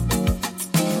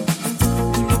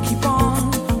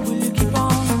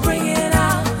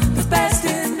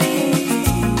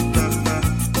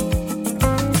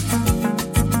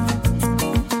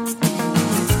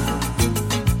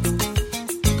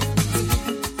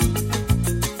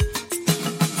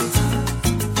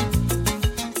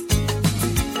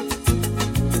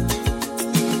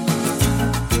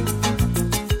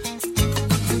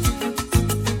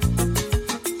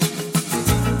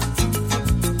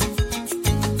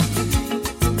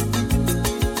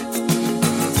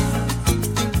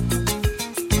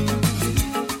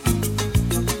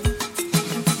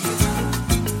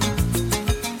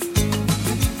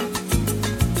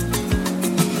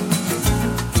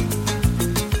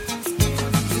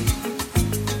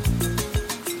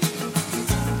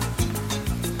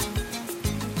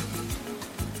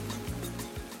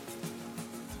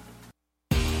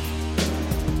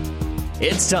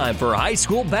It's time for high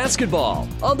school basketball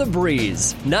on The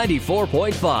Breeze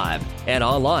 94.5 and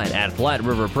online at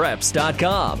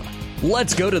FlatRiverPreps.com.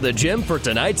 Let's go to the gym for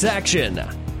tonight's action.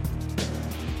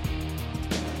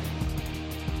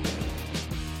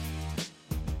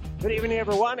 Good evening,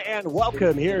 everyone, and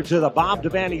welcome here to the Bob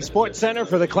Devaney Sports Center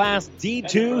for the Class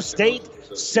D2 State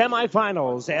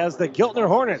Semifinals as the Giltner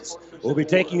Hornets will be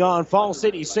taking on Fall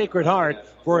City Sacred Heart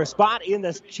for a spot in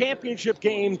the championship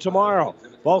game tomorrow.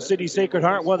 Fall City Sacred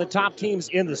Heart, one of the top teams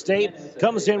in the state,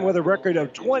 comes in with a record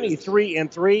of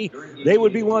 23-3. They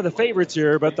would be one of the favorites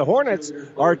here, but the Hornets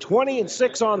are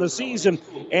 20-6 on the season,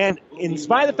 and in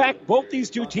spite of the fact both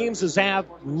these two teams have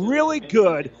really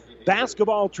good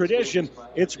basketball tradition,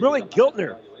 it's really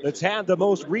Giltner that's had the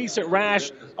most recent rash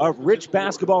of rich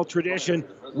basketball tradition,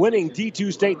 winning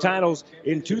D2 state titles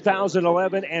in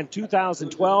 2011 and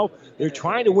 2012. They're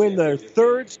trying to win their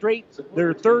third state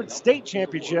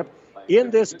championship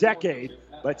in this decade,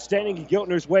 but standing in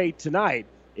Giltner's way tonight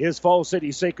is Fall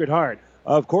City Sacred Heart.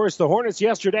 Of course, the Hornets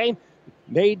yesterday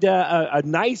made a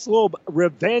nice little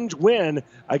revenge win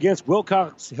against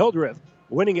Wilcox Hildreth,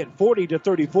 winning it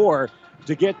 40-34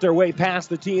 to get their way past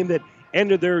the team that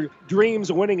ended their dreams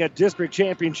of winning a district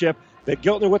championship. But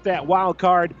Giltner, with that wild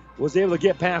card, was able to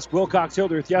get past Wilcox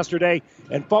Hildreth yesterday,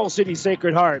 and Fall City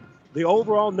Sacred Heart, the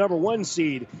overall number one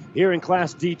seed here in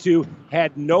Class D2,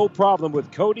 had no problem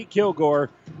with Cody Kilgore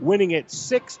winning it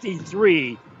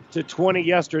 63-20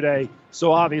 yesterday.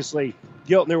 So obviously,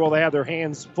 Giltner will have their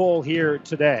hands full here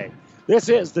today. This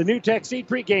is the NewTek Seed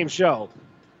pregame show.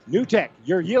 NewTek,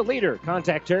 your yield leader.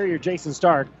 Contact Terry or Jason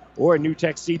Stark or a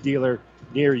NewTek Seed dealer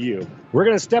near you. We're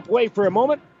going to step away for a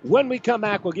moment. When we come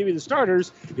back, we'll give you the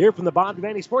starters here from the Bob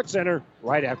Devaney Sports Center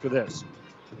right after this.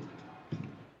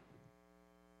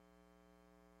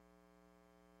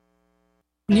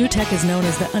 NewTek is known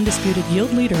as the undisputed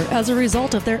yield leader as a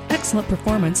result of their excellent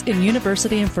performance in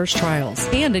university and first trials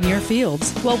and in your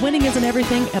fields. While winning isn't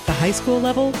everything at the high school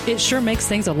level, it sure makes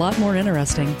things a lot more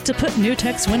interesting. To put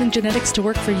NewTek's winning genetics to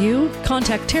work for you,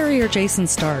 contact Terry or Jason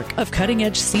Stark of Cutting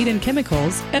Edge Seed and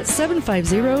Chemicals at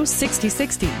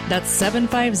 750-6060. That's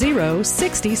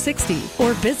 750-6060.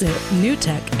 Or visit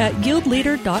NewTek at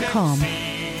yieldleader.com.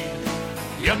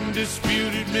 The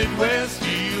undisputed Midwest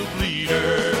yield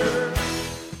leader.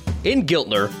 In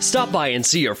Giltner, stop by and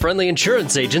see your friendly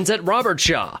insurance agents at Robert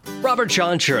Shaw. Robert Shaw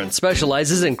Insurance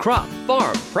specializes in crop,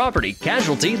 farm, property,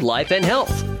 casualty, life, and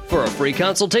health. For a free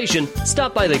consultation,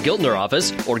 stop by the Giltner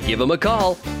office or give them a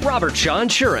call. Robert Shaw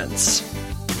Insurance.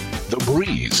 The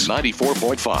Breeze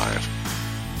 94.5.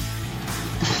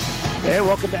 And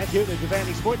welcome back here to the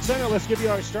Devaney Sports Center. Let's give you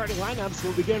our starting lineups.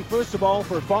 We'll begin, first of all,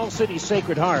 for Fall City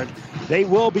Sacred Heart. They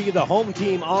will be the home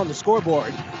team on the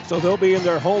scoreboard, so they'll be in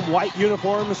their home white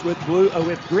uniforms with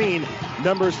green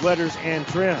numbers, letters, and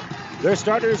trim. Their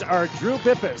starters are Drew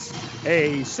Bippus,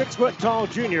 a 6-foot-tall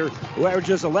junior who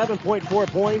averages 11.4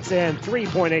 points and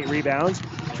 3.8 rebounds.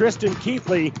 Tristan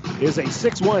Keithley is a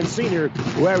 6'1 senior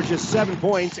who averages 7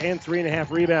 points and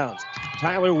 3.5 rebounds.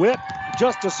 Tyler Whipp,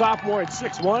 just a sophomore at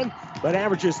 6'1", but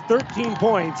averages 13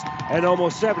 points and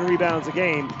almost 7 rebounds a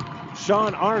game.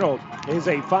 Sean Arnold is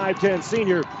a 5'10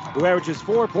 senior who averages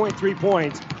 4.3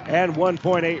 points and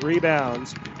 1.8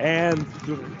 rebounds. And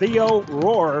Theo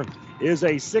Rohr is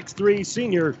a 6'3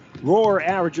 senior. Rohr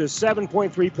averages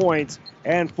 7.3 points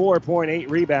and 4.8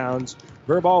 rebounds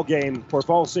per ball game for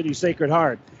Fall City Sacred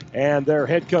Heart and their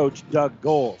head coach, Doug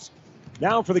Goals.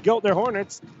 Now for the Giltner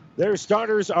Hornets, their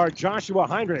starters are Joshua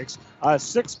Heinrichs, a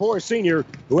 6'4 senior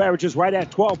who averages right at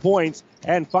 12 points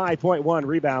and 5.1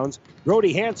 rebounds.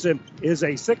 Brody Hansen is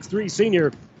a 6'3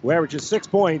 senior who averages 6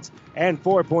 points and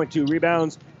 4.2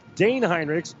 rebounds. Dane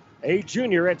Heinrichs, a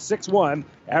junior at 6'1",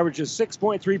 averages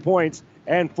 6.3 points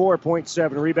and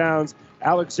 4.7 rebounds.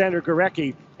 Alexander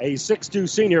Gorecki, a 6'2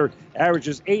 senior,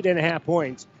 averages 8.5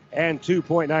 points and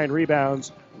 2.9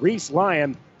 rebounds. Reese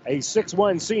Lyon, a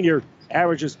 6'1 senior,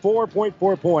 averages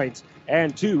 4.4 points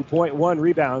and 2.1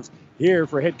 rebounds here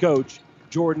for head coach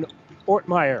Jordan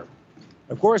Ortmeyer.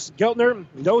 Of course, Giltner,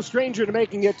 no stranger to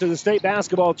making it to the state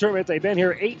basketball tournament. They've been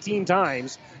here 18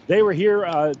 times. They were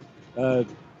here 2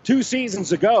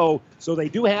 seasons ago, so they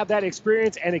do have that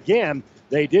experience. And again,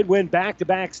 they did win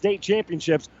back-to-back state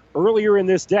championships earlier in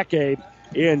this decade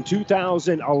in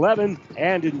 2011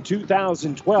 and in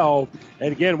 2012.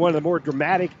 And again, one of the more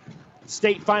dramatic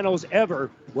state finals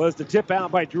ever was the tip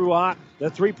out by Drew Ott, the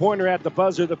three-pointer at the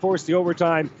buzzer that forced the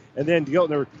overtime, and then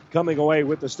Giltner coming away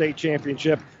with the state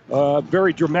championship.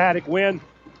 Very dramatic win.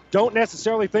 Don't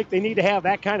necessarily think they need to have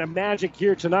that kind of magic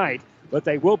here tonight, but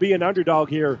they will be an underdog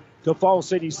here to Fall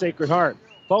City Sacred Heart.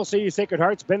 Fall City Sacred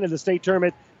Heart's been in the state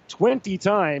tournament 20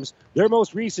 times. Their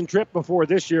most recent trip before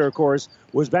this year, of course,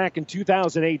 was back in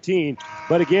 2018.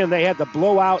 But again, they had the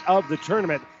blowout of the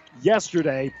tournament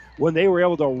yesterday when they were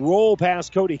able to roll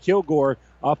past Cody Kilgore,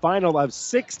 a final of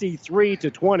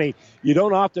 63-20. You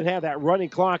don't often have that running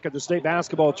clock at the state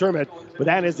basketball tournament, but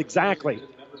that is exactly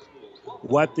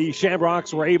what the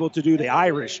Shamrocks were able to do, the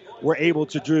Irish were able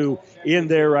to do in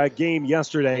their game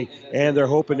yesterday, and they're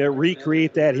hoping to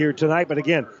recreate that here tonight. But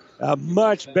again, a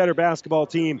much better basketball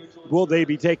team will they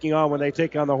be taking on when they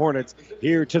take on the Hornets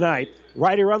here tonight.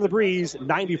 Right here on the Breeze,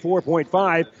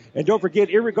 94.5. And don't forget,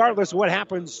 irregardless of what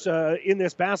happens in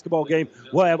this basketball game,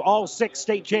 we'll have all 6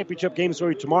 state championship games for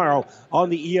you tomorrow on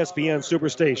the ESPN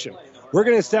Superstation. We're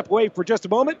going to step away for just a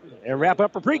moment and wrap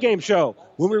up our pregame show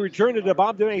when we return to the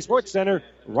Bob Devaney Sports Center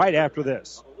right after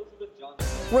this.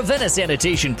 Ravenna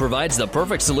Sanitation provides the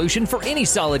perfect solution for any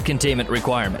solid containment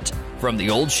requirement. From the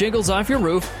old shingles off your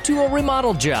roof to a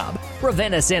remodel job,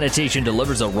 Ravenna Sanitation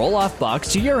delivers a roll-off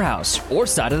box to your house or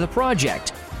side of the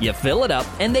project. You fill it up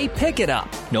and they pick it up.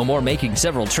 No more making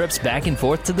several trips back and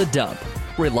forth to the dump.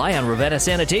 Rely on Ravenna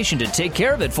Sanitation to take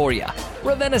care of it for you.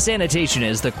 Ravenna Sanitation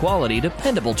is the quality,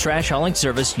 dependable trash hauling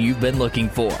service you've been looking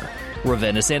for.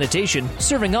 Ravenna Sanitation,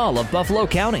 serving all of Buffalo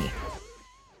County.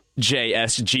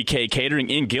 JSGK Catering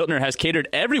in Giltner has catered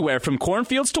everywhere from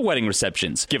cornfields to wedding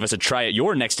receptions. Give us a try at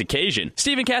your next occasion.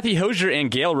 Steve and Kathy Hosier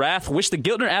and Gail Rath wish the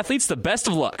Giltner athletes the best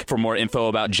of luck. For more info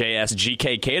about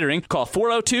JSGK Catering, call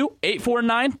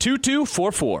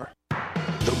 402-849-2244.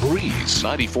 The Breeze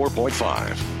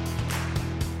 94.5.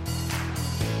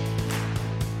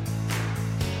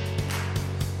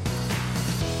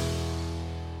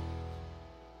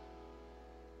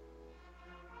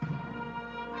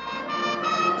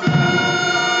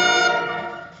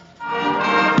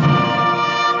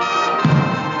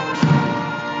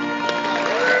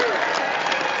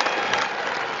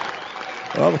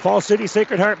 Well, the Fall City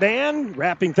Sacred Heart Band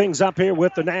wrapping things up here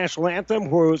with the national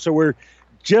anthem. So we're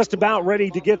just about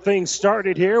ready to get things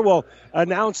started here. We'll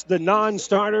announce the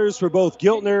non-starters for both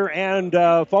Giltner and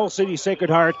Fall City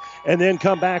Sacred Heart, and then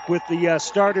come back with the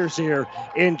starters here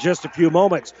in just a few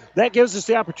moments. That gives us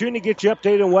the opportunity to get you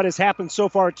updated on what has happened so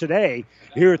far today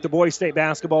here at the Boys State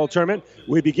Basketball Tournament.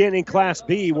 We begin in Class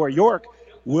B, where York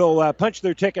will punch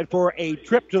their ticket for a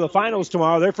trip to the finals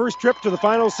tomorrow. Their first trip to the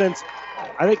finals since,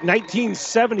 I think,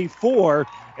 1974,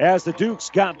 as the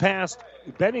Dukes got past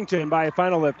Bennington by a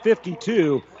final of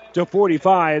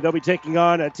 52-45. They'll be taking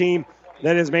on a team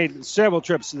that has made several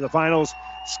trips to the finals.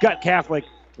 Scott Catholic,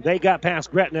 they got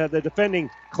past Gretna, the defending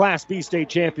Class B state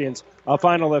champions, a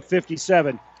final of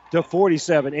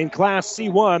 57-47. In Class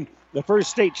C1, the first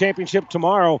state championship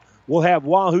tomorrow, we'll have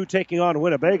Wahoo taking on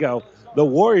Winnebago. The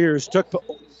Warriors took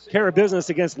care of business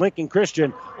against Lincoln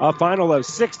Christian, a final of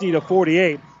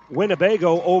 60-48.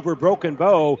 Winnebago over Broken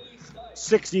Bow,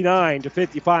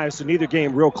 69-55, so neither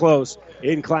game real close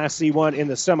in Class C1 in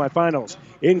the semifinals.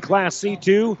 In Class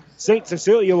C2, St.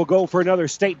 Cecilia will go for another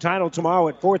state title tomorrow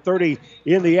at 4:30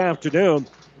 in the afternoon.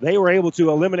 They were able to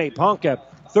eliminate Ponca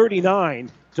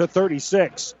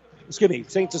 39-36.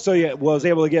 St. Cecilia was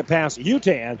able to get past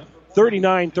UTAN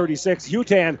 39-36.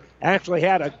 UTAN actually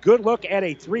had a good look at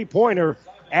a three-pointer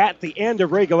at the end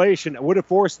of regulation. It would have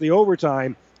forced the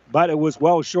overtime, but it was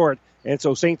well short, and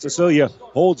so St. Cecilia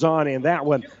holds on in that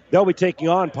one. They'll be taking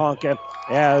on Ponca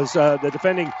as the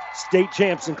defending state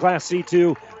champs in Class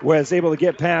C2 was able to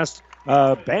get past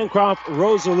Bancroft,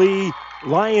 Rosalie,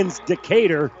 Lions,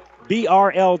 Decatur,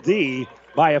 BRLD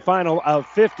by a final of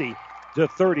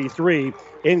 50-33.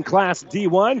 In Class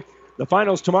D1, the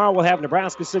finals tomorrow will have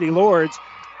Nebraska City Lords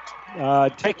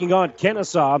taking on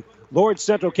Kennesaw. Lords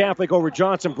Central Catholic over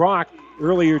Johnson Brock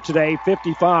earlier today,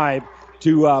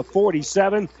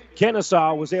 55-47.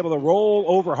 Kennesaw was able to roll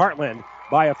over Heartland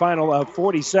by a final of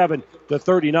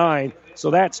 47-39.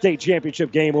 So that state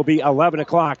championship game will be 11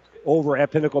 o'clock over at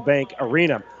Pinnacle Bank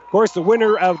Arena. Of course, the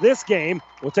winner of this game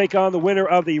will take on the winner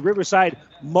of the Riverside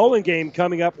Mullen game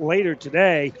coming up later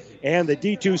today. And the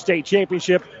D2 state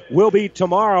championship will be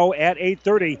tomorrow at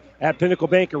 8:30 at Pinnacle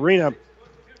Bank Arena.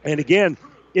 And again,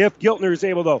 if Giltner is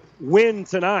able to win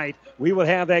tonight, we will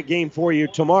have that game for you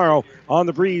tomorrow on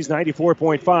the Breeze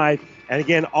 94.5. And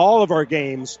again, all of our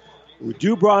games we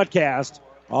do broadcast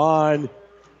on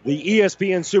the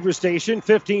ESPN Superstation,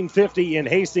 1550 in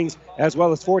Hastings, as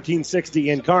well as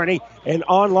 1460 in Kearney, and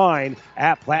online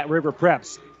at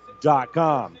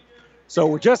PlatteRiverPreps.com. So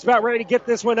we're just about ready to get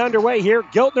this one underway here.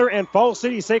 Giltner and Fall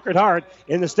City Sacred Heart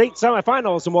in the state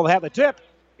semifinals, and we'll have the tip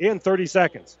in 30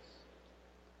 seconds.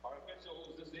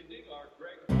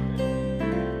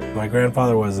 My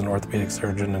grandfather was an orthopedic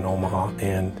surgeon in Omaha,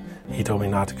 and He told me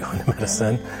not to go into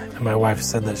medicine, and my wife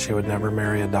said that she would never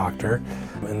marry a doctor,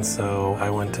 and so I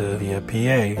went to be a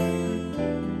PA.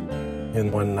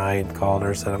 And one night called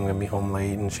her, said I'm going to be home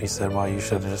late, and she said, well, you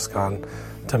should have just gone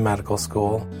to medical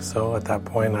school. So at that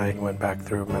point, I went back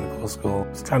through medical school.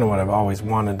 It's kind of what I've always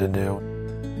wanted to do.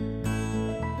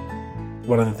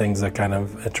 One of the things that kind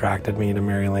of attracted me to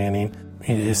Mary Lanning,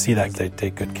 you see that they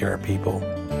take good care of people.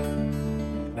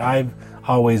 I've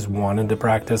always wanted to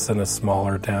practice in a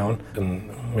smaller town, and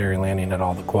Mary Lanning had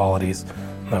all the qualities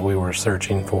that we were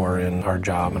searching for in our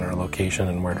job and our location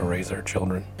and where to raise our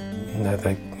children. And I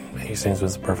think Hastings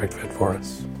was the perfect fit for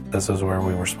us. This is where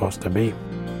we were supposed to be.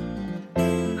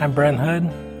 I'm Brent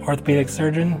Hood, orthopedic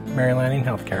surgeon, Mary Lanning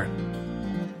Healthcare.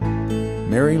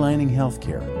 Mary Lanning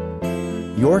Healthcare.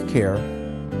 Your care,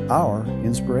 our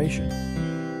inspiration.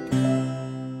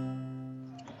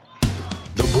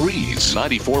 The Breeze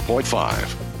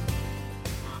 94.5.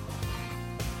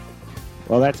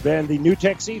 Well, that's been the New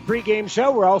Tech Seed pregame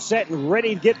show. We're all set and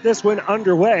ready to get this one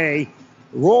underway.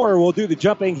 Roar will do the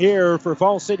jumping here for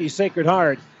Falls City Sacred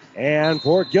Heart. And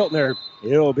for Giltner,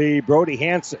 it'll be Brody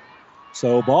Hansen.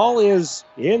 So ball is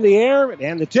in the air,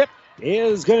 and the tip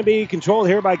is going to be controlled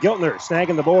here by Giltner.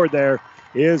 Snagging the board there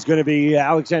is going to be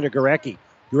Alexander Gorecki.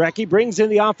 Gorecki brings in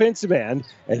the offensive end,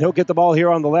 and he'll get the ball here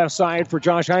on the left side for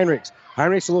Josh Heinrichs.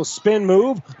 Heinrichs, a little spin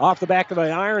move off the back of the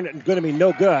iron, and going to be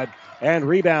no good. And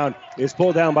rebound is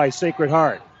pulled down by Sacred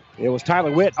Heart. It was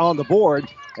Tyler Witt on the board,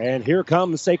 and here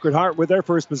comes Sacred Heart with their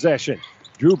first possession.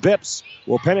 Drew Bips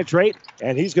will penetrate,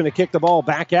 and he's going to kick the ball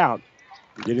back out.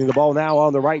 Getting the ball now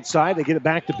on the right side. They get it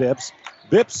back to Bips.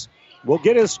 Bips will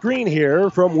get a screen here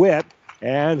from Witt,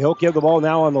 and he'll give the ball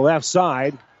now on the left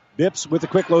side. Bips with a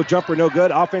quick low jumper, no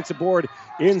good. Offensive board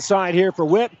inside here for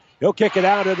Witt. He'll kick it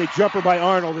out, and the jumper by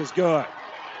Arnold is good.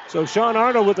 So Sean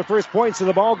Arnold with the first points of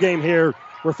the ball game here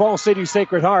for Falls City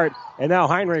Sacred Heart, and now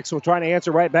Heinrichs will try to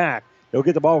answer right back. He'll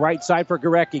get the ball right side for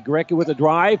Gorecki. Gorecki with a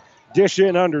drive, dish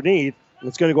in underneath.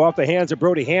 It's going to go off the hands of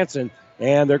Brody Hansen,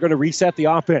 and they're going to reset the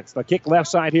offense. The kick left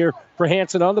side here for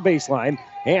Hansen on the baseline.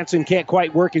 Hansen can't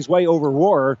quite work his way over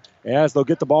Rohrer as they'll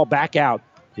get the ball back out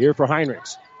here for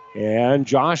Heinrichs. And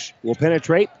Josh will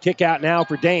penetrate. Kick out now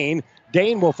for Dane.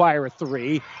 Dane will fire a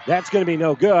three. That's going to be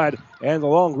no good. And the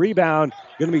long rebound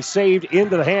going to be saved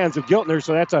into the hands of Giltner.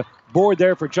 So that's a board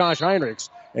there for Josh Heinrichs.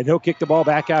 And he'll kick the ball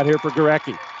back out here for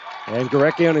Gorecki. And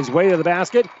Gorecki on his way to the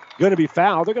basket, going to be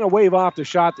fouled. They're going to wave off the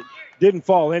shot that didn't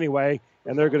fall anyway.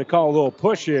 And they're going to call a little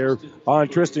push here on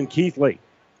Tristan Keithley.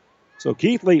 So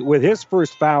Keithley with his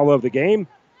first foul of the game.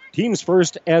 Team's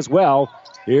first as well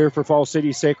here for Falls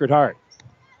City Sacred Heart.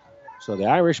 So the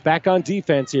Irish back on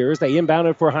defense here as they inbound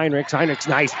it for Heinrichs. Heinrichs,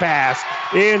 nice pass.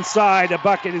 Inside, the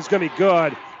bucket is going to be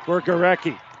good for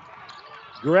Gorecki.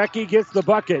 Gorecki gets the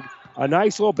bucket. A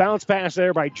nice little bounce pass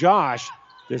there by Josh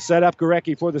to set up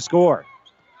Gorecki for the score.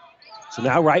 So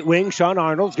now right wing, Sean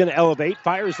Arnold's going to elevate,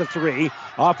 fires the three.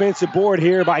 Offensive board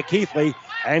here by Keithley,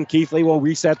 and Keithley will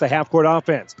reset the half-court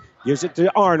offense. Gives it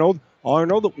to Arnold.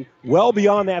 Arnold well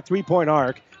beyond that three-point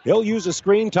arc. He'll use a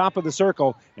screen top of the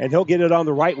circle, and he'll get it on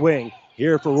the right wing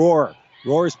here for Rohrer.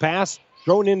 Rohrer's pass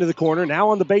thrown into the corner, now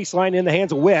on the baseline in the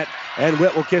hands of Witt, and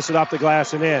Witt will kiss it off the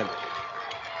glass and in.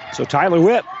 So Tyler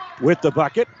Witt with the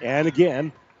bucket, and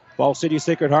again, Falls City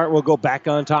Sacred Heart will go back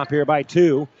on top here by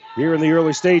 2 here in the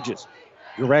early stages.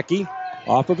 Gorecki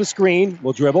off of the screen,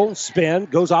 will dribble, spin,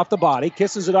 goes off the body,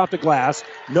 kisses it off the glass,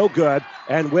 no good,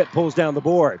 and Witt pulls down the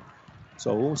board.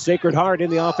 So Sacred Heart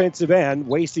in the offensive end,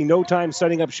 wasting no time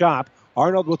setting up shop.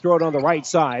 Arnold will throw it on the right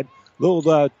side. Little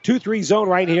 2-3 zone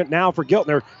right here now for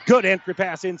Giltner. Good entry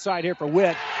pass inside here for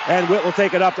Witt, and Witt will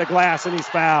take it up the glass, and he's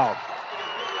fouled.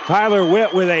 Tyler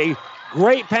Witt with a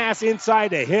great pass inside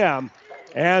to him,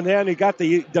 and then he got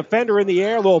the defender in the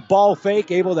air, little ball fake,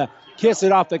 able to kiss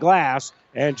it off the glass,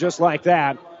 and just like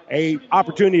that, a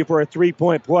opportunity for a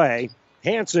three-point play.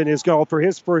 Hansen is called for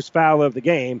his first foul of the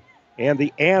game, and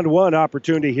the and one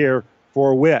opportunity here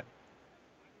for Witt.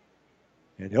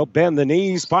 And he'll bend the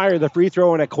knees, fire the free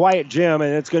throw in a quiet gym,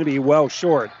 and it's going to be well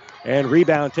short. And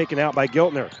rebound taken out by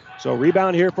Giltner. So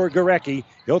rebound here for Gorecki.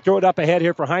 He'll throw it up ahead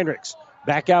here for Heinrichs.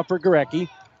 Back out for Gorecki.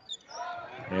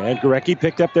 And Gorecki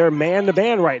picked up their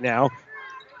man-to-man right now.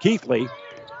 Keithley.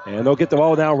 And they'll get the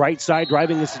ball now right side,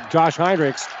 driving this Josh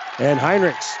Heinrichs. And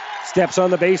Heinrichs steps on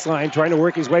the baseline, trying to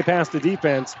work his way past the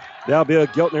defense. That'll be a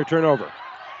Giltner turnover.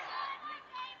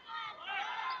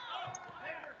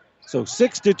 So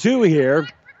 6-2 here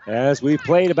as we've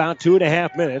played about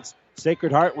 2.5 minutes.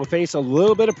 Sacred Heart will face a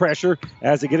little bit of pressure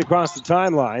as they get across the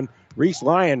timeline. Reese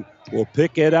Lyon will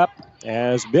pick it up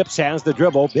as Bips has the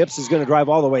dribble. Bips is going to drive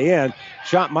all the way in.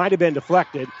 Shot might have been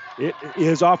deflected. It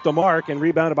is off the mark and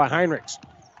rebounded by Heinrichs.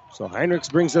 So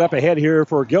Heinrichs brings it up ahead here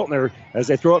for Giltner as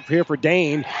they throw it here for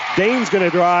Dane. Dane's going to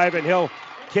drive, and he'll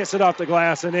kiss it off the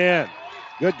glass and in.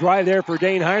 Good drive there for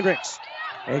Dane Heinrichs.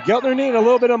 And Giltner need a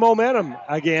little bit of momentum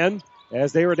again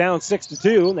as they were down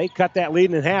 6-2, and they cut that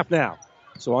lead in half now.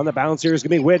 So on the bounce here is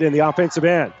going to be Witt in the offensive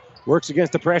end. Works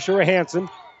against the pressure of Hansen,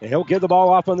 and he'll give the ball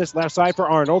off on this left side for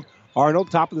Arnold. Arnold,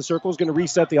 top of the circle, is going to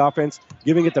reset the offense,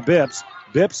 giving it to Bips.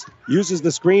 Bips uses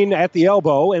the screen at the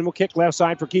elbow and will kick left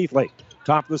side for Keithley.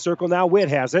 Top of the circle now, Witt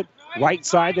has it. Right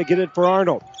side, they get it for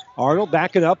Arnold. Arnold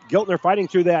backing up. Giltner fighting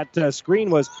through that screen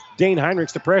was Dane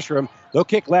Heinrichs to pressure him. They'll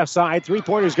kick left side.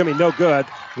 Three-pointer is going to be no good.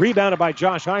 Rebounded by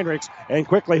Josh Heinrichs. And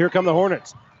quickly, here come the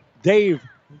Hornets.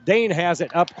 Dane has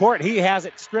it up court. He has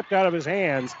it stripped out of his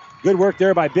hands. Good work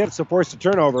there by Bips to force the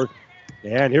turnover.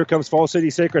 And here comes Fall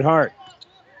City Sacred Heart.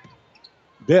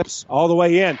 Bips all the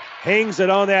way in. Hangs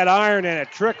it on that iron, and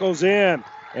it trickles in.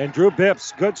 And Drew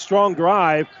Bips, good strong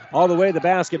drive all the way to the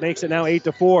basket, makes it now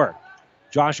 8-4.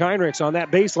 Josh Heinrichs on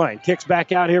that baseline. Kicks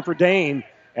back out here for Dane.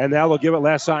 And now they'll give it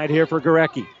left side here for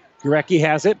Gorecki. Gorecki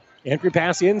has it. Entry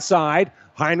pass inside.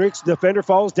 Heinrichs, defender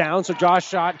falls down, so Josh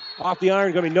shot off the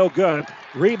iron, going to be no good.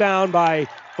 Rebound by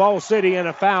Fall City, and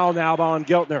a foul now on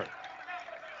Giltner.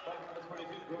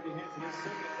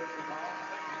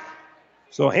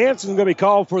 So Hansen's going to be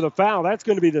called for the foul. That's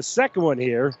going to be the second one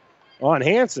here on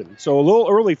Hansen. So a little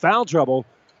early foul trouble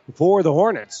for the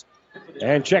Hornets.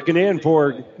 And checking in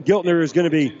for Giltner is going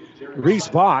to be Reese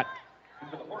Vaught.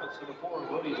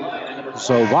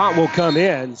 So Vaught will come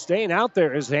in. Staying out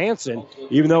there is Hansen,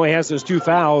 even though he has those two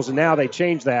fouls, and now they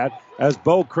change that as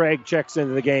Bo Craig checks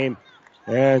into the game.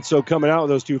 And so coming out with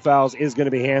those two fouls is going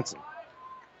to be Hansen.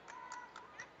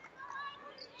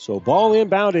 So ball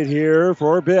inbounded here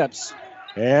for Bips.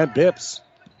 And Bips,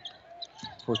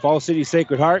 for Fall City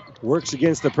Sacred Heart, works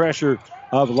against the pressure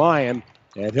of Lyon.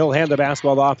 And he'll hand the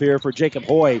basketball off here for Jacob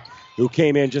Hoy, who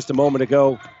came in just a moment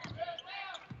ago.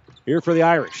 Here for the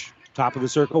Irish. Top of the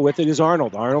circle with it is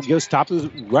Arnold. Arnold gives top of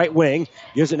the right wing.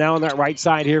 Gives it now on that right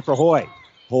side here for Hoy.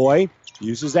 Hoy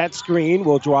uses that screen,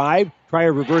 will drive, try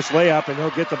a reverse layup, and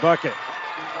he'll get the bucket.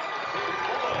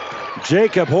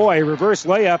 Jacob Hoy, reverse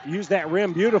layup, used that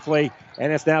rim beautifully,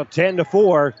 and it's now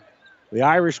 10-4. The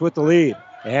Irish with the lead.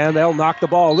 And they'll knock the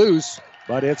ball loose,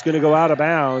 but it's going to go out of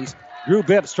bounds. Drew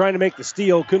Bips trying to make the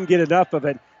steal, couldn't get enough of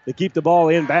it to keep the ball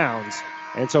in bounds.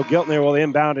 And so Giltner will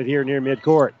inbound it here near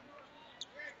midcourt.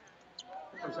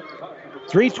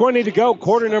 3:20 to go,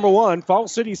 quarter number one. Fall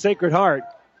City Sacred Heart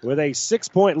with a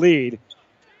 6-point lead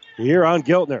here on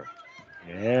Giltner.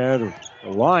 And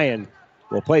Lyon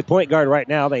will play point guard right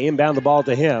now. They inbound the ball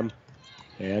to him.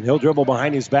 And he'll dribble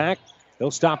behind his back.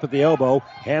 He'll stop at the elbow.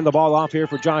 Hand the ball off here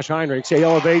for Josh Heinrichs. He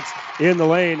elevates in the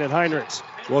lane, and Heinrichs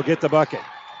will get the bucket.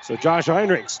 So Josh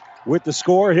Heinrichs with the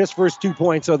score, his first 2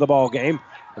 points of the ball game.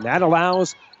 And that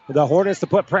allows the Hornets to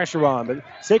put pressure on. But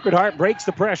Sacred Heart breaks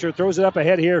the pressure, throws it up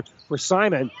ahead here for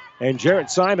Simon. And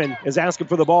Jarrett Simon is asking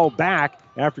for the ball back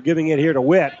after giving it here to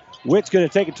Witt. Witt's going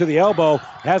to take it to the elbow,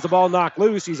 has the ball knocked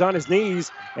loose. He's on his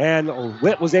knees, and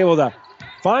Witt was able to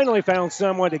finally found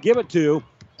someone to give it to,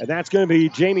 and that's going to be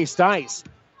Jamie Stice.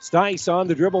 Stice on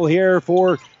the dribble here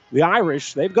for the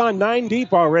Irish. They've gone 9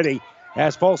 deep already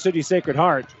as Fall City Sacred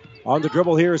Heart. On the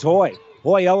dribble here is Hoy.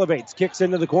 Hoy elevates, kicks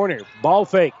into the corner. Ball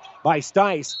fake by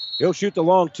Stice. He'll shoot the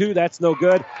long two. That's no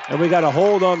good. And we got a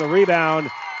hold on the rebound.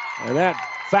 And that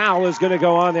foul is going to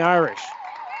go on the Irish.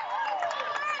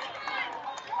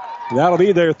 And that'll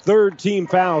be their third team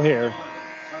foul here.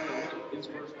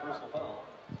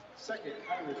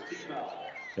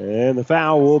 And the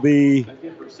foul will be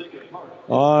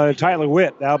on Tyler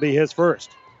Witt. That'll be his first.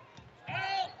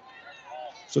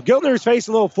 So Giltner's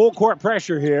facing a little full court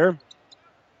pressure here.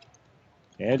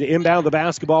 And to inbound the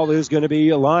basketball is going to be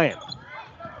a Lyon.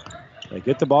 They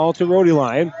get the ball to Rhodey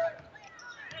Lyon.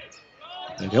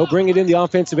 And he'll bring it in the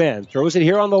offensive end. Throws it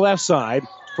here on the left side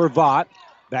for Vaught.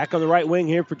 Back on the right wing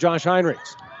here for Josh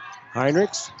Heinrichs.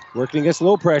 Heinrichs working against a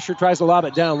little pressure. Tries to lob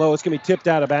it down low. It's going to be tipped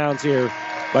out of bounds here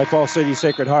by Fall City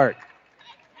Sacred Heart.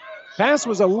 Pass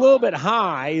was a little bit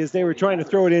high as they were trying to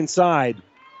throw it inside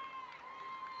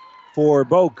for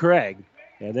Bo Craig.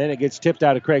 And then it gets tipped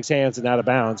out of Craig's hands and out of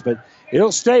bounds. But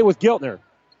it'll stay with Giltner.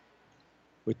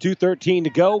 With 2:13 to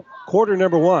go, quarter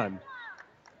number one.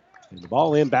 And the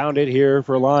ball inbounded here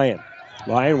for Lyon.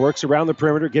 Lyon works around the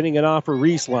perimeter, getting it off for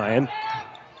Reese Lyon.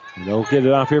 And they'll get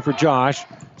it off here for Josh.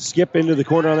 Skip into the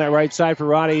corner on that right side for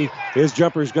Roddy. His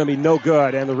jumper is going to be no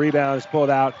good, and the rebound is pulled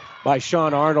out by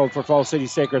Sean Arnold for Fall City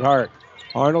Sacred Heart.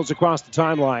 Arnold's across the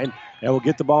timeline, and will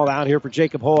get the ball out here for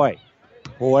Jacob Hoy.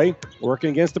 Hoy working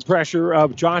against the pressure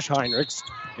of Josh Heinrichs,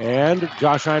 and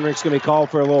Josh Heinrichs going to be called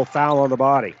for a little foul on the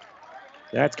body.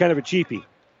 That's kind of a cheapie.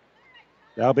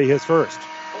 That'll be his first.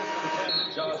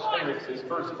 Josh Heinrichs, his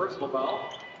first personal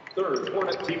foul. Third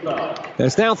Hornet team foul.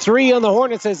 There's now 3 on the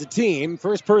Hornets as a team.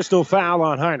 First personal foul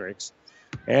on Heinrichs.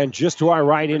 And just to our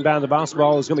right, inbound the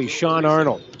basketball is going to be Sean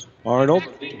Arnold. Arnold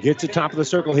gets to top of the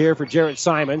circle here for Jarrett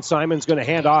Simon. Simon's going to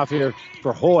hand off here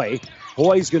for Hoy.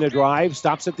 Hoy's going to drive,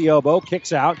 stops at the elbow,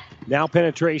 kicks out. Now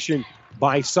penetration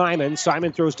by Simon.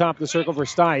 Simon throws top of the circle for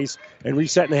Stice. And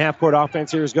resetting the half-court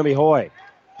offense here is going to be Hoy.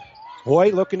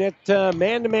 Hoy looking at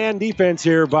man-to-man defense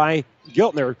here by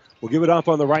Giltner. Will give it off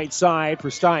on the right side for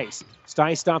Stice.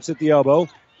 Stice stops at the elbow,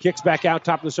 kicks back out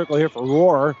top of the circle here for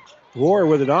Rohr. Rohr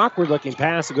with an awkward-looking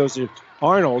pass that goes to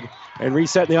Arnold. And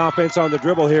resetting the offense on the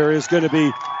dribble here is going to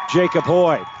be Jacob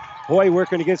Hoy. Hoy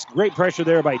working against great pressure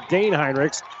there by Dane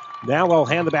Heinrichs. Now we'll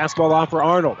hand the basketball off for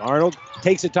Arnold. Arnold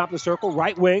takes it top of the circle,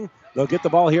 right wing. They'll get the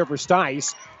ball here for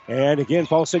Stice. And again,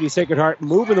 Fall City Sacred Heart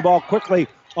moving the ball quickly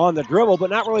on the dribble,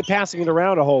 but not really passing it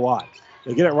around a whole lot.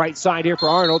 They get it right side here for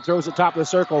Arnold, throws it top of the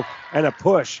circle, and a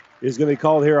push is going to be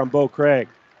called here on Bo Craig.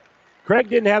 Craig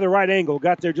didn't have the right angle,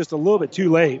 got there just a little bit too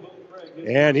late,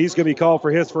 and he's going to be called for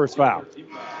his first foul.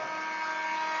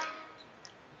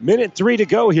 Minute 3 to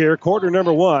go here, quarter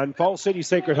number 1. Fall City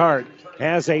Sacred Heart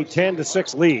has a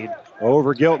 10-6 lead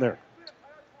over Giltner.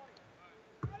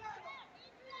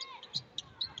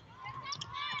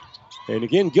 And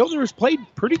again, Giltner's played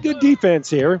pretty good defense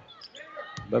here.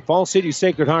 But Fall City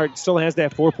Sacred Heart still has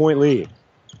that 4-point lead.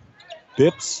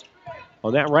 Bips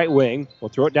on that right wing. We'll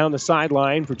throw it down the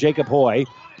sideline for Jacob Hoy.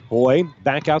 Hoy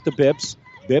back out to Bips.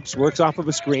 Bips works off of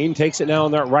a screen, takes it now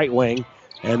on that right wing.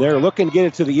 And they're looking to get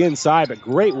it to the inside, but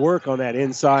great work on that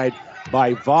inside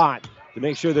by Vaught to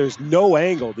make sure there's no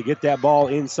angle to get that ball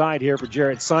inside here for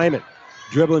Jarrett Simon.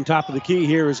 Dribbling top of the key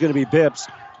here is going to be Bips.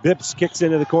 Bips kicks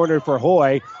into the corner for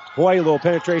Hoy. Hoy, a little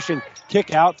penetration,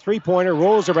 kick out, three-pointer,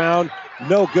 rolls around,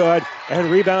 no good, and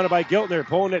rebounded by Giltner.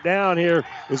 Pulling it down here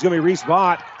is going to be Reese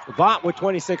Vaught. Vaught with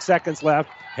 26 seconds left,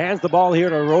 hands the ball here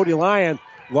to Rhodey Lyon.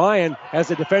 Lyon has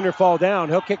the defender fall down.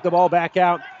 He'll kick the ball back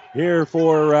out here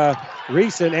for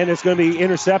Reeson, and it's going to be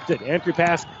intercepted. Entry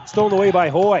pass stolen away by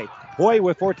Hoy. Hoy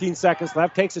with 14 seconds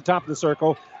left takes the top of the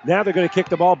circle. Now they're going to kick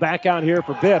the ball back out here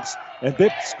for Bips, and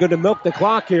Bips going to milk the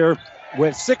clock here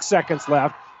with 6 seconds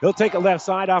left. He'll take it left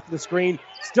side off of the screen.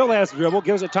 Still has the dribble.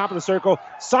 Gives it top of the circle.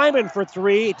 Simon for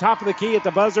 3. Top of the key at the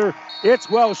buzzer. It's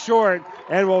well short.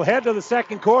 And we'll head to the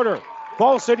second quarter.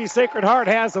 Fall City Sacred Heart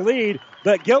has the lead.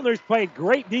 But Giltner's played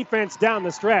great defense down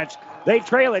the stretch. They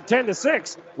trail at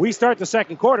 10-6. We start the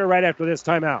second quarter right after this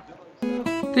timeout.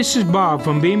 This is Bob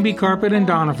from B&B Carpet and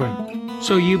Donovan.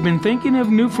 So you've been thinking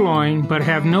of new flooring but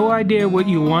have no idea what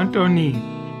you want or need.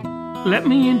 Let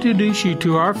me introduce you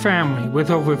to our family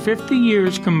with over 50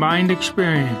 years combined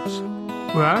experience.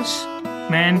 Russ,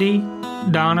 Mandy,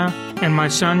 Donna, and my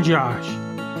son Josh.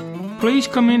 Please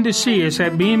come in to see us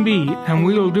at B&B and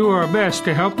we will do our best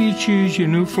to help you choose your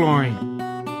new flooring.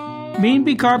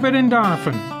 B&B Carpet and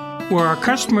Donovan, where our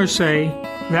customers say,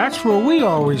 that's where we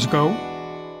always go.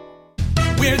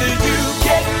 Where do you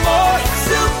get more?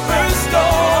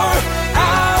 Superstore.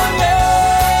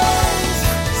 Outlets.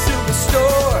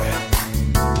 Superstore.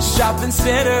 Shopping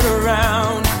centered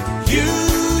around you.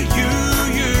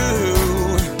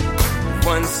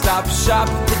 One-stop shop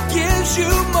that gives you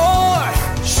more.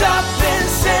 Shopping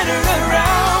centered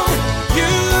around you.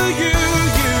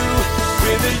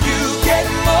 Whether you get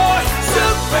more.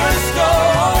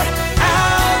 Superstore.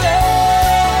 Outlets.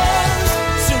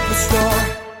 Superstore.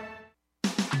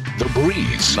 The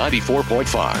Breeze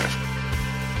 94.5.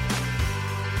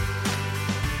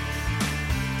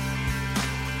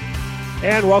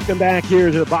 And welcome back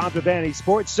here to the Bob Devaney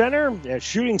Sports Center.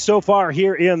 Shooting so far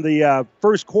here in the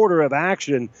first quarter of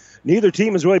action. Neither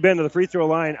team has really been to the free throw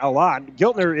line a lot.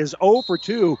 Giltner is 0 for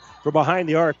 2 from behind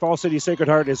the arc. Fall City Sacred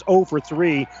Heart is 0 for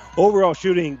 3. Overall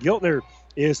shooting, Giltner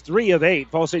is 3 of 8.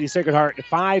 Fall City Sacred Heart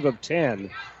 5 of 10.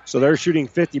 So they're shooting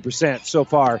 50% so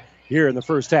far here in the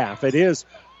first half. It is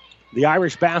the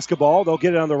Irish basketball. They'll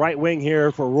get it on the right wing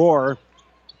here for Rohr.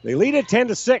 They lead at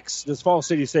 10-6, this Fall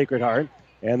City Sacred Heart.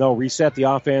 And they'll reset the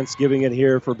offense, giving it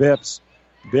here for Bips.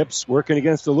 Bips working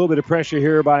against a little bit of pressure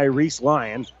here by Reese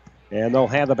Lyon. And they'll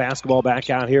have the basketball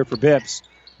back out here for Bips.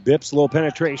 Bips, a little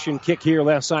penetration, kick here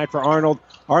left side for Arnold.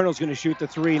 Arnold's going to shoot the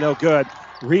 3, no good.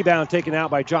 Rebound taken out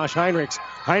by Josh Heinrichs.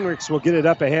 Heinrichs will get it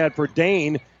up ahead for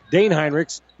Dane. Dane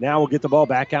Heinrichs now will get the ball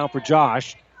back out for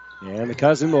Josh. And the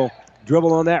cousin will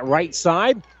dribble on that right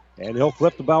side. And he'll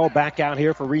flip the ball back out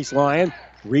here for Reese Lyon.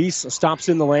 Reese stops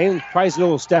in the lane, tries a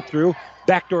little step through,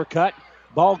 backdoor cut.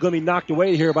 Ball going to be knocked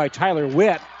away here by Tyler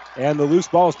Witt, and the loose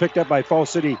ball is picked up by Falls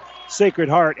City Sacred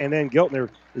Heart, and then Giltner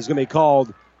is going to be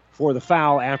called for the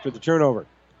foul after the turnover.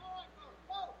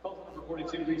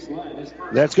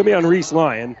 That's going to be on Reese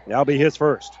Lyon. That'll be his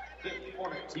first.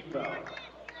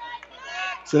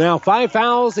 So now 5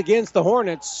 fouls against the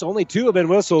Hornets. Only 2 have been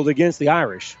whistled against the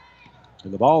Irish.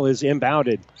 And the ball is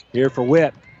inbounded here for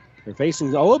Witt. They're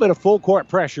facing a little bit of full court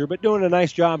pressure, but doing a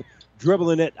nice job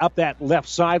dribbling it up that left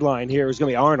sideline here is going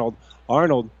to be Arnold.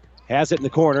 Arnold has it in the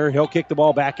corner. He'll kick the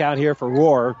ball back out here for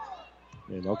Rohr.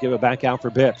 And they'll give it back out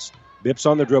for Bips. Bips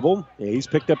on the dribble. He's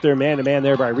picked up their man-to-man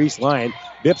there by Reese Lyon.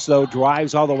 Bips, though,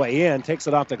 drives all the way in, takes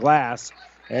it off the glass,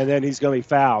 and then he's going to be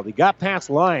fouled. He got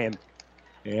past Lyon,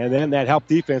 and then that help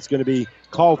defense going to be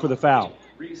called for the foul.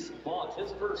 Reese bought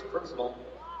his first personal.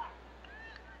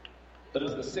 That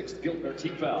is the 6th Giltner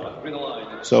team foul at the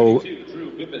line. So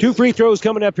 2 free throws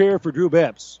coming up here for Drew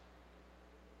Bips.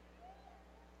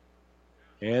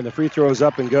 And the free throw is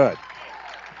up and good.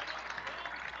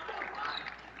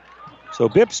 So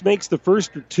Bips makes the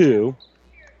first 2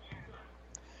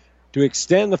 to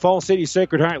extend the Falls City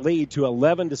Sacred Heart lead to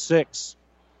 11-6.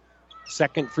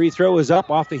 Second free throw is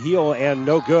up off the heel and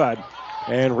no good.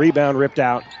 And rebound ripped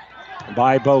out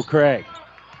by Bo Craig.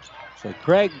 So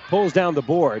Craig pulls down the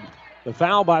board. The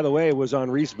foul, by the way, was on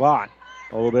Reese Bott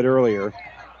a little bit earlier.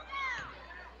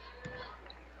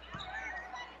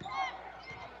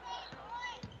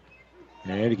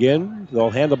 And again,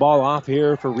 they'll hand the ball off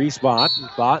here for Reese Bott.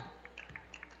 Bott,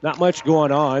 not much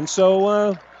going on.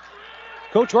 So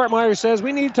Coach Hartmeyer says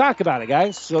we need to talk about it,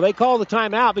 guys. So they call the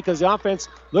timeout because the offense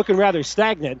looking rather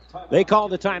stagnant. They call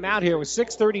the timeout here with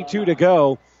 6:32 to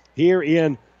go here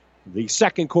in the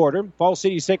second quarter. Falls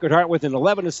City Sacred Heart with an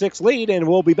 11-6 lead, and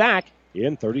we'll be back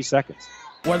in 30 seconds.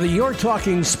 Whether you're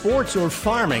talking sports or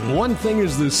farming, one thing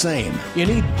is the same. You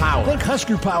need power. Think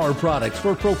Husker Power products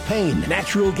for propane,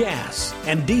 natural gas,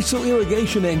 and diesel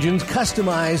irrigation engines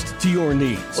customized to your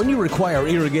needs. When you require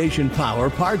irrigation power,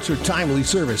 parts, or timely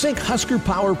service, think Husker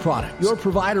Power products, your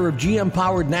provider of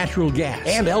GM-powered natural gas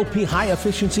and LP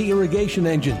high-efficiency irrigation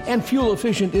engine and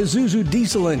fuel-efficient Isuzu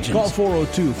diesel engines. Call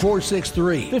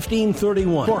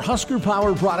 402-463-1531 for Husker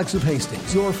Power Products of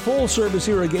Hastings, your full-service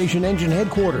irrigation engine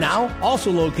headquarters. Now,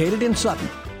 also located in Sutton.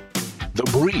 The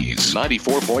Breeze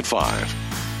 94.5.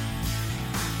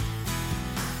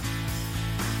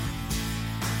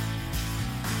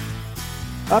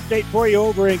 Update for you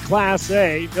over in Class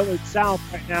A. Village South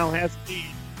right now has lead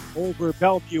over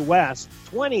Bellevue West,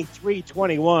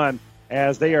 23-21,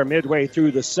 as they are midway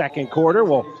through the second quarter.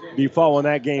 We'll be following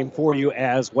that game for you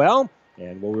as well.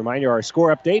 And we'll remind you our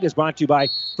score update is brought to you by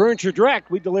Furniture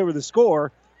Direct. We deliver the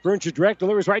score. Furniture Direct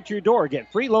delivers right to your door.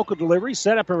 Get free local delivery,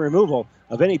 setup, and removal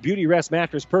of any Beauty Rest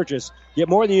mattress purchase. Get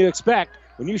more than you expect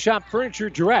when you shop Furniture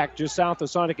Direct just south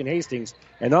of Sonic and Hastings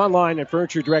and online at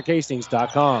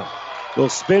FurnitureDirectHastings.com. Little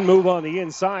spin move on the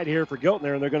inside here for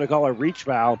Giltner, and they're going to call a reach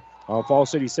foul on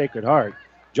Falls City Sacred Heart.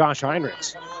 Josh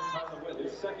Heinrichs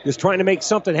is trying to make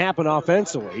something happen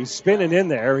offensively. He's spinning in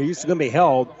there. He's going to be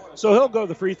held, so he'll go to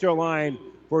the free throw line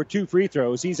for 2 free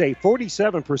throws. He's a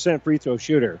 47% free throw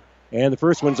shooter. And the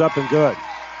first one's up and good.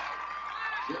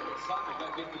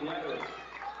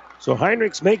 So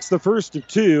Heinrichs makes the first of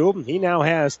 2. He now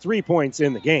has 3 points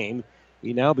in the game.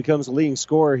 He now becomes the leading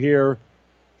scorer here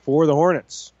for the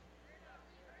Hornets.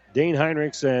 Dane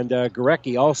Heinrichs and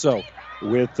Gorecki also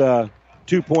with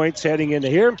 2 points heading into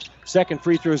here. Second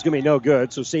free throw is going to be no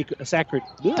good. So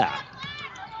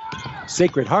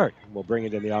Sacred Heart will bring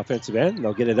it in the offensive end.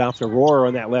 They'll get it off to Rohr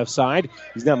on that left side.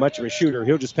 He's not much of a shooter.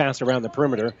 He'll just pass around the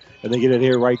perimeter, and they get it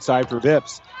here right side for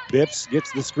Bips. Bips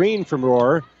gets the screen from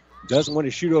Rohr. Doesn't want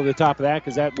to shoot over the top of that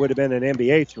because that would have been an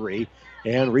NBA 3.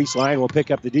 And Reese Lyon will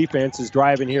pick up the defense. His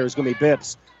drive in here is going to be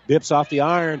Bips. Bips off the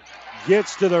iron,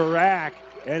 gets to the rack,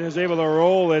 and is able to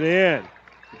roll it in.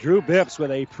 Drew Bips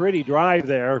with a pretty drive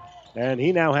there, and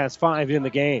he now has 5 in the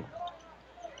game.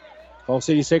 Falls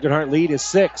City Sacred Heart lead is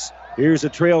 6. Here's a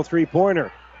trail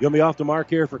three-pointer. Going to be off the mark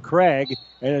here for Craig,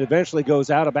 and it eventually goes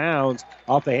out of bounds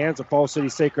off the hands of Falls City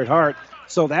Sacred Heart.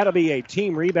 So that'll be a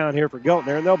team rebound here for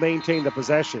Giltner, and they'll maintain the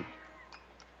possession.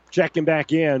 Checking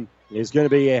back in is going to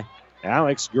be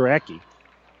Alex Gorecki.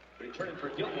 Returning for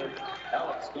Giltner,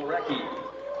 Alex Gorecki.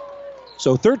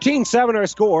 So 13-7 our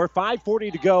score,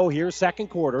 5:40 to go here, second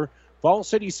quarter. Falls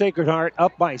City Sacred Heart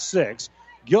up by 6.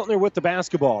 Giltner with the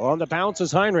basketball. On the bounce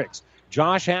is Heinrichs.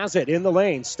 Josh has it in the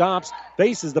lane, stops,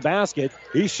 faces the basket.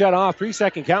 He's shut off,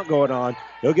 3-second count going on.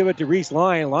 He'll give it to Reese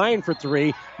Lyon. Lyon for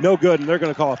 3, no good, and they're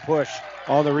going to call a push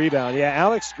on the rebound. Yeah,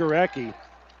 Alex Gorecki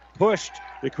pushed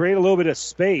to create a little bit of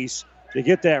space, to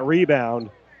get that rebound.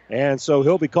 And so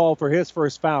he'll be called for his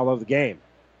first foul of the game.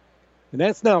 And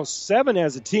that's now 7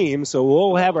 as a team, so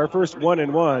we'll have our first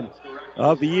 1-and-1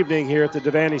 of the evening here at the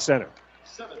Devaney Center.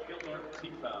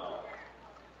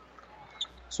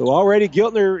 So already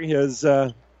Giltner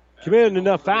has committed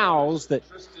enough fouls that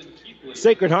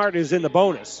Sacred Heart is in the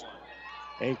bonus.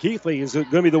 And Keithley is going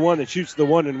to be the one that shoots the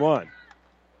 1-and-1.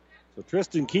 So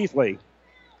Tristan Keithley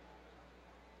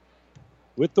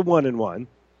with the 1-and-1.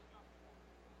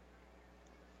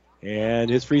 And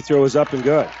his free throw is up and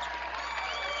good.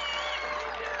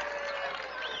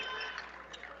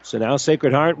 So now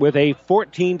Sacred Heart with a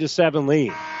 14-7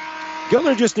 lead.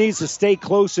 Giltner just needs to stay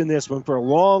close in this one for a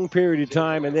long period of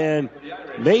time and then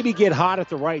maybe get hot at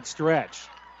the right stretch.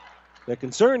 The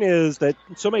concern is that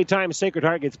so many times Sacred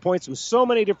Heart gets points from so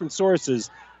many different sources,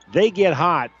 they get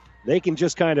hot, they can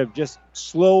just kind of just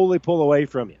slowly pull away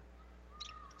from you.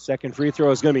 Second free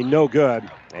throw is going to be no good,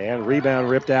 and rebound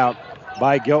ripped out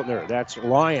by Giltner. That's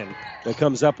Lyon that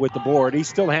comes up with the board. He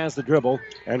still has the dribble,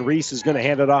 and Reese is going to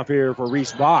hand it off here for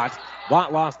Reese Vaught.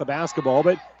 Vaught lost the basketball,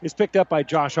 but is picked up by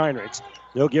Josh Heinrichs.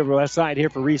 They'll give the left side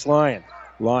here for Reese Lyon.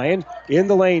 Lyon in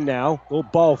the lane now, little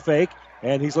ball fake,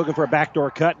 and he's looking for a backdoor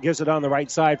cut. Gives it on the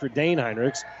right side for Dane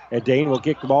Heinrichs, and Dane will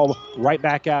kick the ball right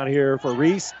back out here for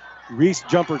Reese. Reese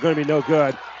jumper going to be no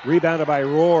good. Rebounded by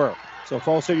Rohr. So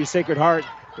Fall City Sacred Heart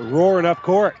roaring up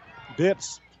court.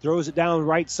 Bips throws it down the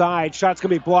right side. Shot's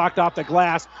going to be blocked off the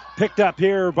glass. Picked up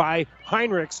here by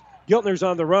Heinrichs. Giltner's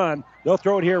on the run. They'll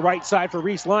throw it here right side for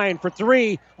Reese Lyon for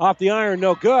 3. Off the iron,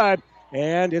 no good.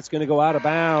 And it's going to go out of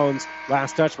bounds.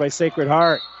 Last touch by Sacred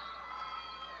Heart.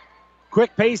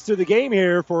 Quick pace through the game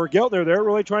here for Giltner. They're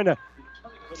really trying to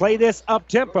play this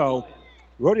up-tempo.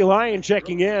 Brody Lyon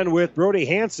checking in with Brody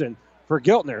Hansen for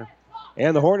Giltner.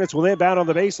 And the Hornets will inbound on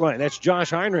the baseline. That's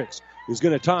Josh Heinrichs who's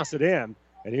going to toss it in.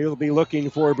 And he'll be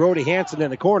looking for Brody Hansen in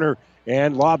the corner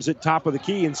and lobs it top of the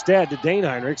key instead to Dane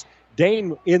Heinrichs.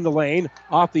 Dane in the lane,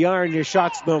 off the iron, his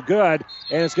shot's no good,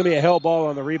 and it's going to be a hell ball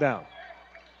on the rebound.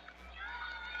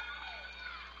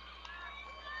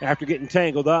 After getting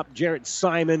tangled up, Jarrett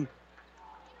Simon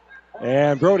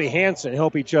and Brody Hansen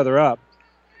help each other up.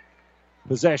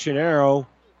 Possession arrow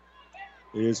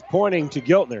is pointing to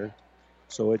Giltner,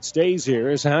 so it stays here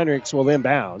as Heinrichs will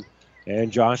inbound.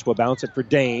 And Josh will bounce it for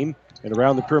Dane. And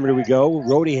around the perimeter we go.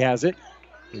 Rhodey has it.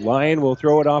 Lyon will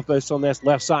throw it off this on this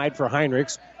left side for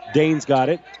Heinrichs. Dane's got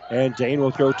it. And Dane will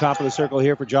throw top of the circle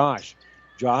here for Josh.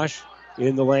 Josh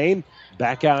in the lane.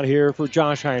 Back out here for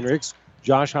Josh Heinrichs.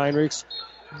 Josh Heinrichs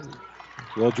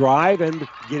will drive and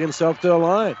get himself to the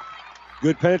line.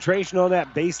 Good penetration on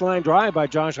that baseline drive by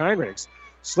Josh Heinrichs.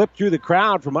 Slipped through the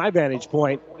crowd from my vantage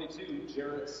point.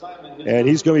 And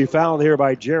he's going to be fouled here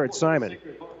by Jarrett Simon.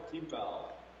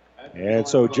 And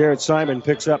so Jarrett Simon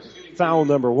picks up foul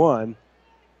number 1.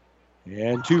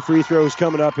 And 2 free throws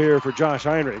coming up here for Josh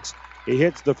Heinrichs. He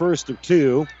hits the first of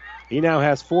 2. He now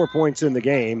has 4 points in the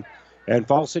game. And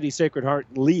Fall City Sacred Heart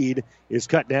lead is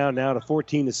cut down now to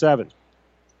 14-7.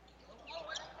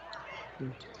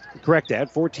 Correct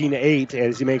that, 14-8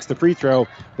 as he makes the free throw,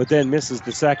 but then misses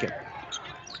the second.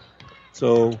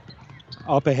 So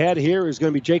up ahead here is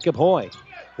going to be Jacob Hoy.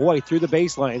 Hoy through the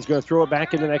baseline. He's going to throw it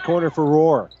back into that corner for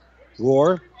Rohr.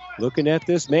 Rohr looking at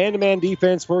this man-to-man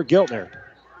defense for Giltner.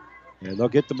 And they'll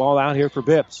get the ball out here for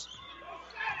Bips.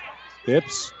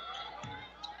 Bips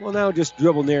will now just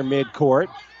dribble near midcourt.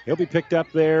 He'll be picked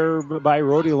up there by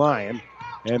Rhodey Lyon.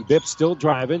 And Bips still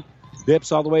driving.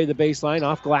 Bips all the way to the baseline.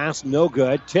 Off glass, no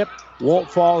good. Tip won't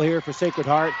fall here for Sacred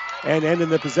Heart. And ending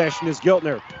the possession is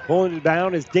Giltner. Pulling it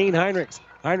down is Dane Heinrichs.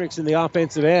 Heinrichs in the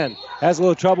offensive end. Has a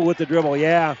little trouble with the dribble.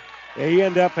 Yeah, he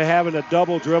ended up having a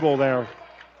double dribble there.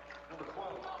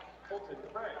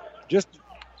 Just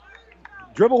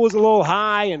dribble was a little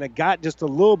high, and it got just a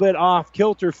little bit off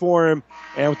kilter for him.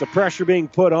 And with the pressure being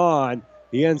put on,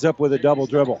 he ends up with a double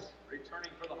dribble.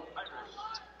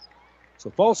 So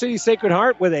Fall City Sacred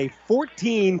Heart with a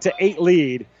 14-8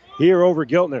 lead here over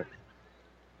Giltner.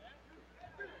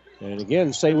 And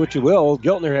again, say what you will,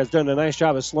 Giltner has done a nice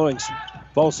job of slowing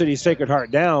Fall City Sacred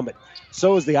Heart down, but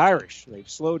so is the Irish. They've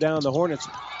slowed down the Hornets'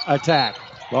 attack.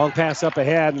 Long pass up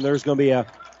ahead, and there's going to be a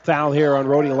foul here on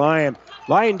Rhodey Lyon.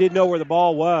 Lyon didn't know where the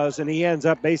ball was, and he ends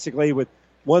up basically with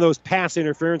one of those pass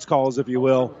interference calls, if you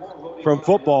will, from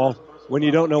football when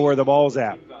you don't know where the ball's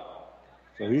at.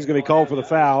 So he's going to be called for the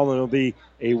foul, and it'll be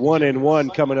a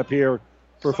 1-and-1 coming up here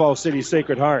for Fall City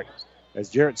Sacred Heart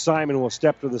as Jarrett Simon will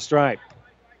step to the stripe.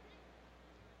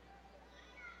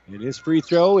 And his free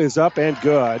throw is up and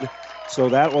good, so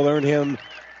that will earn him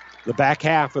the back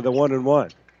half of the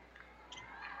 1-and-1.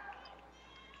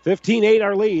 15-8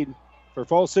 our lead for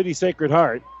Fall City Sacred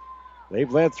Heart.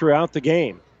 They've led throughout the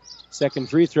game. Second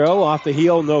free throw off the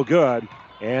heel, no good.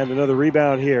 And another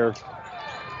rebound here.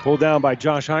 Pulled down by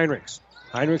Josh Heinrichs.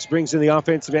 Heinrichs brings in the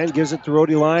offensive end, gives it to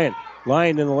Rhodey Lyon.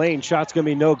 Lyon in the lane, shot's going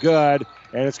to be no good,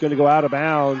 and it's going to go out of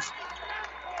bounds.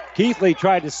 Keithley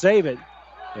tried to save it,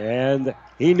 and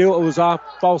he knew it was off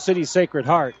Fall City Sacred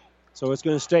Heart, so it's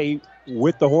going to stay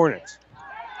with the Hornets.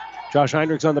 Josh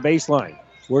Heinrichs on the baseline.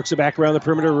 Works it back around the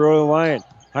perimeter, Rhodey Lyon.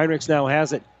 Heinrichs now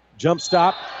has it. Jump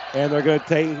stop, and they're going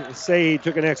to say he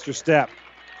took an extra step.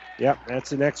 Yep,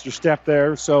 that's an extra step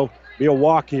there, so be a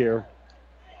walk here.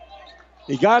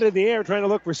 He got in the air trying to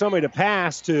look for somebody to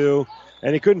pass to,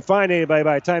 and he couldn't find anybody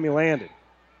by the time he landed.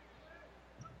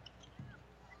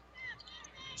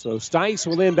 So Stice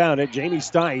will inbound it. Jamie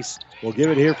Stice will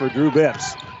give it here for Drew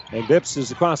Bips. And Bips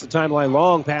is across the timeline,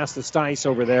 long past the Stice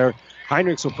over there.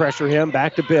 Heinrichs will pressure him,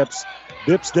 back to Bips.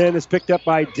 Bips then is picked up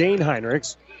by Dane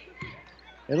Heinrichs.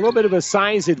 And a little bit of a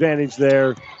size advantage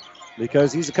there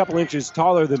because he's a couple inches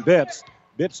taller than Bips.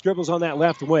 Bips dribbles on that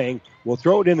left wing. Will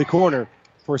throw it in the corner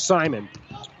for Simon.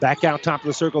 Back out top of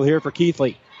the circle here for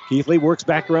Keithley. Keithley works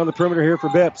back around the perimeter here for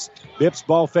Bips. Bips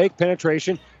ball fake,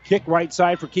 penetration. Kick right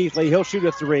side for Keithley. He'll shoot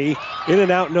a three. In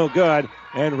and out, no good.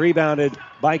 And rebounded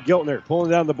by Giltner.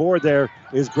 Pulling down the board there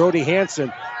is Brody Hansen.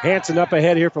 Hansen up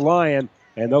ahead here for Lyon.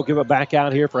 And they'll give it back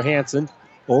out here for Hansen.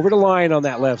 Over to Lyon on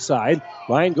that left side.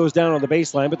 Lyon goes down on the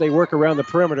baseline, but they work around the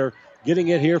perimeter. Getting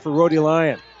it here for Rhodey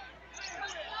Lyon.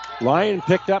 Lyon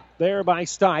picked up there by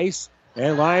Stice.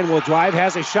 And Lyon will drive,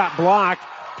 has a shot blocked.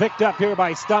 Picked up here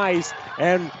by Stice.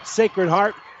 And Sacred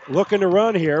Heart looking to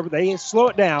run here. But they slow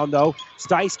it down, though.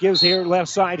 Stice gives here left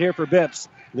side here for Bips.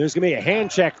 There's going to be a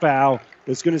hand check foul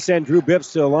that's going to send Drew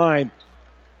Bips to the line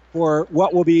for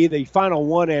what will be the final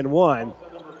 1-and-1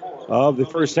 of the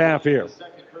first half here.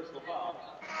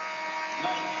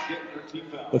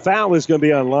 The foul is going to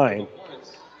be on Lyon.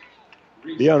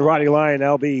 Be on Roddy Lyon.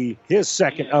 That'll be his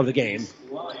second of the game.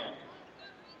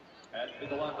 In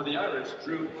the line for the Irish,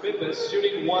 Drew Bippis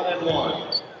shooting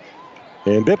 1-and-1.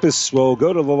 And Bippis will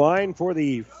go to the line for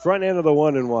the front end of the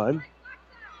 1-and-1.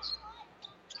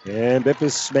 And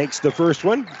Bippis makes the first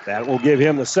one. That will give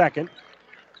him the second.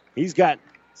 He's got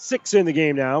 6 in the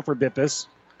game now for Bippis.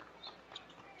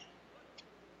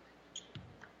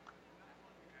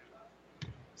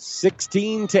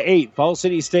 (16-8). Fall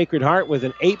City Sacred Heart with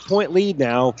an 8-point lead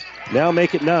now. Now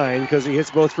make it 9 because he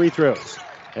hits both free throws.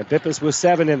 And Bippis with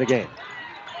 7 in the game.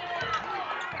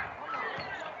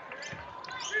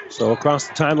 So across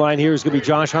the timeline here is going to be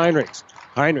Josh Heinrichs.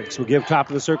 Heinrichs will give top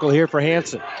of the circle here for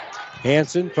Hansen.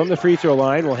 Hansen from the free throw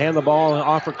line will hand the ball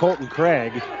off for Colton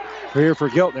Craig. Here for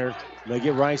Giltner. They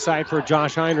get right side for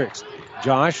Josh Heinrichs.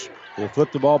 Josh will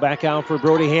flip the ball back out for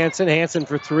Brody Hansen. Hansen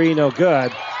for 3, no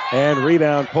good. And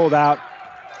rebound pulled out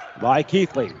by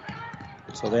Keithley.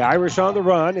 So the Irish on the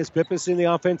run is Bippis in the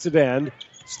offensive end.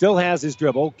 Still has his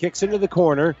dribble. Kicks into the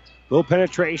corner. Little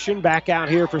penetration. Back out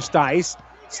here for Stice.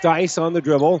 Stice on the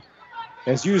dribble.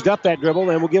 Has used up that dribble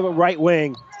and will give it right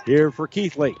wing here for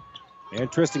Keithley.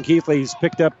 And Tristan Keithley's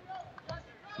picked up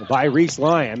by Reese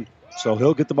Lyon. So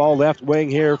he'll get the ball left wing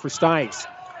here for Stice.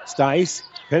 Stice,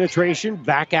 penetration.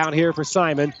 Back out here for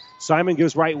Simon. Simon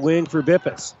gives right wing for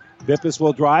Bippis. Bippis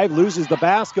will drive, loses the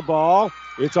basketball.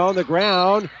 It's on the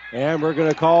ground, and we're going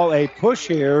to call a push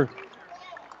here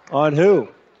on who?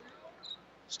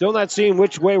 Still not seeing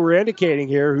which way we're indicating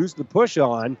here. Who's the push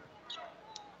on?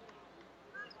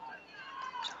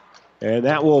 And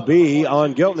that will be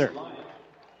on Giltner.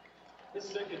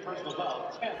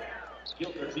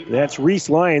 That's Reese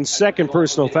Lyon's second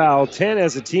personal foul, 10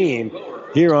 as a team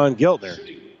here on Giltner.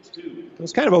 It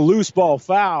was kind of a loose ball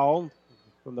foul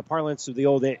from the parlance of the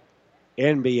old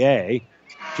NBA.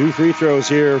 2 free throws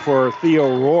here for Theo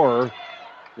Rohrer,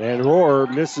 and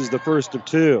Rohrer misses the first of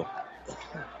 2.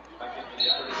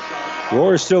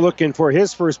 Rohrer still looking for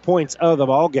his first points of the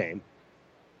ball game.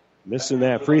 Missing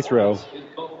that free throw.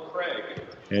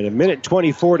 And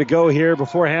 1:24 to go here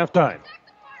before halftime.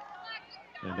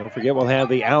 And don't forget, we'll have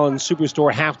the Allen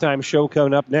Superstore halftime show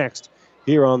coming up next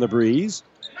here on The Breeze.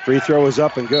 Free throw is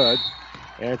up and good.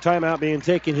 And a timeout being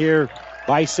taken here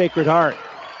by Sacred Heart.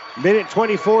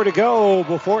 1:24 to go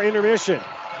before intermission.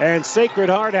 And Sacred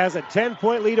Heart has a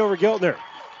 10-point lead over Giltner.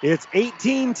 It's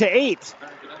 18-8.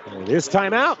 And this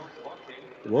timeout,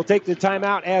 we'll take the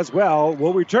timeout as well.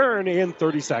 We'll return in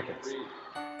 30 seconds.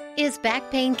 Is back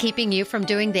pain keeping you from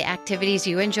doing the activities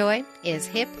you enjoy? Is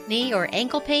hip, knee, or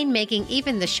ankle pain making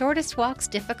even the shortest walks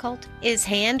difficult? Is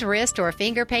hand, wrist, or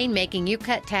finger pain making you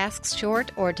cut tasks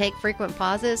short or take frequent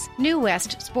pauses? New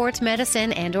West Sports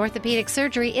Medicine and Orthopedic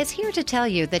Surgery is here to tell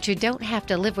you that you don't have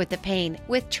to live with the pain.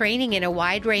 With training in a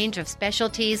wide range of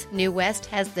specialties, New West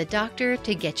has the doctor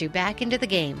to get you back into the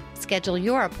game. Schedule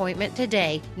your appointment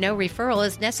today. No referral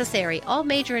is necessary. All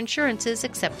major insurances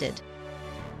accepted.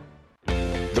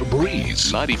 The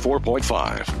Breeze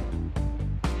 94.5.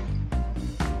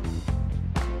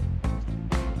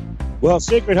 Well,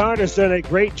 Sacred Heart has done a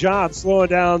great job slowing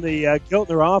down the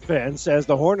Giltner offense as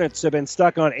the Hornets have been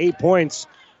stuck on 8 points,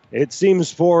 it seems,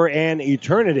 for an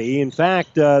eternity. In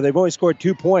fact, they've only scored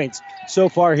 2 points so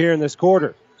far here in this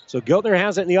quarter. So Giltner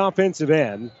has it in the offensive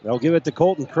end. They'll give it to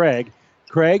Colton Craig.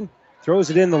 Craig throws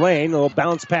it in the lane. A little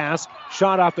bounce pass.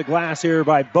 Shot off the glass here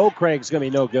by Bo Craig's going to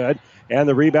be no good. And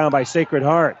the rebound by Sacred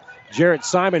Heart. Jarrett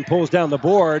Simon pulls down the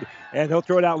board, and he'll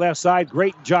throw it out left side.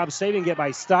 Great job saving it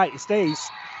by Stace.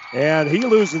 And he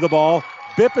loses the ball.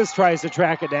 Bippus tries to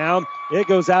track it down. It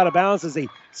goes out of bounds as he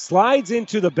slides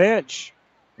into the bench.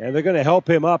 And they're going to help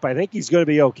him up. I think he's going to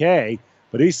be okay.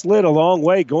 But he slid a long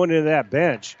way going into that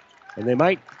bench. And they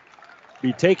might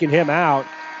be taking him out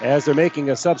as they're making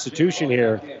a substitution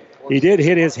here. He did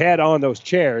hit his head on those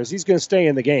chairs. He's going to stay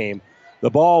in the game. The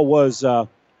ball was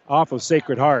off of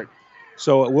Sacred Heart.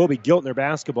 So it will be Giltner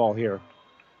basketball here.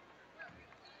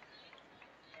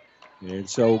 And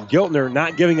so Giltner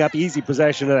not giving up easy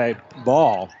possession of that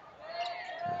ball.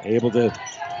 Able to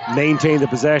maintain the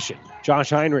possession. Josh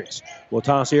Heinrichs will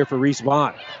toss here for Reese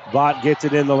Vaught. Vaught gets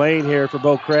it in the lane here for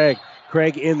Bo Craig.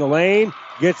 Craig in the lane,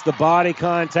 gets the body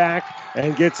contact,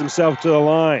 and gets himself to the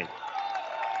line.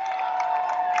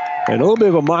 And a little bit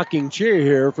of a mocking cheer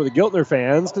here for the Giltner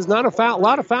fans, because not a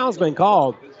lot of fouls been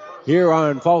called here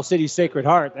on Fall City Sacred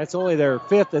Heart. That's only their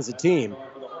 5th as a team.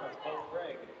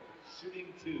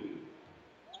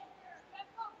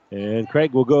 And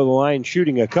Craig will go to the line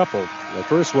shooting a couple. The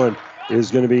first one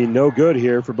is going to be no good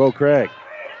here for Bo Craig.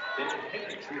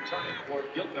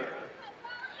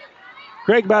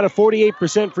 Craig about a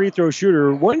 48% free throw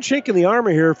shooter. One chink in the armor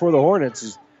here for the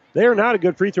Hornets. They are not a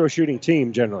good free throw shooting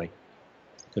team generally.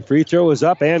 The free throw is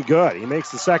up and good. He makes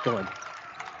the second one.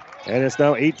 And it's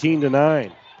now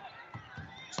 18-9.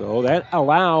 So that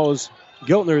allows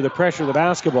Giltner to pressure the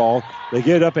basketball. They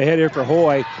get it up ahead here for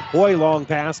Hoy. Hoy long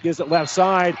pass, gives it left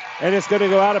side, and it's going to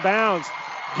go out of bounds.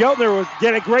 Giltner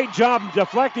did a great job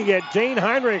deflecting it. Dane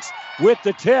Heinrichs with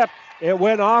the tip. It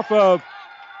went off of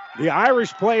the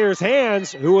Irish player's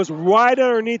hands, who was right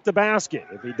underneath the basket.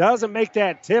 If he doesn't make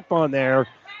that tip on there,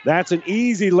 that's an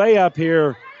easy layup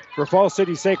here for Fall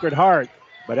City Sacred Heart.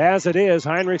 But as it is,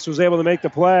 Heinrichs was able to make the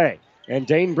play. And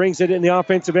Dane brings it in the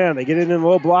offensive end. They get it in the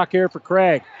low block here for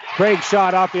Craig. Craig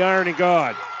shot off the iron and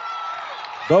good.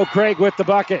 Bo Craig with the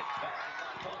bucket.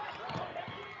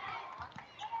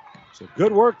 So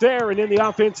good work there. And in the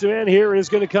offensive end here is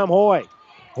going to come Hoy.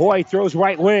 Hoy throws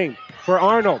right wing for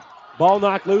Arnold. Ball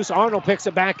knocked loose. Arnold picks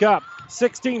it back up.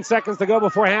 16 seconds to go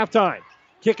before halftime.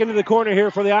 Kick into the corner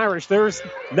here for the Irish. They're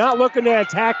not looking to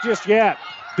attack just yet.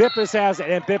 Bippus has it,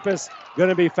 and Bippus going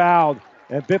to be fouled.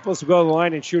 And Bippus will go to the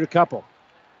line and shoot a couple.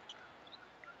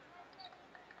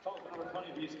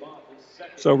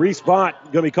 So Reese Vaught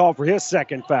going to be called for his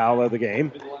second foul of the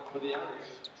game.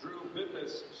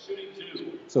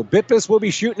 So Bippus will be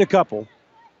shooting a couple.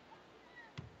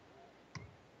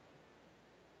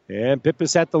 And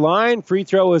Bippus at the line. Free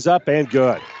throw is up and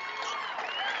good.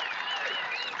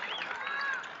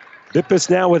 Bippus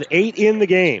now with 8 in the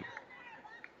game.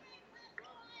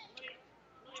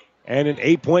 And an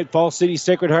 8-point Fall City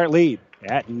Sacred Heart lead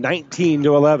at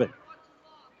 19-11.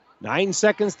 9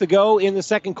 seconds to go in the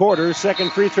second quarter.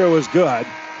 Second free throw is good.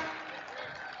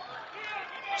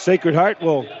 Sacred Heart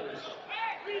will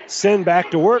send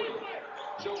back to work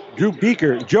Joe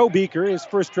Beaker, his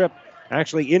first trip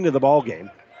actually into the ball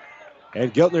game.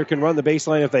 And Giltner can run the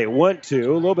baseline if they want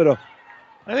to. A little bit of,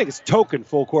 I think it's token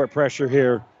full court pressure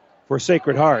here for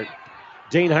Sacred Heart.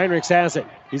 Dane Heinrichs has it.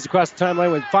 He's across the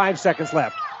timeline with 5 seconds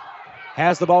left.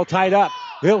 Has the ball tied up.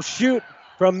 He'll shoot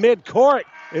from midcourt.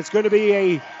 It's going to be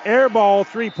a air ball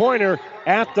three-pointer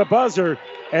at the buzzer,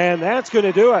 and that's going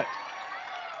to do it.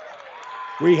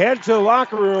 We head to the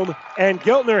locker room, and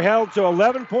Giltner held to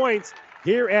 11 points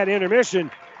here at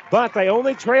intermission, but they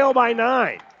only trail by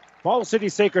 9. Fall City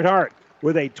Sacred Heart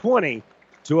with a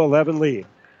 20-11 lead.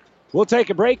 We'll take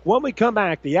a break. When we come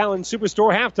back, the Allen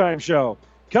Superstore halftime show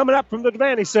coming up from the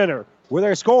Devaney Center with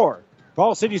our score.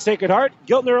 Fall City Sacred Heart,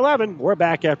 Giltner 11. We're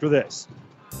back after this.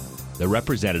 The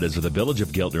representatives of the Village of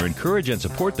Giltner encourage and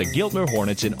support the Giltner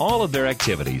Hornets in all of their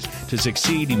activities. To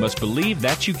succeed, you must believe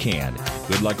that you can.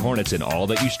 Good luck, Hornets, in all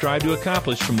that you strive to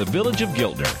accomplish from the Village of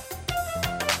Giltner.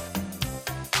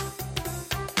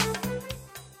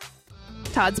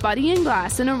 Todd's Body and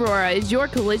Glass in Aurora is your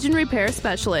collision repair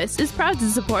specialist, is proud to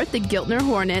support the Giltner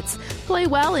Hornets. Play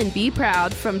well and be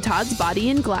proud from Todd's Body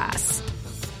and Glass.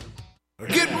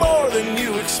 Get more than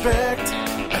you expect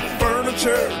at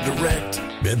Furniture Direct.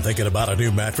 Been thinking about a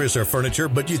new mattress or furniture,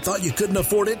 but you thought you couldn't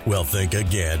afford it? Well, think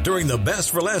again during the Best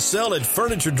for Less sale at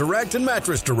Furniture Direct and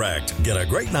Mattress Direct. Get a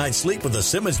great night's sleep with a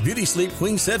Simmons Beauty Sleep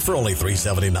Queen set for only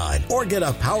 $379, or get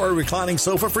a power reclining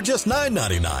sofa for just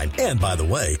 $9.99. And by the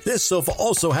way, this sofa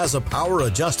also has a power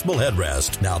adjustable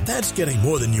headrest. Now that's getting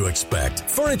more than you expect.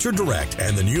 Furniture Direct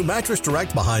and the new Mattress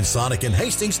Direct behind Sonic and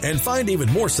Hastings, and find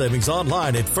even more savings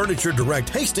online at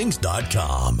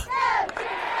FurnitureDirectHastings.com.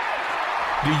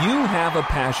 Do you have a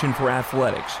passion for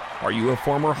athletics? Are you a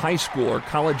former high school or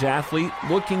college athlete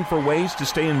looking for ways to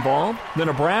stay involved? The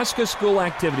Nebraska School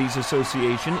Activities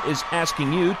Association is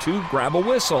asking you to grab a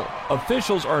whistle.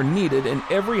 Officials are needed in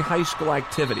every high school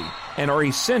activity and are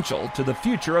essential to the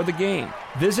future of the game.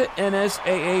 Visit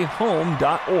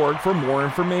nsaahome.org for more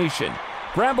information.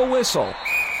 Grab a whistle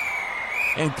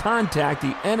and contact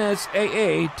the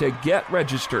NSAA to get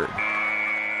registered.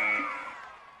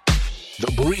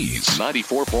 The Breeze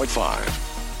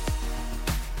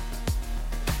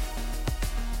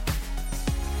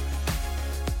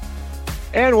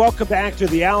 94.5. And welcome back to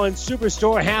the Allen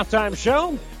Superstore halftime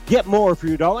show. Get more for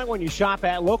your dollar when you shop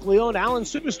at locally owned Allen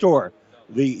Superstore.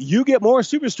 The You Get More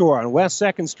Superstore on West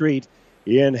 2nd Street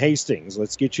in Hastings.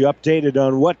 Let's get you updated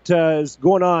on what is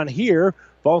going on here.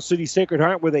 Falls City Sacred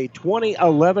Heart with a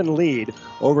 20-11 lead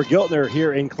over Giltner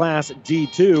here in Class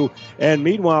D2. And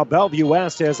meanwhile, Bellevue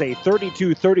West has a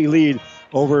 32-30 lead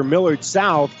over Millard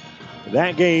South.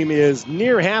 That game is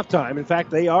near halftime. In fact,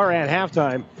 they are at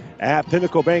halftime at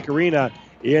Pinnacle Bank Arena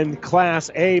in Class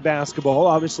A basketball.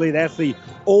 Obviously, that's the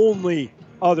only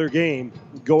other game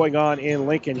going on in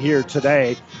Lincoln here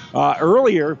today.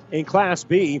 Earlier in Class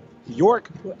B,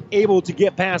 York able to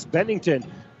get past Bennington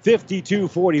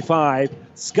 52-45.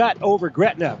 Scott over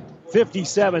Gretna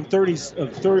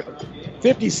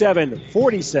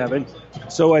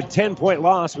 57-47. So a 10-point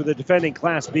loss with the defending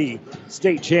Class B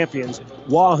state champions.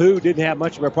 Wahoo didn't have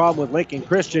much of a problem with Lincoln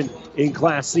Christian in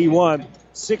Class C1,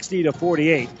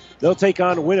 60-48. They'll take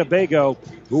on Winnebago,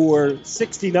 who were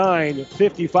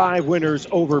 69-55 winners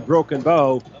over Broken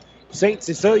Bow. St.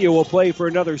 Cecilia will play for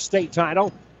another state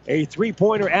title. A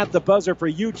three-pointer at the buzzer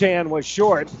for UTAN was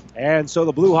short, and so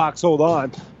the Blue Hawks hold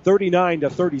on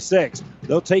 39-36.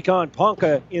 They'll take on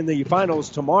Ponca in the finals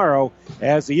tomorrow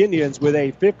as the Indians with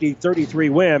a 50-33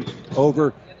 win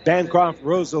over Bancroft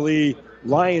Rosalie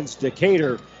Lions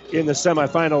Decatur in the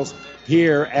semifinals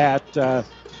here at the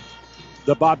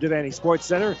Bob Devaney Sports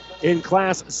Center. In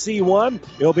Class C1,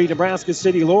 it'll be Nebraska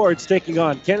City Lords taking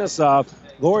on Kennesaw.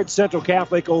 Lords Central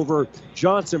Catholic over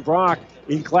Johnson Brock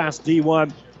in Class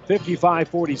D1.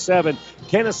 55-47.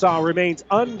 Kennesaw remains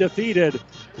undefeated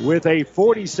with a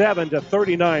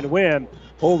 47-39 win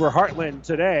over Heartland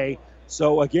today.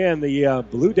 So again, the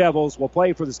Blue Devils will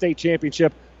play for the state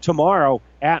championship tomorrow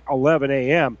at 11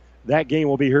 a.m. That game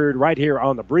will be heard right here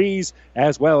on the Breeze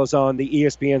as well as on the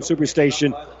ESPN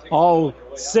Superstation. All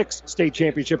 6 state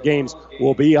championship games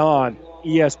will be on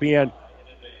ESPN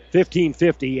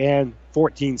 1550 and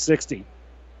 1460.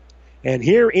 And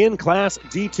here in Class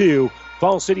D2,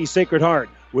 Falls City Sacred Heart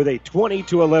with a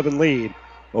 20-11 lead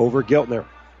over Giltner.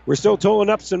 We're still totaling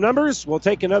up some numbers. We'll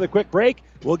take another quick break.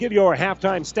 We'll give you our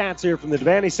halftime stats here from the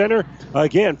Devaney Center.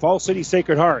 Again, Falls City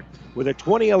Sacred Heart with a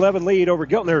 20-11 lead over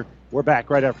Giltner. We're back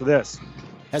right after this.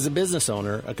 As a business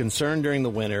owner, a concern during the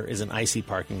winter is an icy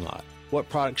parking lot. What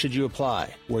product should you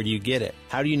apply? Where do you get it?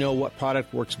 How do you know what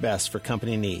product works best for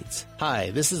company needs? Hi,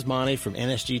 this is Monty from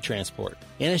NSG Transport.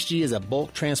 NSG is a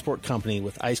bulk transport company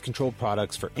with ice-controlled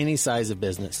products for any size of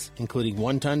business, including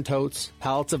one-ton totes,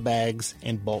 pallets of bags,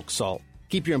 and bulk salt.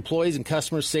 Keep your employees and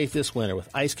customers safe this winter with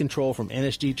ice control from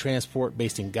NSG Transport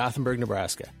based in Gothenburg,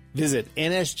 Nebraska. Visit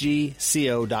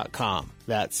nsgco.com.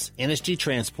 That's NSG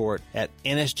Transport at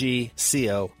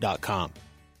nsgco.com.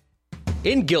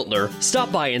 In Giltner,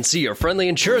 stop by and see your friendly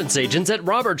insurance agents at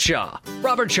Robert Shaw.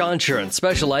 Robert Shaw Insurance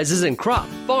specializes in crop,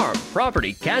 farm,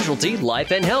 property, casualty,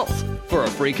 life, and health. For a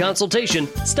free consultation,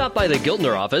 stop by the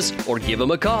Giltner office or give them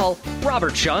a call.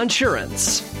 Robert Shaw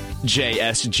Insurance.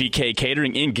 JSGK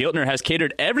Catering in Giltner has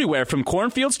catered everywhere from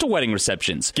cornfields to wedding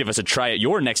receptions. Give us a try at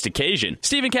your next occasion.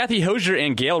 Steve and Kathy Hosier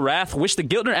and Gail Rath wish the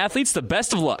Giltner athletes the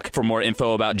best of luck. For more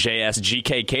info about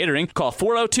JSGK Catering, call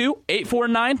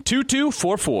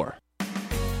 402-849-2244.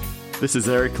 This is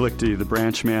Eric Lichty, the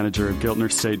branch manager of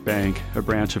Giltner State Bank, a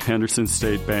branch of Henderson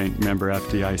State Bank, member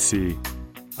FDIC.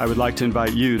 I would like to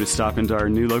invite you to stop into our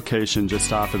new location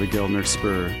just off of the Giltner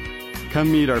Spur.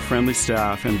 Come meet our friendly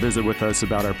staff and visit with us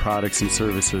about our products and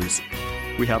services.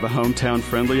 We have a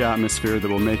hometown-friendly atmosphere that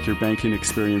will make your banking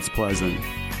experience pleasant.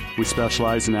 We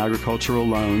specialize in agricultural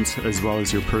loans as well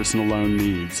as your personal loan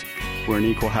needs. We're an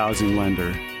equal housing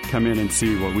lender. Come in and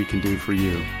see what we can do for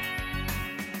you.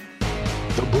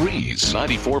 The Breeze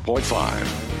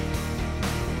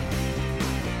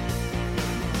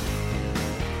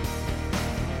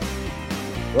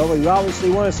 94.5. Well, we obviously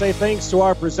want to say thanks to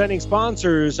our presenting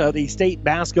sponsors of the state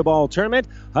basketball tournament,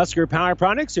 Husker Power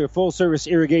Products, your full-service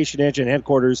irrigation engine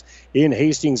headquarters in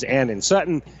Hastings and in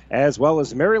Sutton, as well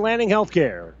as Mary Lanning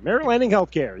Healthcare. Mary Lanning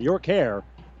Healthcare, your care,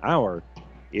 our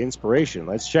inspiration.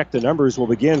 Let's check the numbers. We'll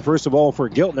begin, first of all, for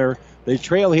Giltner. They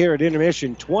trail here at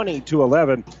intermission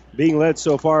 20-11, being led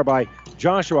so far by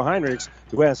Joshua Heinrichs,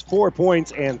 who has 4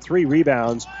 points and 3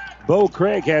 rebounds. Bo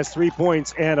Craig has 3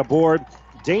 points and a board.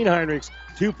 Dane Heinrichs,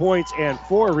 2 points and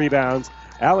 4 rebounds.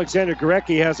 Alexander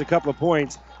Gorecki has a couple of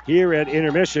points here at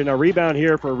intermission. A rebound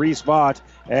here for Reese Vaught,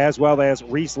 as well as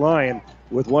Reese Lyon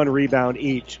with 1 rebound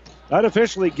each.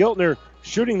 Unofficially, Giltner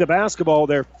shooting the basketball.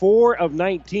 They're 4 of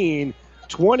 19,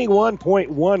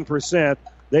 21.1%.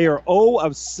 They are 0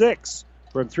 of 6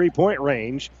 from three-point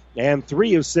range and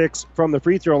 3 of 6 from the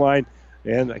free throw line.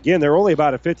 And again, they're only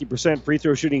about a 50% free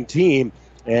throw shooting team.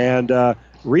 And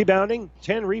rebounding,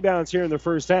 10 rebounds here in the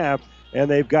first half,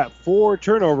 and they've got 4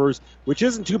 turnovers, which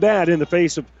isn't too bad in the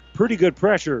face of pretty good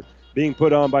pressure being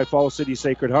put on by Falls City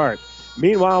Sacred Heart.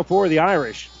 Meanwhile, for the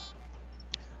Irish,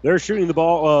 they're shooting the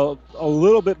ball a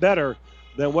little bit better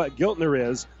than what Giltner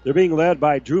is. They're being led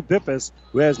by Drew Bippus,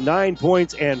 who has 9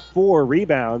 points and 4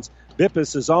 rebounds.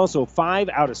 Bippus is also 5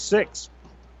 out of 6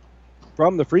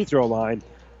 from the free throw line.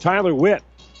 Tyler Witt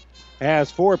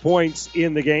has 4 points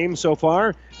in the game so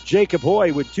far. Jacob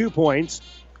Hoy with 2 points.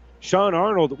 Sean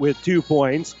Arnold with 2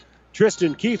 points.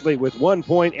 Tristan Keithley with 1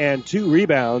 point and 2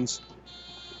 rebounds.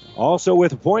 Also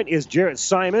with a point is Jarrett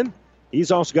Simon. He's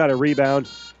also got a rebound.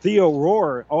 Theo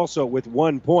Rohr also with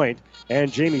 1 point.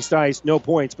 And Jamie Stice, no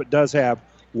points, but does have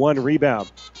 1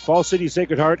 rebound. Falls City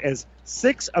Sacred Heart has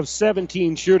 6 of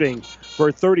 17 shooting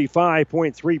for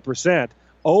 35.3%.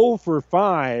 0 for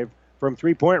 5 from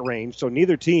three-point range, so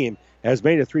neither team has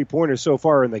made a three-pointer so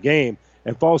far in the game.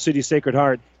 And Falls City Sacred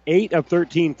Heart, 8 of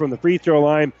 13 from the free throw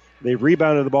line. They've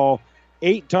rebounded the ball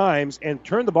 8 times and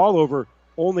turned the ball over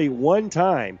only 1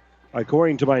 time,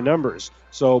 according to my numbers.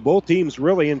 So both teams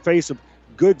really, in face of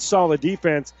good, solid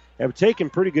defense, have taken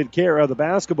pretty good care of the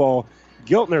basketball.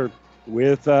 Giltner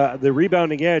with the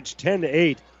rebounding edge,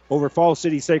 10-8 over Falls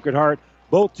City Sacred Heart.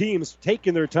 Both teams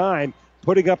taking their time,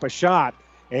 putting up a shot,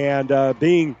 and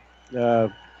being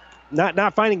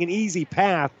not finding an easy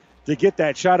path to get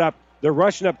that shot up. They're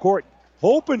rushing up court,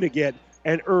 hoping to get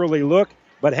an early look,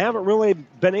 but haven't really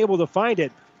been able to find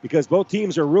it because both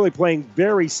teams are really playing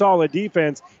very solid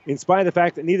defense in spite of the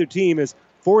fact that neither team is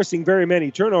forcing very many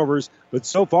turnovers. But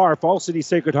so far, Falls City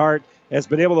Sacred Heart has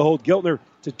been able to hold Giltner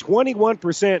to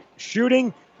 21%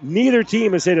 shooting. Neither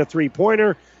team has hit a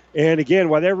three-pointer. And again,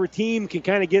 whatever team can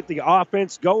kind of get the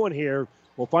offense going here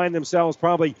will find themselves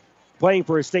probably playing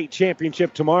for a state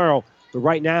championship tomorrow. But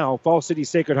right now, Falls City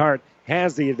Sacred Heart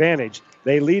has the advantage.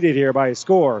 They lead it here by a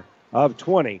score of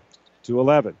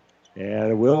 20-11.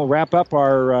 And we'll wrap up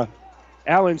our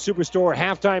Allen Superstore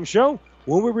halftime show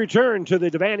when we return to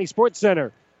the Devaney Sports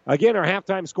Center. Again, our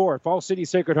halftime score, Falls City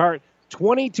Sacred Heart,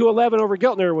 20-11 over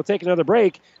Giltner. We'll take another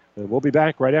break, and we'll be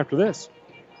back right after this.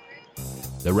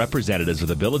 The representatives of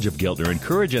the Village of Giltner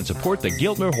encourage and support the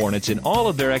Giltner Hornets in all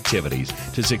of their activities.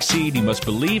 To succeed, you must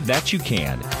believe that you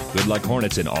can. Good luck,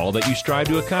 Hornets, in all that you strive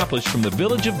to accomplish from the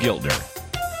Village of Giltner.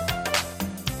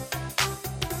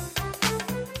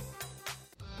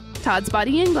 Todd's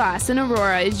Body and Glass in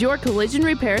Aurora is your collision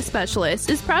repair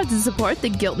specialist, is proud to support the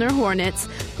Giltner Hornets.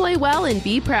 Play well and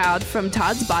be proud from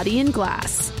Todd's Body and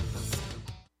Glass.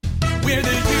 We're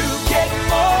the You Get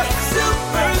More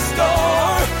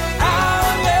Superstore.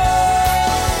 Island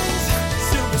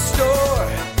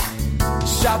Superstore.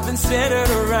 Shopping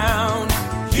centered around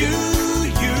you.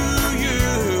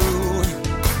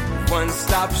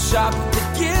 One-stop shop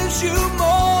that gives you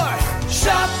more.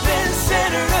 Shopping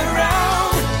centered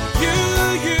around you.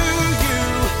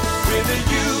 With a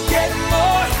You Get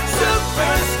More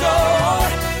Superstore.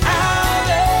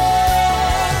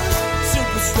 Island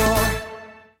Superstore.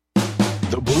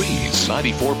 The Breeze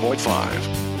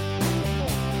 94.5.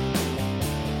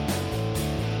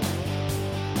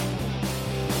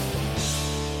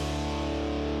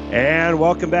 And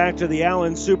welcome back to the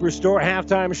Allen Superstore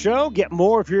halftime show. Get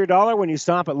more for your dollar when you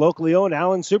stop at locally owned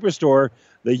Allen Superstore,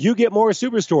 the You Get More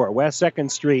Superstore, West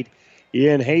 2nd Street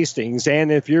in Hastings. And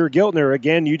if you're Giltner,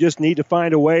 again, you just need to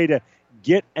find a way to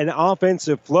get an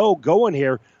offensive flow going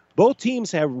here. Both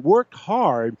teams have worked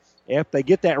hard if they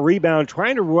get that rebound,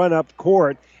 trying to run up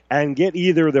court and get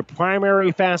either the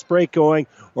primary fast break going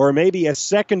or maybe a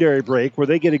secondary break where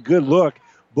they get a good look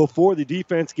before the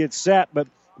defense gets set. But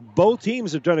both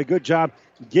teams have done a good job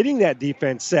getting that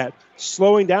defense set,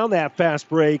 slowing down that fast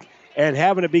break, and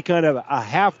having it be kind of a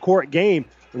half-court game.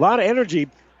 A lot of energy.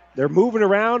 They're moving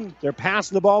around. They're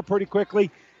passing the ball pretty quickly.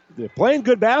 They're playing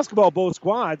good basketball, both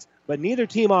squads, but neither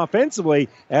team offensively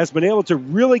has been able to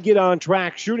really get on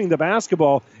track shooting the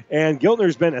basketball, and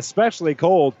Giltner's been especially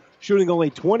cold, shooting only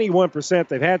 21%.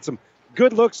 They've had some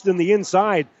good looks in the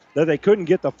inside that they couldn't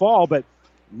get the fall, but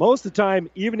most of the time,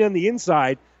 even in the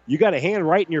inside, you got a hand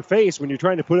right in your face when you're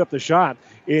trying to put up the shot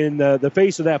in the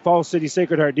face of that Falls City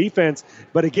Sacred Heart defense.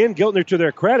 But again, Giltner, to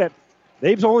their credit,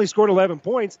 they've only scored 11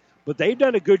 points, but they've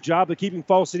done a good job of keeping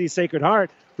Falls City Sacred Heart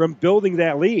from building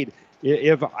that lead.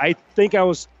 If I think I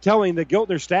was telling the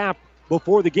Giltner staff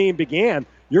before the game began,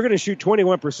 you're going to shoot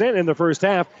 21% in the first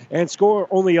half and score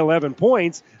only 11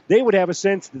 points, they would have a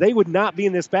sense that they would not be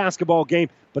in this basketball game.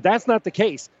 But that's not the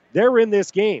case. They're in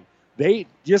this game. They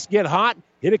just get hot,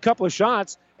 hit a couple of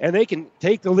shots, and they can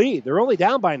take the lead. They're only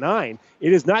down by 9.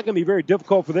 It is not going to be very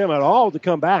difficult for them at all to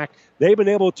come back. They've been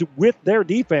able to, with their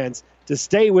defense, to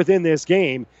stay within this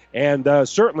game. And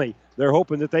certainly they're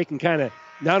hoping that they can kind of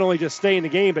not only just stay in the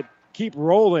game, but keep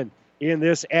rolling in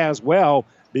this as well,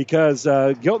 because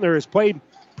Giltner has played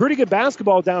pretty good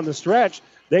basketball down the stretch.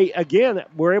 They, again,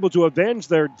 were able to avenge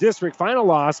their district final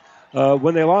loss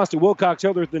when they lost to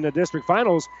Wilcox-Hildreth in the district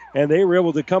finals, and they were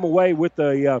able to come away with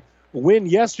the win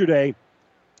yesterday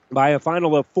by a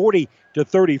final of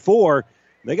 40-34.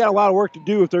 They got a lot of work to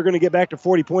do if they're going to get back to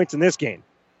 40 points in this game,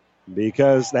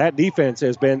 because that defense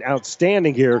has been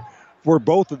outstanding here for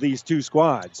both of these two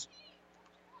squads.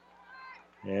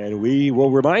 And we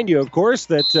will remind you, of course,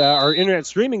 that our internet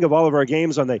streaming of all of our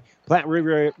games on the Platte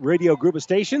River Radio group of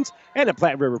stations and at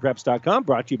PlatteRiverPreps.com,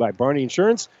 brought to you by Barney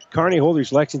Insurance, Kearney,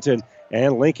 Holders, Lexington,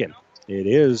 and Lincoln. It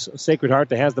is Sacred Heart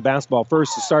that has the basketball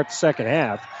first to start the second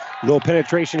half. A little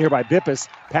penetration here by Bippus.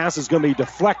 Pass is going to be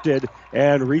deflected,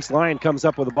 and Reese Lyon comes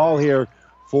up with the ball here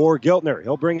for Giltner.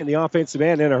 He'll bring in the offensive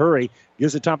end in a hurry.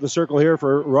 Gives it top of the circle here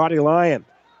for Roddy Lyon.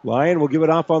 Lyon will give it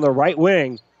off on the right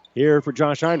wing here for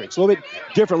Josh Heinrichs. A little bit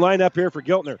different lineup here for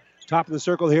Giltner. Top of the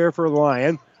circle here for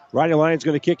Lyon. Roddy Lyon's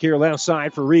going to kick here left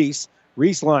side for Reese.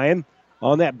 Reese Lyon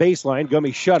on that baseline, going to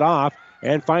be shut off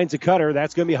and finds a cutter.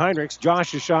 That's going to be Heinrichs.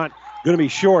 Josh's shot going to be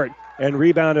short and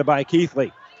rebounded by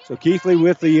Keithley. So Keithley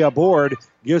with the board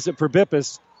gives it for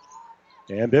Bippus.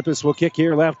 And Bippus will kick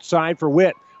here left side for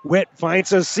Witt. Witt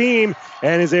finds a seam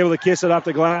and is able to kiss it off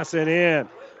the glass and in.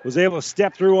 Was able to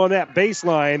step through on that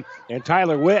baseline, and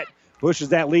Tyler Witt pushes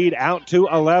that lead out to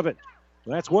 11.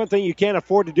 Well, that's one thing you can't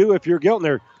afford to do if you're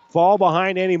Giltner. Fall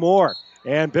behind anymore.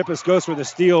 And Bippus goes for the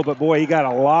steal, but boy, he got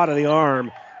a lot of the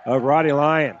arm of Roddy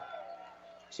Lyon.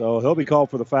 So he'll be called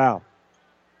for the foul.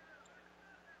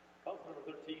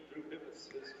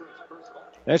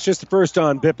 That's just the first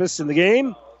on Bippus in the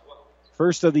game.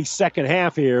 First of the second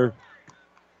half here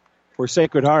for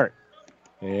Sacred Heart.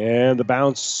 And the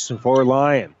bounce for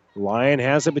Lyon. Lyon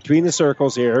has it between the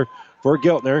circles here for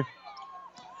Giltner.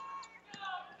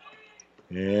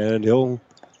 And he'll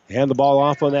hand the ball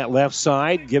off on that left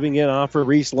side, giving it off for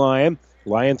Reese Lyon.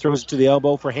 Lyon throws it to the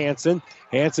elbow for Hansen.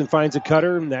 Hansen finds a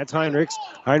cutter, and that's Heinrichs.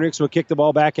 Heinrichs will kick the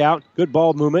ball back out. Good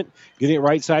ball movement. Getting it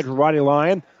right side for Roddy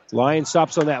Lyon. Lyon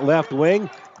stops on that left wing.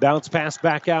 Bounce pass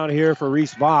back out here for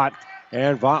Reese Vaught.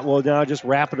 And Vaught will now just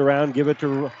wrap it around, give it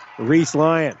to Reese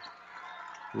Lyon.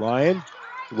 Lyon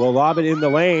will lob it in the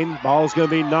lane. Ball's going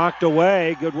to be knocked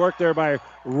away. Good work there by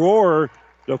Rohrer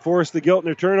to force the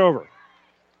Giltner turnover.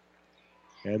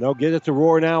 And they'll get it to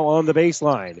Rohrer now on the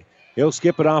baseline. He'll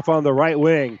skip it off on the right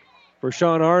wing for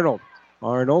Sean Arnold.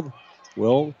 Arnold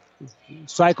will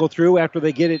cycle through after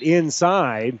they get it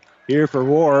inside here for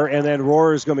Rohrer, and then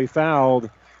Rohrer is going to be fouled.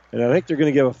 And I think they're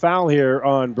going to give a foul here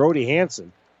on Brody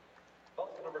Hansen.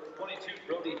 Number 22,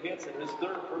 Brody Hansen, his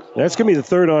third personal That's going to be the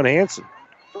third on Hansen.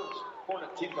 First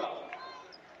Hornet team foul.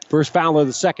 First foul of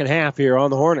the second half here on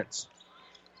the Hornets.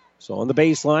 So on the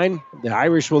baseline, the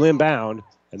Irish will inbound,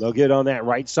 and they'll get on that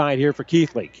right side here for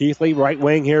Keithley. Keithley, right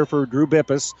wing here for Drew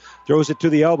Bippus. Throws it to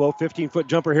the elbow. 15-foot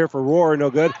jumper here for Rohrer, no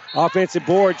good. Offensive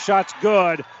board, shot's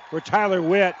good for Tyler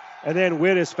Witt, and then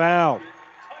Witt is fouled.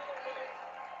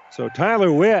 So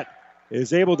Tyler Witt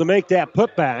is able to make that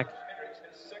putback,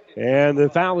 and the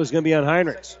foul is going to be on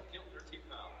Heinrichs.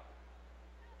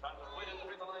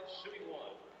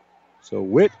 So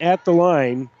Witt at the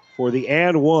line for the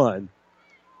and one.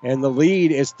 And the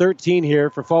lead is 13 here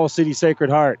for Falls City Sacred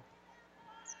Heart.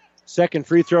 Second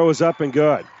free throw is up and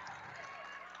good.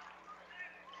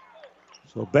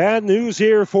 So bad news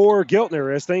here for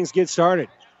Giltner as things get started.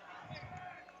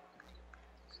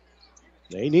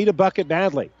 They need a bucket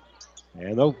badly.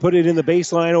 And they'll put it in the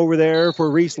baseline over there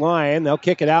for Reese Lyon. They'll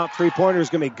kick it out. Three-pointer is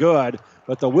going to be good.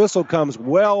 But the whistle comes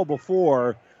well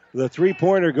before the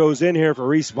three-pointer goes in here for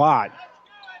Reese Vaught.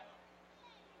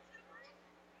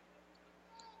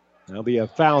 There'll be a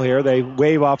foul here. They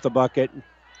wave off the bucket,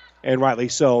 and rightly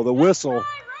so. The whistle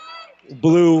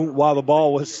blew while the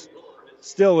ball was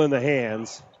still in the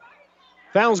hands.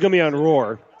 Foul's going to be on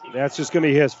Rohr. That's just going to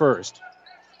be his first.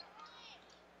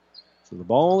 So the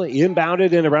ball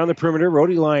inbounded and around the perimeter.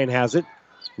 Rhodey Lyon has it.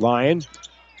 Lyon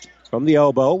from the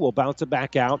elbow will bounce it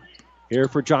back out here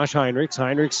for Josh Heinrichs.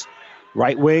 Heinrichs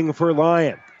right wing for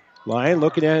Lyon. Lyon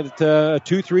looking at a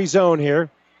 2-3 zone here.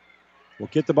 We'll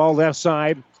get the ball left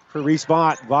side for Reese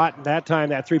Vaught. Vaught, that time,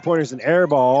 that three-pointer is an air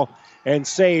ball and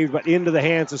saved, but into the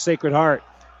hands of Sacred Heart.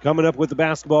 Coming up with the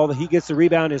basketball. He gets the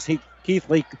rebound as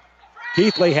Keithley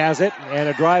has it, and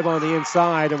a drive on the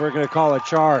inside, and we're going to call a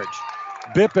charge.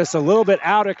 Bippus a little bit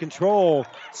out of control.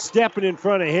 Stepping in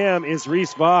front of him is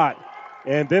Reese Vaught,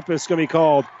 and Bippus is going to be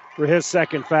called for his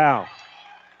second foul.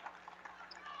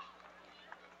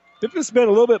 Bippus has been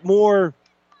a little bit more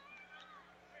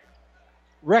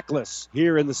reckless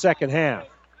here in the second half,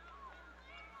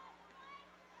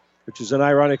 which is an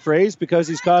ironic phrase because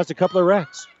he's caused a couple of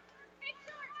wrecks.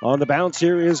 On the bounce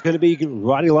here is going to be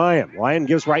Roddy Lyon. Lyon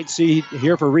gives right seat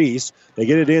here for Reese. They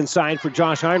get it inside for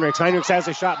Josh Heinrichs. Heinrichs has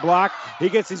a shot blocked. He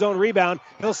gets his own rebound.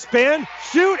 He'll spin,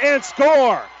 shoot, and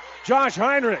score. Josh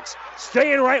Heinrichs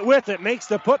staying right with it. Makes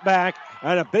the putback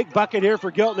and a big bucket here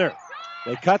for Giltner.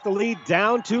 They cut the lead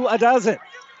down to 12,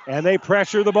 and they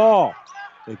pressure the ball.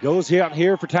 It goes out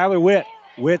here for Tyler Witt.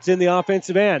 Witt's in the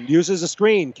offensive end. Uses a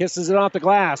screen. Kisses it off the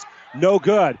glass. No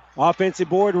good. Offensive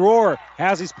board. Rohr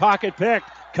has his pocket picked.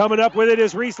 Coming up with it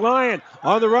is Reese Lyon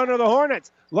on the run of the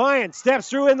Hornets. Lyon steps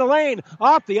through in the lane.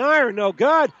 Off the iron. No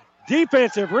good.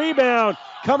 Defensive rebound.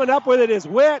 Coming up with it is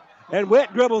Witt. And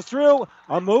Witt dribbles through.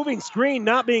 A moving screen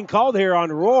not being called here on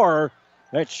Rohr.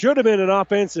 That should have been an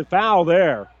offensive foul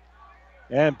there.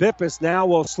 And Bippus now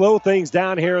will slow things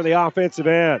down here in the offensive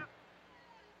end.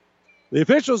 The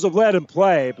officials have let him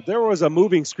play, but there was a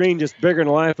moving screen just bigger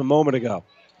than life a moment ago.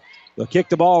 They'll kick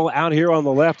the ball out here on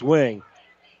the left wing.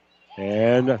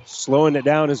 And slowing it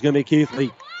down is going to be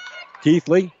Keithley.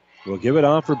 Keithley will give it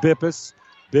off for Bippus.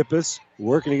 Bippus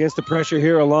working against the pressure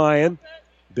here of Lyon.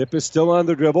 Bippus still on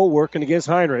the dribble, working against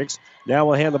Heinrichs. Now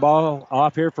we'll hand the ball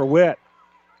off here for Witt.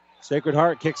 Sacred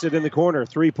Heart kicks it in the corner.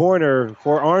 Three-pointer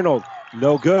for Arnold.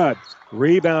 No good.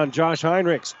 Rebound, Josh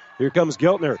Heinrichs. Here comes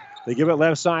Giltner. They give it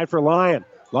left side for Lyon.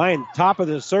 Lyon, top of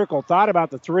the circle, thought about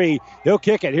the three. He'll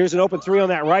kick it. Here's an open three on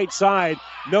that right side.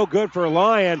 No good for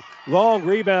Lyon. Long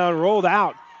rebound rolled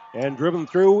out. And dribbling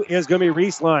through is going to be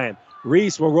Reese Lyon.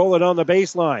 Reese will roll it on the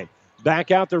baseline.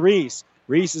 Back out to Reese.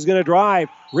 Reese is going to drive.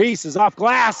 Reese is off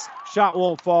glass. Shot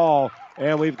won't fall.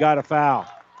 And we've got a foul.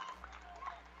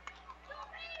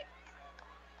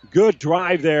 Good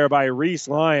drive there by Reese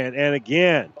Lyon. And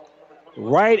again,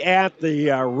 right at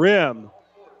the rim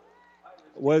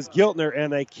was Giltner,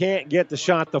 and they can't get the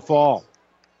shot to fall.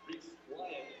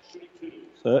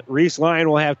 So Reese Lyon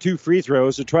will have 2 free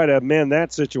throws to try to amend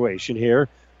that situation here.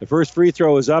 The first free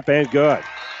throw is up and good.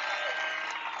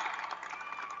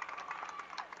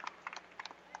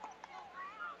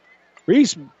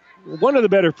 Reese, one of the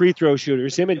better free throw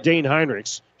shooters. Him and Dane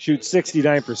Heinrichs shoot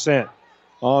 69%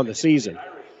 on the season.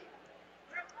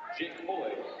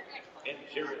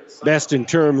 Best in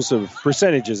terms of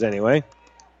percentages, anyway.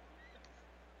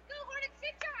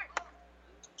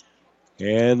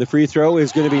 And the free throw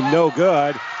is going to be no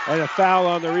good. And a foul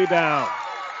on the rebound.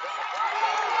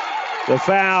 The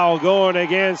foul going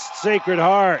against Sacred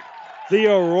Heart.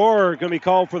 Theo Rohr going to be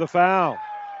called for the foul.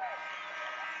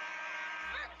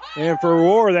 And for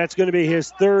Rohr, that's going to be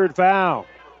his third foul.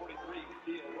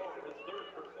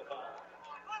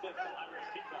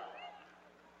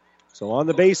 So on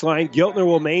the baseline, Giltner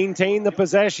will maintain the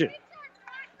possession.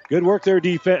 Good work there,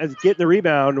 defense. Getting the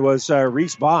rebound was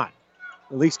Reese Vaught.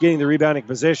 At least getting the rebounding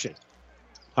position.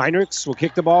 Heinrichs will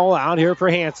kick the ball out here for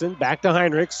Hansen. Back to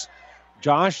Heinrichs.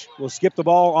 Josh will skip the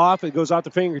ball off. It goes off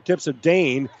the fingertips of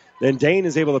Dane. Then Dane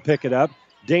is able to pick it up.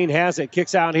 Dane has it.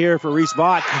 Kicks out here for Reese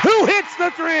Vaught, who hits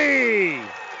the three.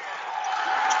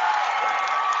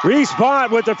 Reese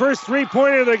Vaught with the first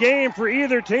three-pointer of the game for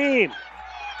either team.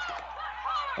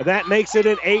 And that makes it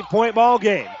an 8-point ball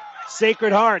game.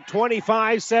 Sacred Heart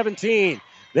 25-17.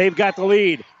 They've got the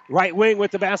lead. Right wing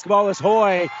with the basketball is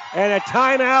Hoy. And a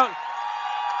timeout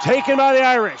taken by the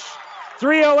Irish.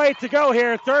 3:08 to go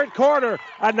here, third quarter.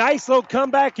 A nice little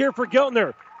comeback here for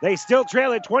Giltner. They still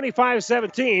trail at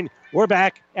 25-17. We're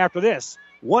back after this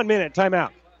 1 minute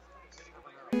timeout.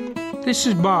 This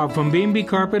is Bob from B&B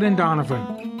Carpet and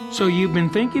Donovan. So you've been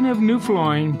thinking of new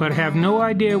flooring but have no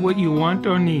idea what you want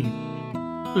or need.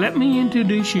 Let me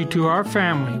introduce you to our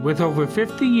family with over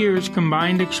 50 years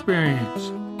combined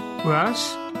experience.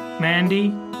 Russ, Mandy,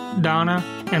 Donna,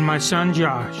 and my son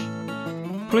Josh.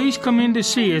 Please come in to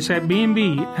see us at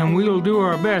B&B and we will do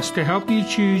our best to help you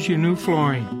choose your new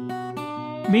flooring.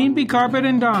 B&B Carpet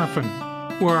and Donovan,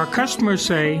 where our customers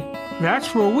say,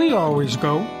 that's where we always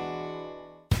go.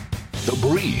 The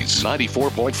Breeze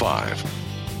 94.5.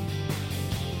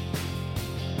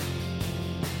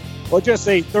 Well, just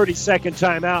a 30-second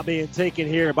timeout being taken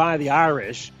here by the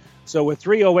Irish. So with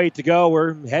 3:08 to go,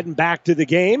 we're heading back to the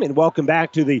game, and welcome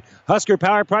back to the Husker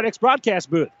Power Products broadcast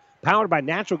booth, powered by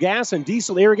natural gas and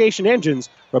diesel irrigation engines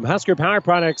from Husker Power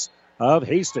Products of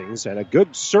Hastings. And a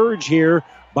good surge here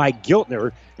by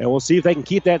Giltner, and we'll see if they can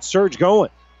keep that surge going.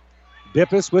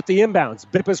 Bippus with the inbounds.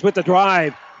 Bippus with the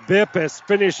drive. Bippus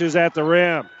finishes at the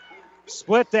rim.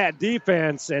 Split that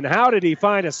defense, and how did he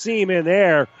find a seam in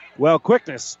there? Well,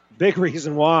 quickness, big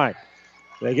reason why.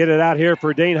 They get it out here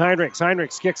for Dane Heinrichs.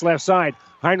 Heinrichs kicks left side.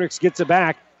 Heinrichs gets it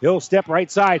back. He'll step right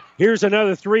side. Here's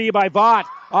another three by Vaught.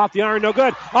 Off the iron, no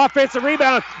good. Offensive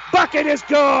rebound. Bucket is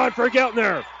good for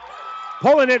Giltner.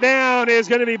 Pulling it down is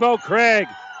going to be Bo Craig.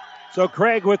 So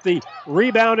Craig with the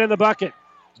rebound and the bucket.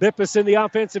 Bippus in the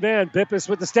offensive end. Bippus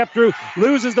with the step through.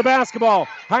 Loses the basketball.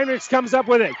 Heinrichs comes up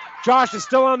with it. Josh is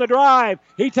still on the drive.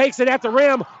 He takes it at the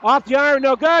rim. Off the iron,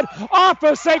 no good. Off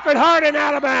of Sacred Heart and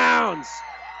out of bounds.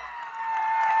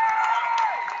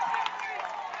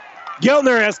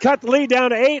 Giltner has cut the lead down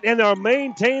to 8, and they'll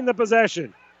maintain the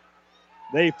possession.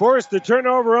 They force the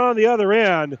turnover on the other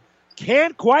end.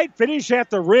 Can't quite finish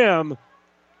at the rim,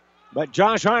 but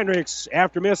Josh Heinrichs,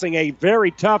 after missing a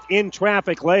very tough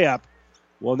in-traffic layup,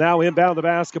 will now inbound the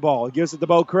basketball. He gives it to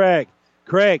Bo Craig.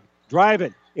 Craig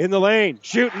driving in the lane,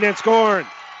 shooting and scoring.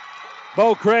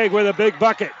 Bo Craig with a big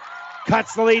bucket.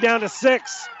 Cuts the lead down to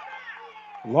 6.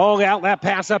 Long outlet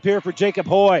pass up here for Jacob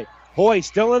Hoy. Hoy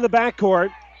still in the backcourt.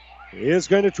 He is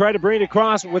going to try to bring it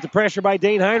across with the pressure by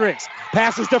Dane Heinrichs.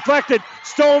 Pass is deflected.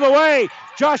 Stolen away.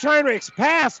 Josh Heinrichs.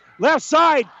 Pass. Left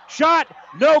side. Shot.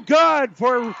 No good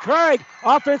for Craig.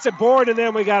 Offensive board, and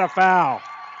then we got a foul.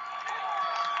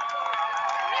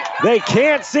 They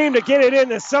can't seem to get it in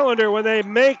the cylinder when they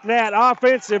make that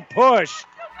offensive push,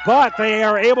 but they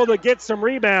are able to get some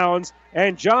rebounds,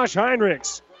 and Josh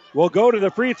Heinrichs will go to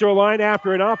the free throw line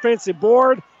after an offensive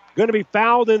board. Going to be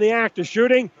fouled in the act of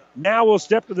shooting. Now will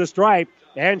step to the stripe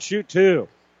and shoot 2.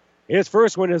 His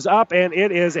first one is up, and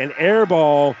it is an air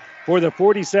ball for the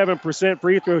 47%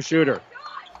 free throw shooter.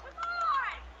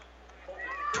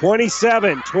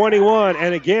 27-21,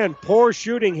 and again, poor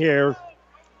shooting here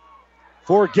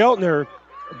for Giltner,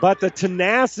 but the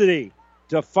tenacity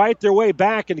to fight their way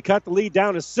back and cut the lead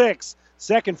down to 6.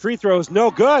 Second free throw is no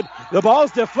good. The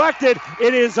ball's deflected.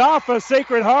 It is off of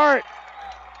Sacred Heart.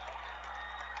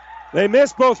 They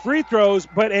missed both free throws,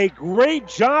 but a great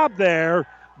job there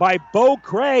by Bo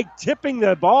Craig tipping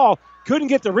the ball. Couldn't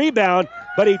get the rebound,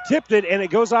 but he tipped it, and it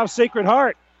goes off Sacred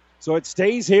Heart. So it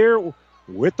stays here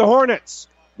with the Hornets.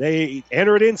 They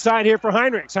enter it inside here for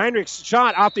Heinrichs. Heinrichs'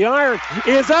 shot off the iron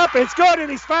is up. It's good, and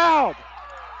he's fouled.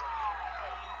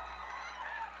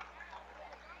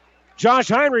 Josh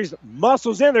Heinrichs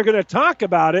muscles in. They're going to talk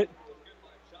about it.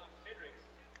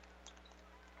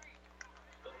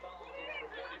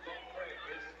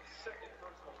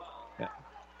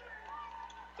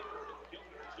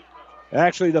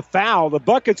 Actually, the foul, the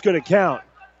bucket's going to count.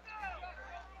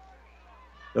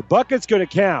 The bucket's going to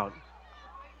count.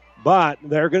 But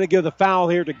they're going to give the foul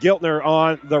here to Giltner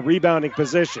on the rebounding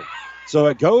position. So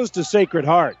it goes to Sacred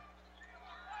Heart.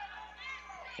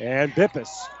 And Bippus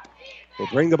will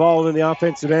bring the ball in the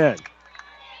offensive end.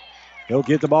 He'll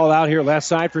get the ball out here left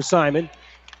side for Simon.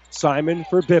 Simon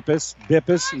for Bippus.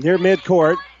 Bippus near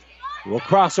midcourt. Will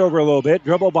cross over a little bit.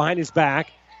 Dribble behind his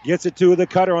back. Gets it to the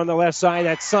cutter on the left side.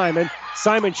 That's Simon.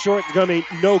 Simon short is going to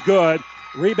be no good.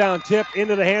 Rebound tip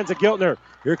into the hands of Giltner.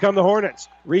 Here come the Hornets.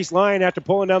 Reese Lyon after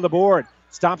pulling down the board.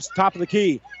 Stops top of the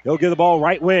key. He'll get the ball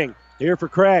right wing. Here for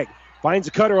Craig. Finds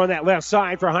a cutter on that left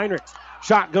side for Heinrichs.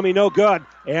 Shot going to be no good.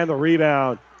 And the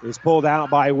rebound is pulled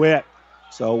out by Witt.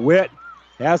 So Witt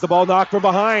has the ball knocked from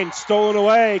behind. Stolen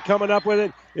away. Coming up with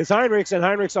it is Heinrichs. And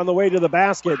Heinrichs on the way to the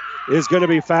basket is going to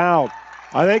be fouled.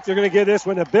 I think they're going to give this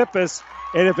one to Bippus.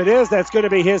 And if it is, that's going to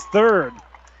be his third.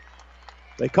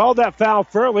 They called that foul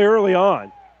fairly early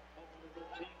on.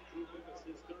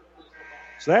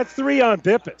 So that's 3 on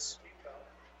Bippas.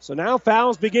 So now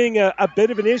fouls beginning a bit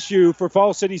of an issue for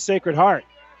Fall City Sacred Heart.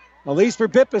 At least for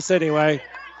Bippas anyway,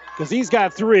 because he's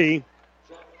got 3.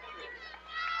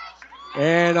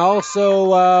 And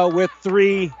also with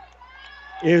 3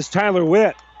 is Tyler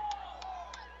Witt.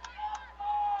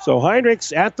 So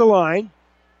Heinrichs at the line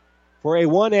for a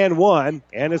 1-and-1,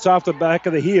 and it's off the back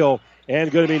of the heel and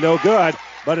going to be no good.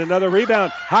 But another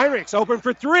rebound. Heinrichs open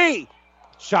for 3.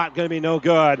 Shot going to be no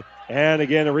good. And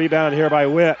again, a rebound here by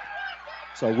Witt.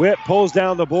 So Witt pulls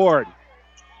down the board.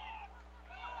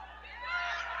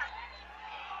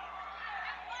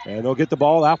 And they'll get the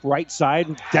ball out right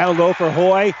side, down low for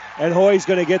Hoy. And Hoy's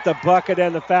going to get the bucket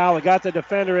and the foul. He got the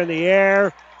defender in the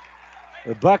air.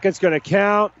 The bucket's going to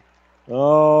count.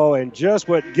 Oh, and just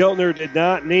what Giltner did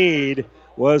not need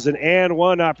was an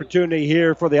and-one opportunity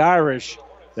here for the Irish.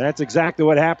 That's exactly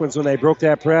what happens when they broke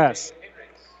that press.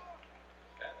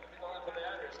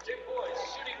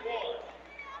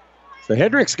 So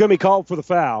Hendricks going to be called for the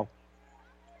foul.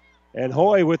 And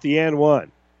Hoy with the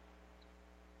and-one.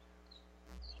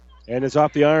 And it's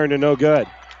off the iron and no good.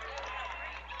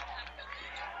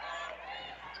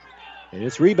 And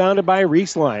it's rebounded by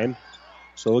Reese Lyon.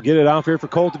 So we'll get it off here for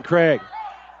Colton Craig.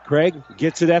 Craig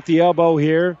gets it at the elbow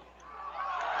here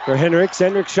for Hendricks.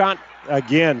 Hendricks shot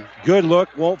again. Good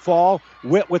look, won't fall.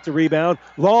 Witt with the rebound.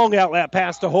 Long outlet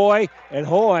pass to Hoy. And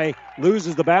Hoy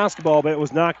loses the basketball, but it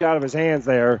was knocked out of his hands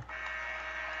there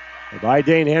by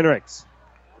Dane Hendricks.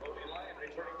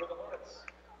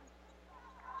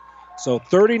 So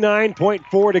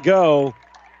 39.4 to go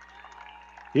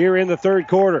here in the third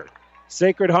quarter.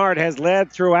 Sacred Heart has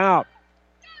led throughout,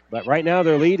 but right now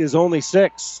their lead is only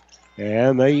 6.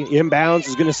 And the inbounds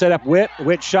is going to set up Witt.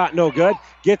 Witt shot no good.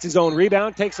 Gets his own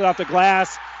rebound, takes it off the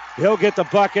glass. He'll get the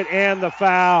bucket and the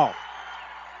foul.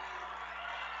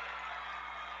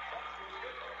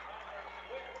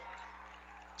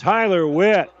 Tyler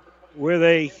Witt with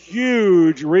a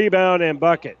huge rebound and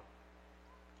bucket.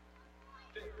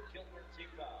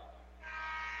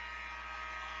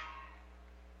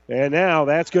 And now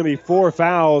that's going to be 4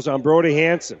 fouls on Brody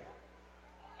Hansen.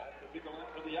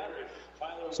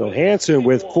 So Hansen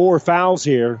with 4 fouls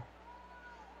here.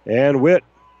 And Witt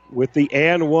with the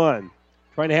and-one.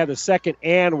 Trying to have the second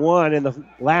and-one in the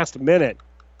last minute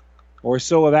or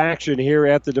so of action here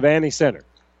at the Devaney Center.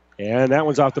 And that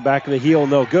one's off the back of the heel,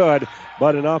 no good.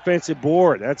 But an offensive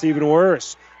board, that's even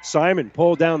worse. Simon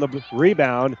pulled down the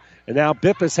rebound, and now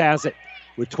Bippas has it.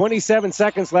 With 27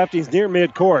 seconds left, he's near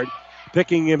midcourt.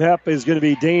 Picking him up is going to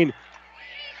be Dane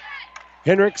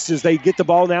Hendricks as they get the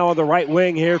ball now on the right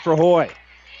wing here for Hoy.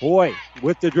 Hoy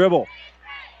with the dribble.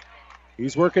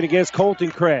 He's working against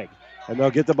Colton Craig. And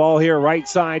they'll get the ball here right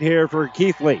side here for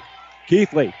Keithley.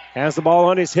 Keithley has the ball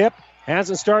on his hip.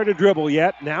 Hasn't started to dribble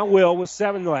yet. Now will with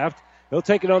 7 left. He'll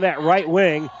take it on that right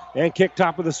wing and kick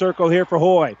top of the circle here for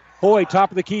Hoy. Hoy,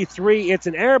 top of the key 3. It's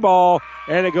an air ball,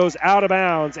 and it goes out of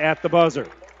bounds at the buzzer.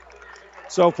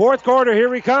 So fourth quarter, here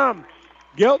we come.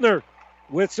 Giltner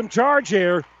with some charge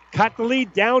here. Cut the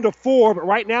lead down to 4, but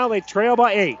right now they trail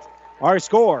by 8. Our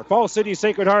score, Fall City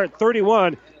Sacred Heart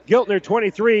 31, Giltner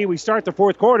 23. We start the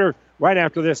fourth quarter right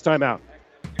after this timeout.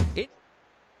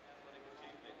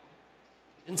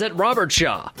 At Robert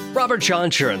Shaw. Robert Shaw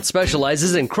Insurance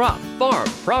specializes in crop, farm,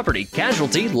 property,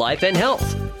 casualty, life, and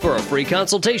health. For a free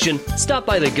consultation, stop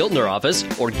by the Giltner office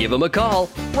or give them a call.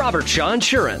 Robert Shaw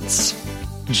Insurance.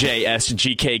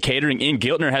 JSGK Catering in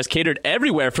Giltner has catered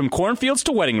everywhere from cornfields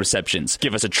to wedding receptions.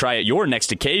 Give us a try at your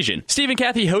next occasion. Steve and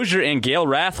Kathy Hosier and Gail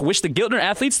Rath wish the Giltner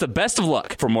athletes the best of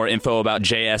luck. For more info about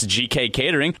JSGK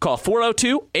Catering, call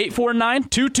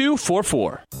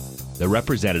 402-849-2244. The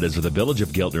representatives of the Village of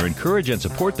Giltner encourage and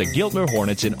support the Giltner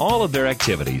Hornets in all of their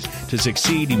activities. To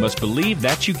succeed, you must believe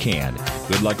that you can.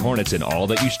 Good luck, Hornets, in all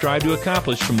that you strive to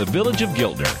accomplish from the Village of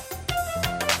Giltner.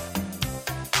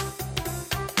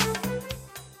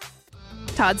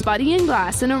 Todd's Body and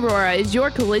Glass in Aurora is your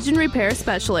collision repair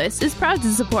specialist, is proud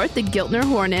to support the Giltner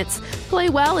Hornets. Play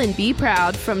well and be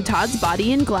proud from Todd's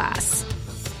Body and Glass.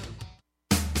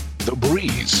 The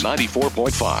Breeze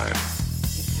 94.5.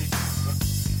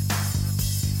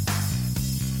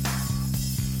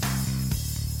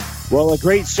 Well, a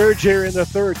great surge here in the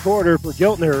third quarter for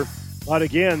Giltner. But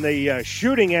again, the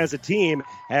shooting as a team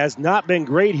has not been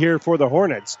great here for the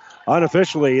Hornets.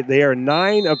 Unofficially, they are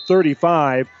 9 of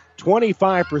 35,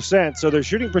 25%. So their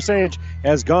shooting percentage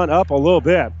has gone up a little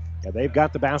bit. And they've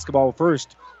got the basketball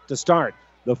first to start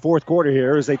the fourth quarter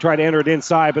here as they try to enter it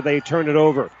inside, but they turn it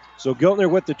over. So Giltner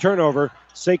with the turnover.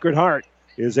 Sacred Heart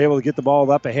is able to get the ball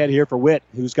up ahead here for Witt,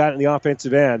 who's got it in the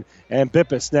offensive end, and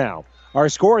Bippus now. Our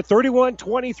score,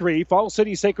 31-23. Falls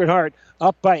City Sacred Heart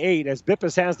up by 8 as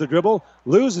Bippus has the dribble,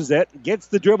 loses it, gets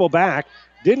the dribble back.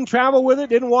 Didn't travel with it,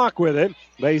 didn't walk with it,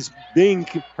 but he's being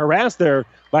harassed there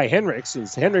by Hendricks.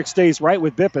 As Hendricks stays right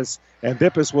with Bippus, and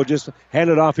Bippus will just hand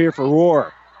it off here for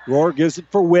Rohr. Rohr gives it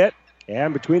for Witt,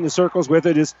 and between the circles with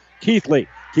it is Keithley.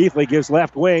 Keithley gives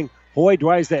left wing. Hoy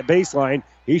drives that baseline.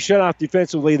 He's shut off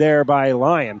defensively there by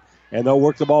Lyon, and they'll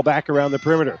work the ball back around the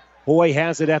perimeter. Hoy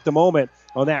has it at the moment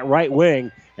on that right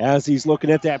wing as he's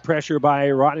looking at that pressure by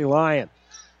Rodney Lyon.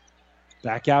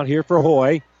 Back out here for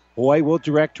Hoy. Hoy will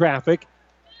direct traffic.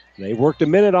 They worked a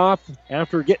minute off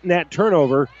after getting that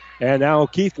turnover, and now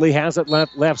Keithley has it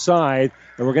left side,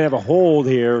 and we're going to have a hold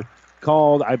here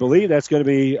called, I believe that's going to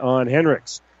be on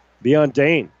Hendricks, be on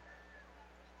Dane.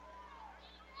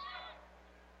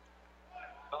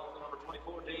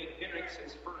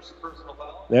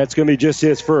 That's going to be just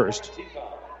his first.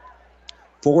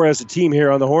 4 as a team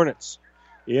here on the Hornets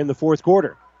in the fourth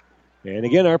quarter. And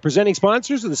again, our presenting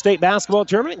sponsors of the state basketball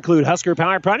tournament include Husker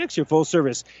Power Products, your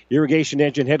full-service irrigation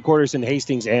engine headquarters in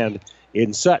Hastings and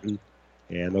in Sutton.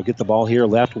 And they'll get the ball here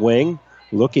left wing.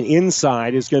 Looking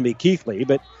inside is going to be Keithley,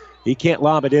 but he can't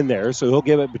lob it in there, so he'll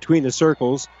give it between the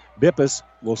circles. Bippus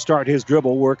will start his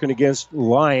dribble working against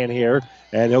Lyon here,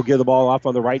 and he'll give the ball off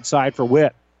on the right side for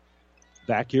Witt.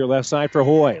 Back here left side for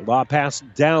Hoy. Lob pass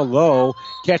down low.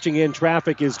 Catching in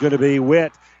traffic is going to be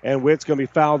Witt, and Witt's going to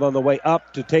be fouled on the way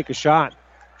up to take a shot.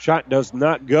 Shot does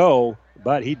not go,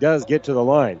 but he does get to the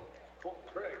line.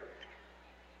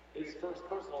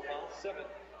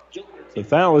 The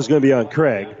foul is going to be on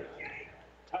Craig.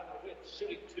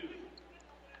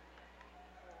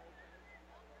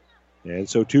 And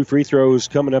so 2 free throws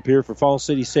coming up here for Falls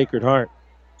City Sacred Heart.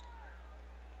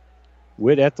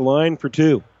 Witt at the line for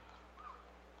 2.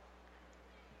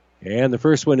 And the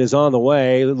first one is on the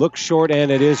way. It looks short, and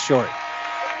it is short.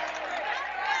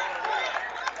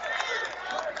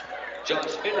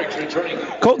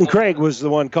 Colton Craig was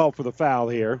the one called for the foul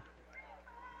here.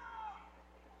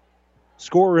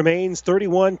 Score remains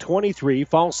 31-23.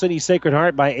 Falls City Sacred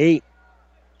Heart by 8.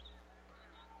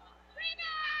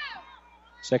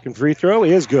 Second free throw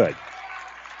is good.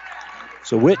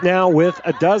 So Witt now with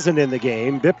a dozen in the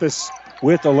game. Bippus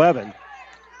with 11.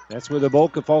 That's where the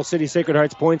bulk of Falls City Sacred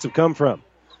Heart's points have come from.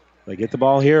 They get the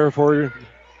ball here for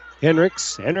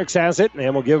Hendricks. Hendricks has it,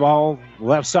 and we'll give all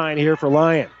left side here for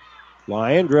Lyon.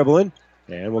 Lyon dribbling,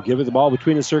 and we'll give it the ball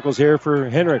between the circles here for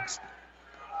Hendricks.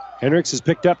 Hendricks is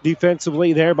picked up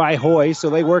defensively there by Hoy, so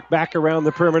they work back around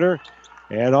the perimeter.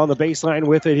 And on the baseline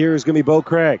with it here is going to be Bo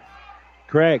Craig.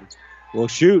 Craig will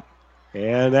shoot,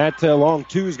 and that long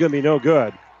 2 is going to be no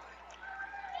good.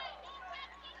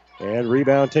 And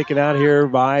rebound taken out here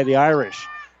by the Irish.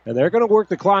 And they're going to work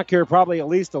the clock here probably at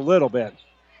least a little bit.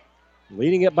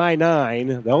 Leading it by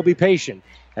 9. They'll be patient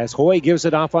as Hoy gives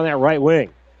it off on that right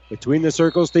wing. Between the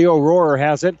circles, Theo Rohrer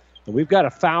has it. And we've got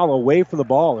a foul away from the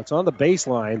ball. It's on the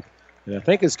baseline. And I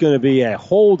think it's going to be a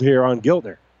hold here on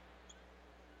Giltner.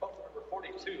 Number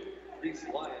 42, Reese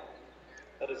Lyon.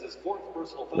 That is his 4th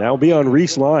personal foul. That'll be on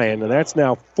Reese Lyon, and that's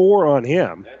now 4 on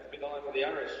him. For the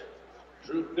Irish.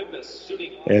 Drew Bippus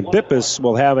shooting. And Bippus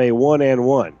will have a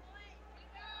 1-and-1.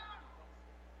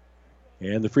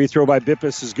 And the free throw by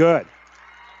Bippus is good.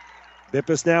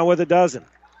 Bippus now with a dozen.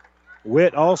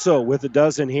 Witt also with a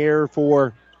dozen here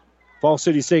for Falls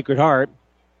City Sacred Heart.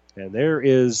 And there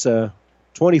is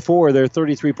 24, there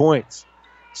 33 points.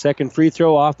 Second free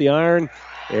throw off the iron.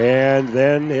 And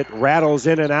then it rattles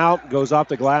in and out, goes off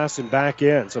the glass and back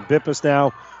in. So Bippus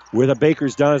now with a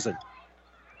baker's dozen.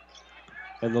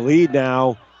 And the lead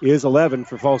now is 11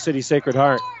 for Falls City Sacred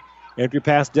Heart. Entry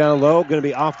pass down low, going to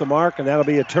be off the mark, and that'll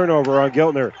be a turnover on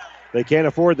Giltner. They can't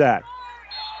afford that.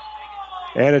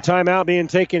 And a timeout being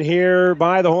taken here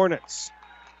by the Hornets.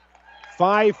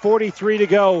 5:43 to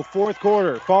go, fourth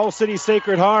quarter. Falls City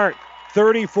Sacred Heart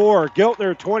 34,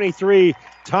 Giltner 23.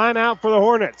 Timeout for the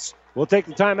Hornets. We'll take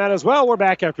the timeout as well. We're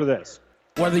back after this.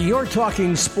 Whether you're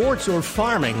talking sports or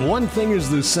farming, one thing is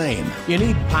the same. You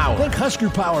need power. Think Husker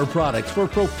Power products for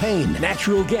propane,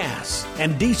 natural gas,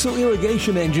 and diesel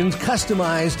irrigation engines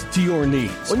customized to your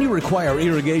needs. When you require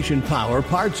irrigation power,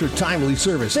 parts, or timely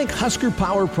service, think Husker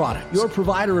Power products, your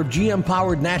provider of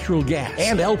GM-powered natural gas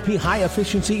and LP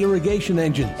high-efficiency irrigation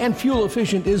engines and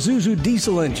fuel-efficient Isuzu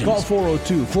diesel engines. Call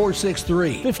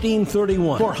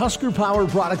 402-463-1531 for Husker Power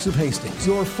Products of Hastings,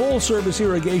 your full-service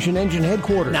irrigation engine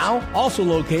headquarters. Now, also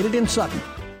located in Sutton.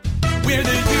 We're the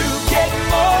You Get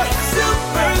More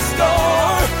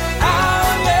Superstore.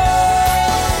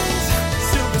 Outlet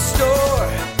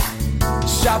Superstore.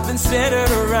 Shopping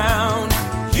centered around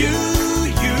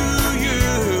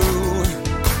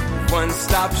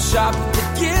One-stop shop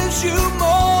that gives you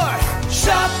more.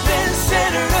 Shopping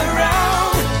centered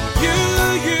around you.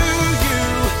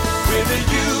 With a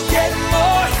you get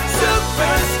more.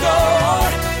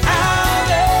 Superstore.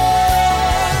 Alice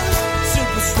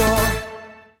Superstore.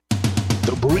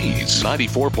 The Breeze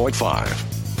 94.5.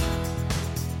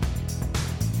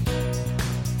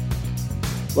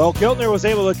 Well, Giltner was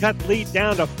able to cut the lead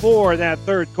down to 4 in that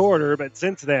third quarter, but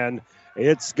since then,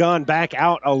 it's gone back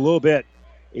out a little bit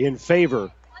in favor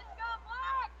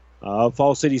of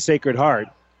Fall City Sacred Heart.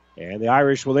 And the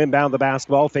Irish will inbound the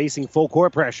basketball, facing full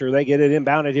court pressure. They get it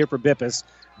inbounded here for Bippus.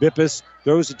 Bippus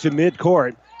throws it to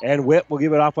midcourt, and Witt will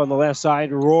give it off on the left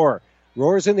side to Rohr.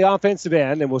 Rohr's in the offensive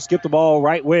end, and will skip the ball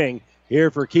right wing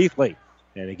here for Keithley.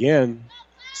 And again,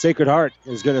 Sacred Heart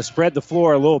is going to spread the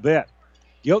floor a little bit.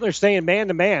 Giltner staying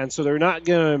man-to-man, so they're not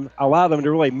going to allow them to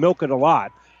really milk it a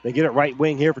lot. They get it right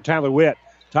wing here for Tyler Witt.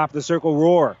 Top of the circle,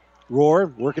 Rohr.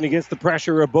 Rohr, working against the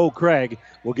pressure of Bo Craig,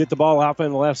 will get the ball off on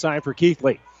the left side for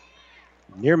Keithley.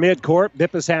 Near midcourt,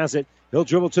 Bippus has it. He'll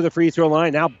dribble to the free throw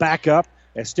line. Now back up,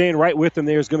 and staying right with them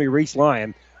there is going to be Reese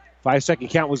Lyon. 5-second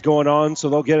count was going on, so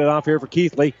they'll get it off here for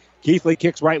Keithley. Keithley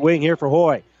kicks right wing here for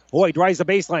Hoy. Hoy drives the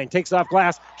baseline, takes it off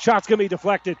glass. Shot's going to be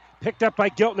deflected. Picked up by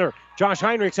Giltner. Josh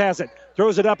Heinrichs has it.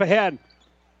 Throws it up ahead.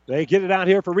 They get it out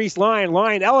here for Reese Lyon.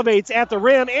 Lyon elevates at the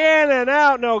rim. In and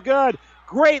out. No good.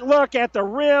 Great look at the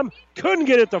rim. Couldn't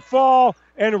get it to fall.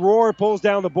 And Rohr pulls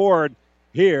down the board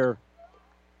here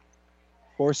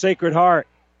for Sacred Heart.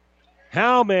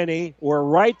 How many were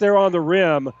right there on the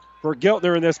rim for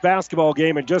Giltner in this basketball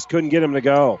game and just couldn't get him to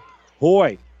go?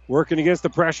 Hoy working against the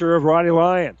pressure of Roddy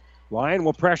Lyon. Lyon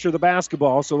will pressure the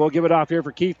basketball, so they'll give it off here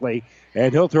for Keithley.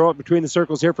 And he'll throw it between the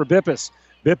circles here for Bippus.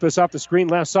 Bippus off the screen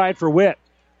left side for Witt.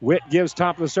 Witt gives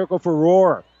top of the circle for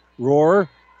Rohr. Rohr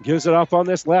gives it off on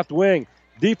this left wing.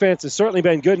 Defense has certainly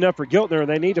been good enough for Giltner, and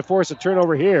they need to force a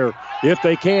turnover here if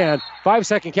they can.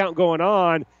 5-second count going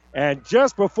on, and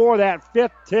just before that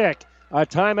fifth tick, a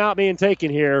timeout being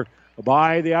taken here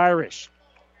by the Irish.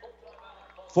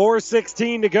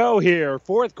 4:16 to go here,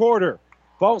 fourth quarter.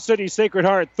 Fall City Sacred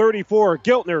Heart 34,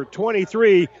 Giltner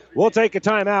 23. We'll take a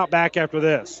timeout back after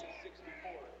this.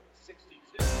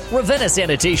 Ravenna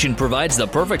Sanitation provides the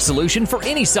perfect solution for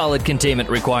any solid containment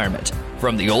requirement.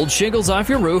 From the old shingles off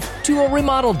your roof to a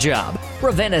remodel job,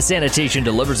 Ravenna Sanitation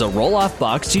delivers a roll-off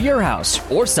box to your house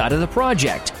or side of the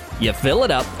project. You fill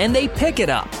it up and they pick it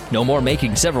up. No more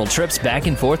making several trips back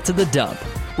and forth to the dump.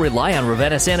 Rely on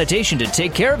Ravenna Sanitation to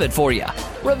take care of it for you.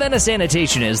 Ravenna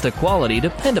Sanitation is the quality,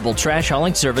 dependable trash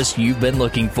hauling service you've been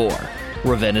looking for.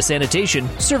 Ravenna Sanitation,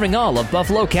 serving all of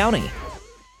Buffalo County.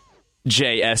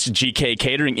 JSGK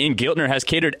Catering in Giltner has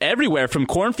catered everywhere from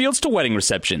cornfields to wedding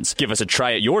receptions. Give us a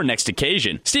try at your next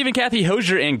occasion. Steve and Kathy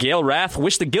Hosier and Gail Rath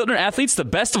wish the Giltner athletes the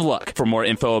best of luck. For more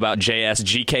info about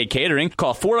JSGK Catering,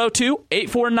 call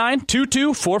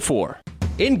 402-849-2244.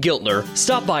 In Giltner,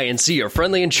 stop by and see your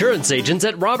friendly insurance agents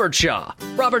at Robert Shaw.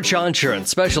 Robert Shaw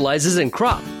Insurance specializes in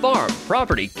crop, farm,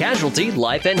 property, casualty,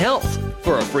 life, and health.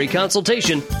 For a free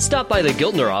consultation, stop by the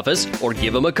Giltner office or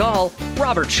give them a call.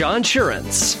 Robert Shaw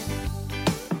Insurance.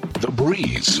 The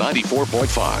Breeze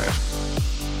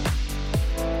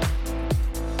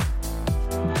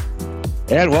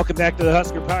 94.5. And welcome back to the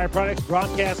Husker Power Products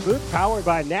broadcast booth, powered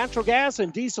by natural gas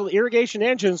and diesel irrigation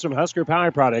engines from Husker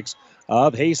Power Products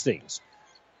of Hastings.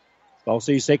 Fall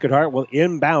City Sacred Heart will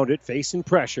inbound it, facing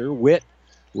pressure. Witt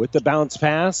with the bounce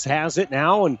pass has it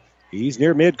now, and he's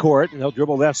near midcourt, and he'll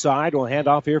dribble left side. We'll hand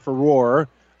off here for Rohr.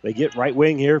 They get right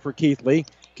wing here for Keithley.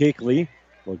 Keithley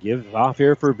will give off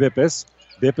here for Bippus.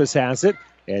 Bippus has it,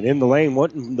 and in the lane,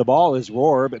 wanting the ball is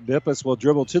Rohr, but Bippus will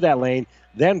dribble to that lane,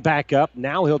 then back up.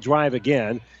 Now he'll drive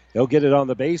again. He'll get it on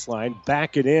the baseline.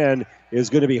 Back it in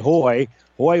is going to be Hoy.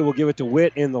 Hoy will give it to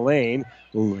Witt in the lane.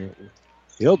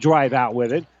 He'll drive out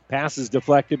with it. Pass is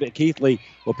deflected, but Keithley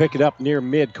will pick it up near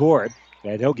midcourt,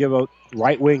 and he'll give a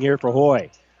right wing here for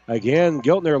Hoy. Again,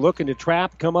 Giltner looking to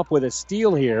trap, come up with a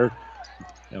steal here.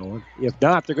 If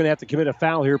not, they're going to have to commit a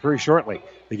foul here pretty shortly.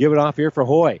 They give it off here for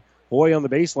Hoy. Hoy on the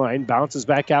baseline, bounces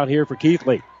back out here for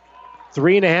Keithley.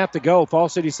 3.5 to go. Fall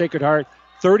City Sacred Heart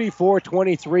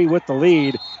 34-23 with the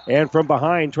lead. And from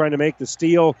behind trying to make the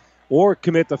steal or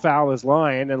commit the foul is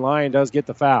Lyon, and Lyon does get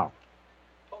the foul.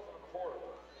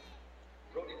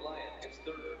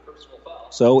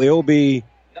 So it'll be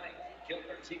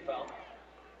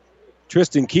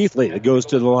Tristan Keithley that goes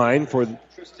to the line for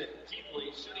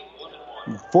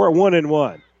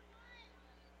 1-and-1.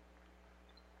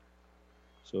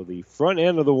 So the front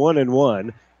end of the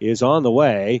 1-and-1 is on the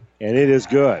way, and it is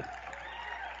good.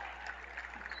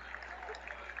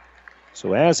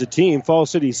 So as a team, Fall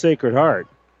City Sacred Heart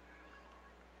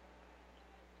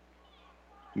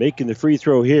making the free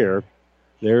throw here.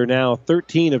 They're now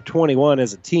 13 of 21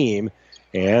 as a team,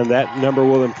 and that number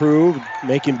will improve,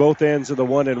 making both ends of the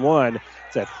 1-and-1.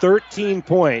 It's a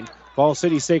 13-point Fall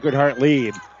City Sacred Heart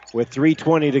lead with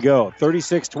 3:20 to go.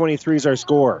 36-23 is our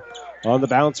score. On the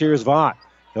bounce here is Vaught.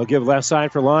 He'll give left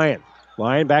side for Lyon.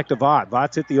 Lyon back to Vaught.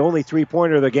 Vaught's hit the only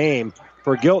three-pointer of the game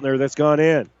for Giltner that's gone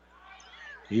in.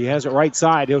 He has it right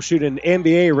side. He'll shoot an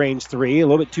NBA range three, a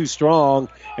little bit too strong,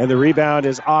 and the rebound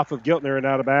is off of Giltner and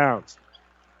out of bounds.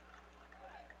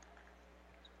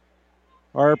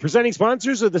 Our presenting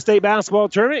sponsors of the state basketball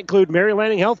tournament include Mary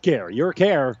Lanning Healthcare, your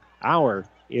care, our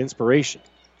inspiration.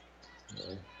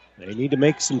 They need to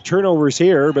make some turnovers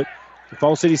here, but the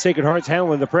Fall City Sacred Heart's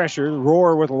handling the pressure.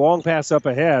 Roar with a long pass up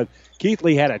ahead.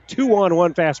 Keithley had a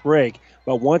 2-on-1 fast break,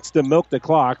 but wants to milk the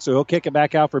clock, so he'll kick it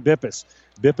back out for Bippus.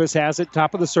 Bippus has it,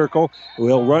 top of the circle.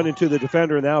 Will run into the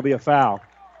defender, and that'll be a foul.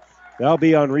 That'll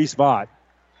be on Reese Vaught.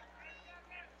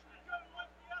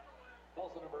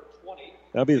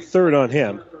 That'll be the third on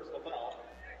him.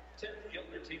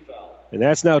 And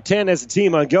that's now 10 as a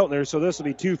team on Giltner, so this will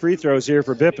be 2 free throws here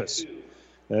for Bippus.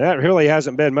 And that really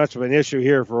hasn't been much of an issue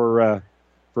here for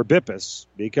Bippus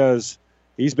because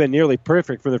he's been nearly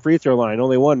perfect from the free throw line.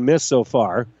 Only one miss so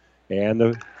far, and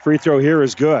the free throw here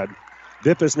is good.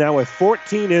 Bippus now with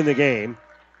 14 in the game.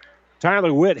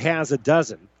 Tyler Witt has a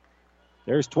dozen.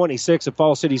 There's 26 of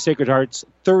Fall City Sacred Heart's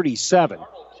 37.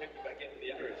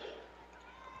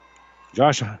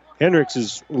 Josh Hendricks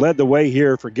has led the way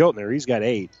here for Giltner. He's got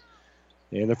 8.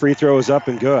 And the free throw is up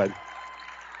and good.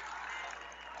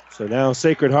 So now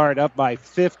Sacred Heart up by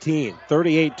 15,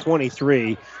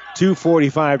 38-23,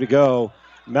 2:45 to go.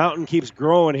 Mountain keeps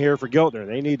growing here for Giltner.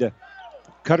 They need to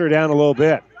cut her down a little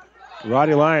bit.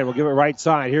 Roddy Lyon will give it right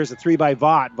side. Here's a 3 by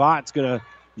Vaught. Vaught's going to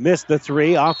miss the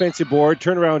 3. Offensive board,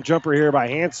 turnaround jumper here by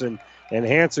Hansen, and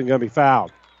Hansen going to be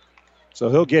fouled. So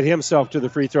he'll get himself to the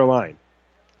free throw line.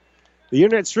 The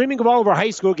internet streaming of all of our high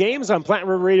school games on Platte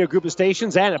River Radio Group of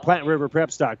Stations and at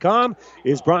PlatteRiverPreps.com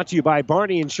is brought to you by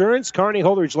Barney Insurance, Kearney,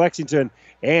 Holdridge, Lexington,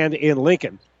 and in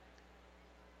Lincoln.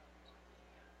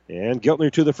 And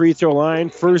Giltner to the free throw line.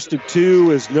 First of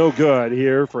 2 is no good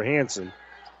here for Hansen.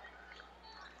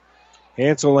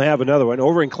 Hansen will have another one.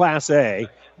 Over in Class A,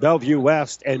 Bellevue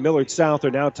West and Millard South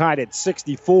are now tied at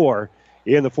 64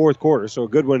 in the fourth quarter. So a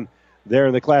good one there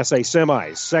in the Class A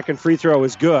semis. Second free throw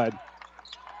is good.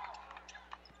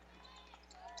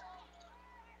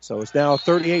 So it's now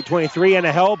 38-23 and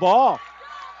a hell ball.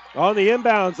 On the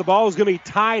inbounds, the ball is going to be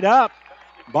tied up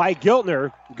by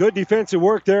Giltner. Good defensive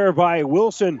work there by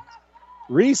Wilson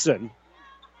Reeson,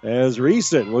 as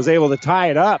Reeson was able to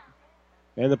tie it up.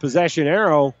 And the possession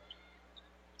arrow,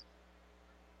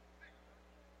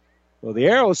 well, the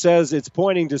arrow says it's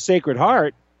pointing to Sacred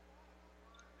Heart.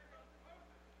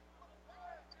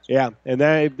 Yeah, and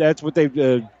that's what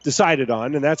they've decided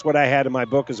on, and that's what I had in my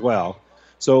book as well.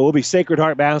 So it will be Sacred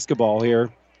Heart basketball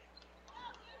here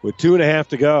with 2.5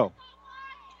 to go.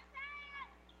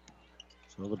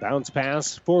 So the bounce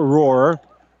pass for Rohrer.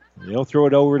 They'll throw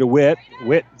it over to Witt.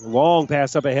 Witt, long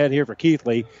pass up ahead here for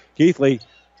Keithley. Keithley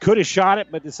could have shot it,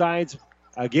 but decides,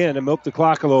 again, to milk the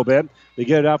clock a little bit. They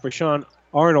get it out for Sean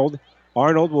Arnold.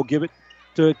 Arnold will give it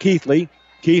to Keithley.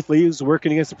 Keithley is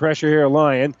working against the pressure here of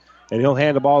Lyon, and he'll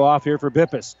hand the ball off here for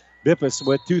Bippus. Bippus,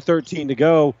 with 2:13 to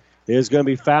go, is going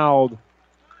to be fouled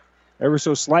ever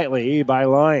so slightly by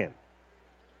Lyon.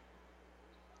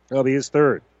 That'll be his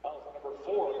third.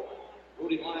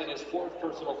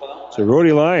 So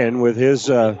Roddy Lyon with his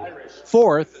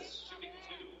fourth.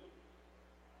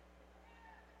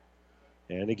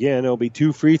 And again, it'll be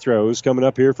 2 free throws coming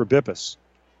up here for Bippus.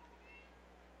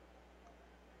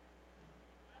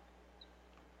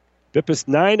 Bippus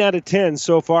 9 out of 10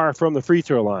 so far from the free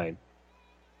throw line.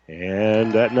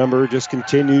 And that number just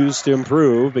continues to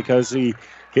improve because he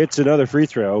hits another free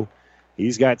throw.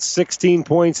 He's got 16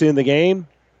 points in the game.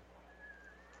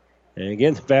 And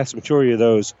again, the vast majority of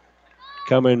those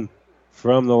coming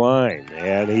from the line.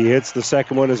 And he hits the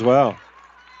second one as well.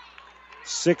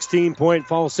 16-point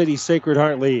Fall City Sacred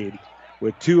Heart lead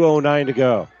with 2:09 to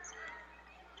go.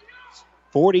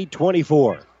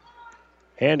 40-24.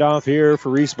 Handoff here for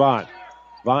Reese Vaught.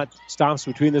 Vaught stops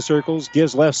between the circles,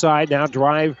 gives left side, now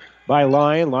drive by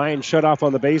Lyon. Lyon shut off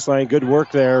on the baseline. Good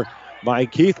work there by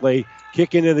Keithley.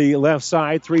 Kick into the left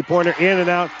side, three-pointer in and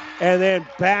out, and then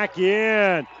back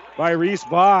in by Reese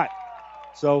Vaught.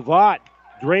 So Vaught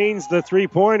drains the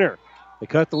three-pointer. They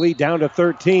cut the lead down to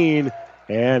 13,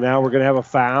 and now we're going to have a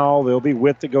foul. There'll be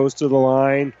Witt that goes to the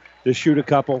line to shoot a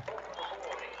couple.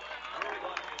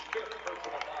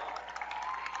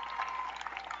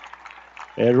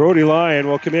 And Rhodey Lyon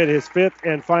will commit his 5th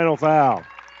and final foul.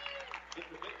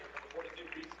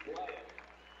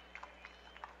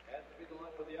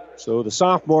 So the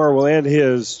sophomore will end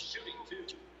his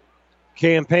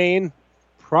campaign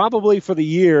probably for the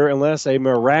year unless a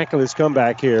miraculous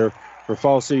comeback here for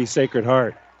Fall City Sacred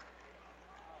Heart.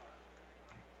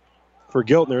 For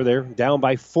Giltner, they're down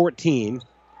by 14.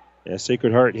 As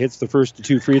Sacred Heart hits the first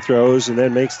 2 free throws and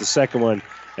then makes the second one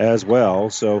as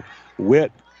well. So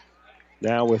Witt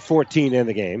now with 14 in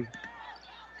the game.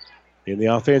 In the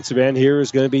offensive end here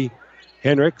is going to be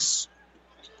Hendricks.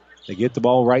 They get the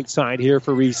ball right side here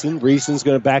for Reeson. Reeson's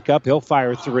going to back up. He'll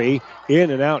fire 3.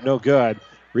 In and out, no good.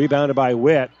 Rebounded by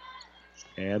Witt.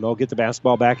 And they'll get the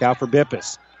basketball back out for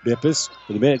Bippus. Bippus,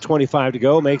 with 1:25 to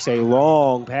go, makes a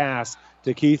long pass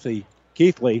to Keithley.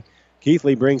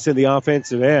 Keithley brings in the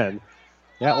offensive end.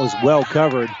 That was well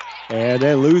covered. And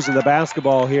then losing the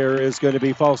basketball here is going to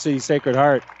be Fall City Sacred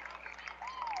Heart.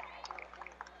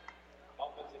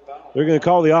 They're going to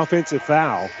call the offensive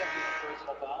foul.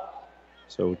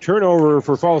 So turnover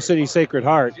for Fall City Sacred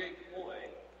Heart.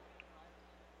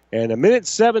 And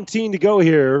 1:17 to go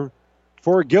here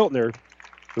for Giltner,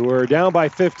 who are down by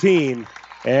 15.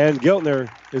 And Giltner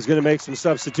is going to make some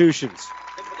substitutions.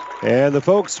 And the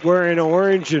folks wearing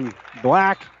orange and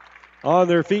black on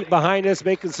their feet behind us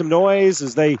making some noise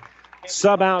as they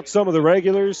sub out some of the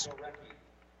regulars.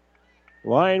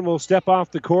 Lyon will step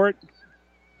off the court.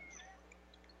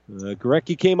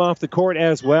 Gorecki came off the court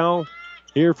as well.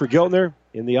 Here for Giltner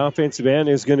in the offensive end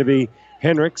is going to be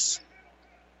Hendricks.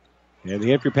 And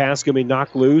the entry pass is going to be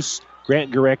knocked loose.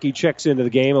 Grant Gorecki checks into the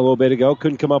game a little bit ago.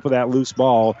 Couldn't come up with that loose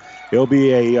ball. It'll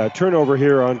be a turnover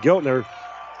here on Giltner.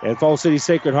 And Fall City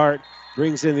Sacred Heart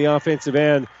brings in the offensive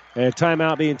end. And a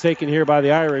timeout being taken here by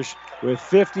the Irish with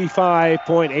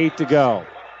 55.8 to go.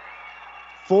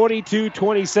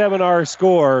 42-27 our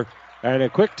score. And a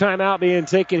quick timeout being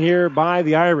taken here by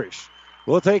the Irish.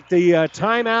 We'll take the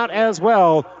timeout as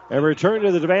well and return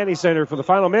to the Devaney Center for the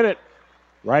final minute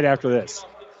right after this.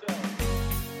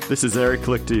 This is Eric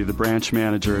Lichty, the branch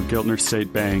manager of Giltner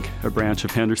State Bank, a branch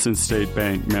of Henderson State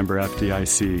Bank, member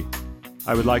FDIC.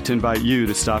 I would like to invite you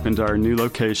to stop into our new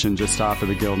location just off of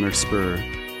the Giltner Spur.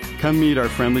 Come meet our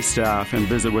friendly staff and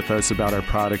visit with us about our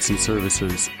products and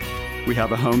services. We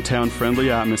have a hometown-friendly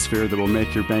atmosphere that will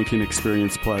make your banking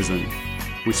experience pleasant.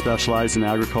 We specialize in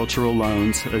agricultural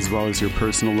loans as well as your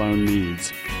personal loan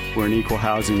needs. We're an equal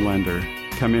housing lender.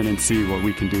 Come in and see what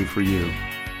we can do for you.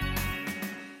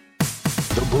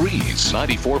 The Breeze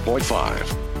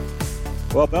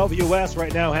 94.5. Well, Bellevue West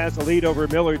right now has the lead over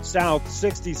Millard South,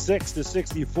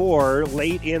 66-64,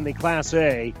 late in the Class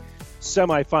A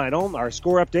semifinal. Our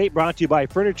score update brought to you by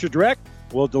Furniture Direct.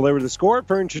 We'll deliver the score.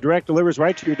 Furniture Direct delivers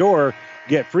right to your door.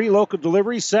 Get free local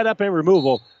delivery, setup, and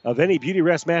removal of any Beauty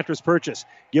Rest mattress purchase.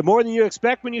 Get more than you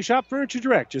expect when you shop Furniture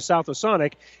Direct, just south of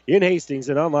Sonic in Hastings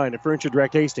and online at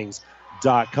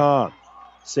FurnitureDirectHastings.com.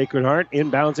 Sacred Heart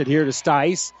inbounds it here to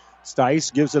Stice.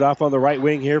 Stice gives it off on the right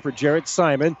wing here for Jarrett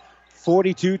Simon.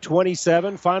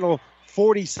 42-27, final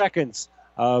 40 seconds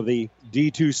of the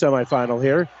D2 semifinal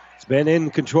here. It's been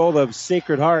in control of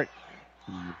Sacred Heart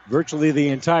virtually the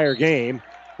entire game.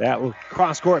 That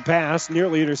cross-court pass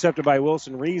nearly intercepted by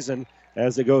Wilson Reason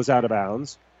as it goes out of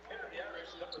bounds.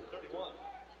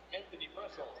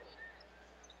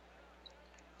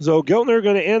 So Giltner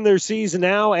going to end their season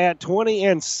now at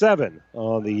 20-7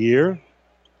 on the year.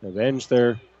 Avenge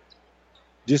their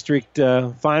district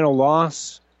final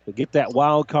loss. They'll get that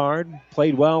wild card.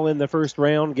 Played well in the first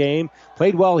round game.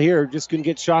 Played well here. Just couldn't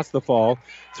get shots to fall.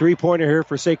 3-pointer here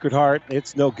for Sacred Heart.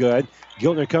 It's no good.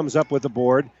 Giltner comes up with the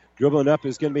board. Dribbling up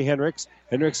is going to be Hendricks.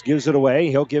 Hendricks gives it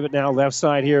away. He'll give it now left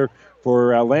side here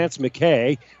for Lance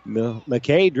McKay.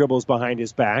 McKay dribbles behind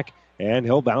his back, and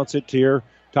he'll bounce it to your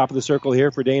top of the circle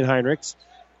here for Dane Heinrichs.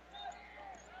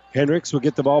 Hendricks will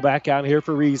get the ball back out here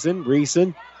for Reason.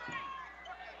 Reason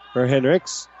for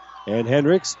Hendricks. And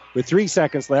Hendricks, with 3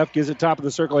 seconds left, gives it top of the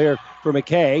circle here for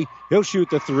McKay. He'll shoot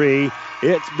the three.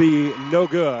 It's be no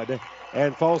good.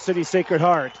 And Fall City Sacred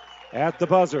Heart at the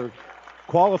buzzer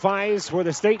qualifies for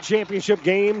the state championship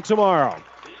game tomorrow.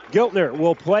 Giltner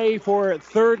will play for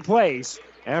third place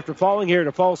after falling here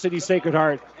to Fall City Sacred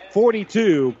Heart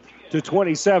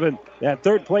 42-27. That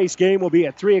third place game will be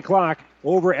at 3 o'clock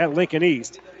over at Lincoln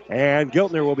East. And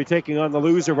Giltner will be taking on the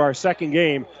loser of our second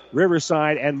game,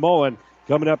 Riverside and Mullen,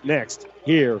 coming up next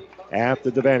here at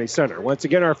the Devaney Center. Once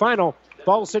again, our final,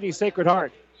 Fall City Sacred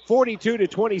Heart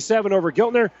 42-27 over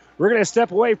Giltner. We're going to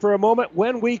step away for a moment.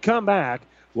 When we come back,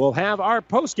 we'll have our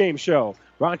post-game show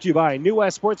brought to you by New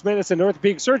West Sports Medicine and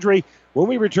Orthopedic Surgery when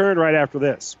we return right after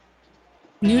this.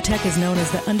 New Tech is known as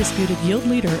the undisputed yield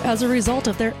leader as a result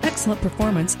of their excellent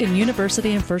performance in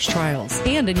university and first trials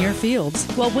and in your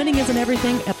fields. While winning isn't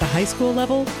everything at the high school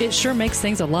level, it sure makes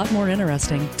things a lot more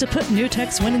interesting. To put New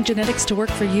Tech's winning genetics to work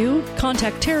for you,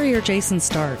 contact Terry or Jason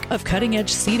Stark of Cutting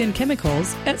Edge Seed and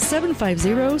Chemicals at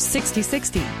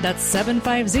 750-6060. That's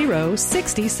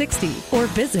 750-6060. Or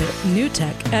visit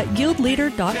newtech at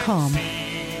yieldleader.com.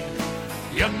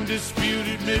 The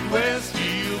undisputed Midwest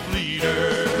yield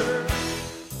leader.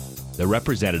 The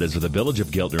representatives of the Village of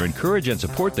Giltner encourage and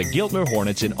support the Giltner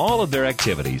Hornets in all of their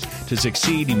activities. To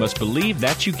succeed, you must believe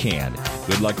that you can.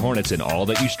 Good luck, Hornets, in all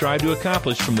that you strive to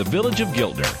accomplish from the Village of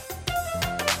Giltner.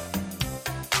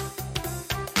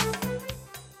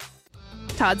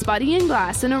 Todd's Body and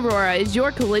Glass in Aurora is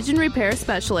your collision repair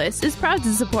specialist, is proud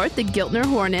to support the Giltner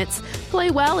Hornets. Play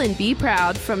well and be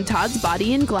proud from Todd's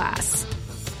Body and Glass.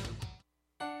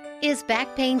 Is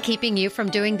back pain keeping you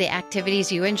from doing the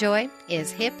activities you enjoy?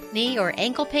 Is hip, knee, or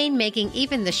ankle pain making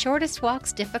even the shortest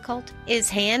walks difficult?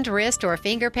 Is hand, wrist, or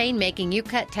finger pain making you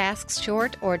cut tasks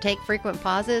short or take frequent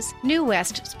pauses? New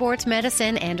West Sports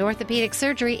Medicine and Orthopedic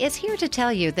Surgery is here to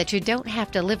tell you that you don't have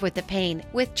to live with the pain.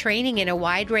 With training in a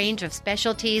wide range of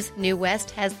specialties, New West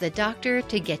has the doctor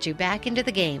to get you back into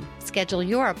the game. Schedule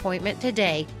your appointment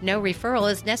today. No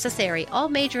referral is necessary. All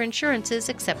major insurances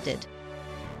accepted.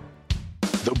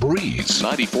 The Breeze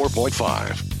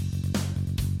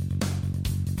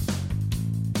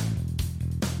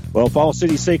 94.5. Well, Fall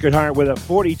City Sacred Heart with a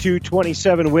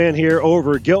 42-27 win here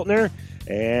over Giltner.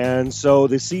 And so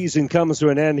the season comes to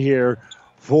an end here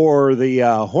for the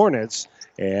Hornets.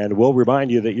 And we'll remind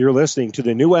you that you're listening to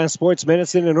the New West Sports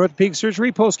Medicine and Orthopedic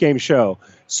Surgery postgame show.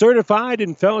 Certified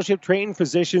and fellowship-trained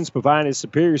physicians provide a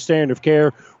superior standard of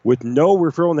care with no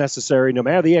referral necessary. No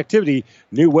matter the activity,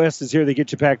 New West is here to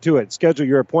get you back to it. Schedule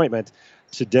your appointment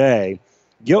today.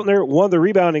 Giltner won the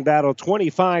rebounding battle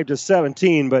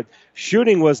 25-17, but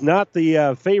shooting was not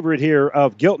the favorite here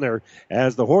of Giltner,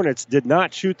 as the Hornets did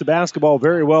not shoot the basketball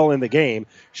very well in the game,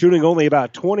 shooting only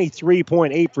about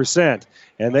 23.8%,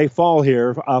 and they fall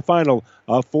here, a final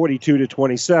of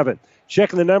 42-27.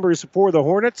 Checking the numbers for the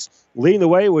Hornets, leading the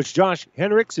way was Josh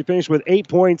Hendricks. He finished with 8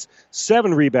 points,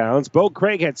 7 rebounds. Bo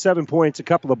Craig had 7 points, a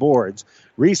couple of boards.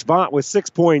 Reese Vaught with 6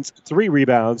 points, 3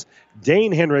 rebounds.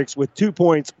 Dane Hendricks with 2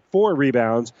 points, 4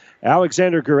 rebounds.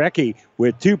 Alexander Gurecki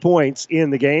with 2 points in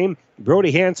the game.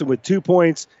 Brody Hansen with 1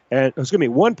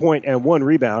 point and 1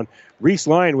 rebound. Reese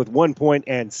Lyon with 1 point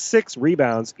and 6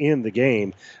 rebounds in the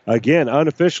game. Again,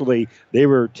 unofficially, they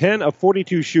were 10 of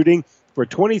 42 shooting for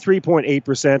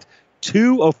 23.8%.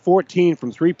 2 of 14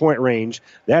 from three-point range.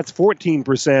 That's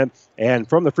 14%. And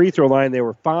from the free throw line, they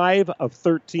were 5 of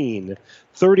 13,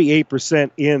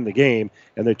 38% in the game.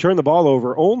 And they turned the ball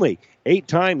over only 8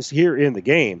 times here in the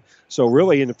game. So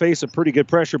really, in the face of pretty good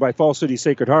pressure by Fall City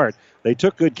Sacred Heart, they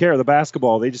took good care of the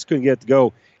basketball. They just couldn't get it to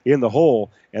go in the hole.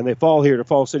 And they fall here to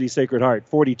Fall City Sacred Heart,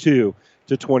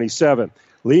 42-27.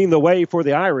 Leading the way for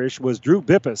the Irish was Drew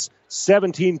Bippus,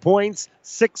 17 points,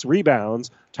 6 rebounds.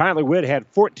 Tyler Witt had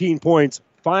 14 points,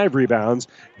 5 rebounds.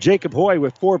 Jacob Hoy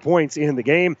with 4 points in the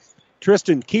game.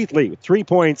 Tristan Keithley with 3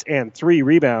 points and 3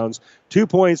 rebounds. 2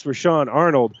 points for Sean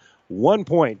Arnold. 1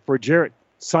 point for Jarrett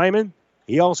Simon.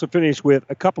 He also finished with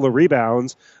a couple of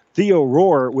rebounds. Theo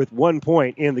Rohr with 1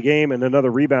 point in the game and another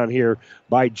rebound here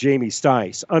by Jamie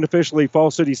Stice. Unofficially,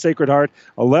 Fall City Sacred Heart,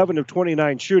 11 of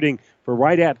 29 shooting for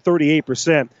right at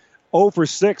 38%. 0 for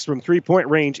 6 from three-point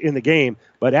range in the game,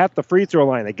 but at the free throw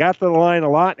line. They got to the line a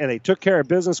lot, and they took care of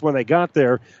business when they got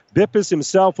there. Bippus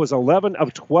himself was 11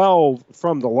 of 12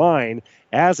 from the line.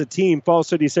 As a team, Fall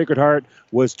City Sacred Heart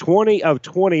was 20 of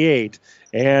 28.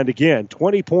 And again,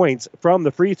 20 points from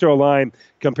the free throw line.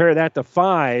 Compare that to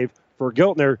 5 for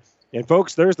Giltner. And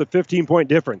folks, there's the 15-point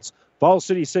difference. Fall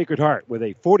City Sacred Heart with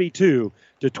a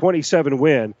 42-27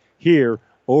 win here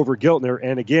over Giltner.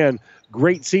 And again,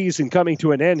 great season coming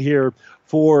to an end here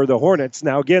for the Hornets.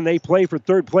 Now, again, they play for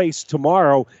third place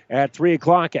tomorrow at 3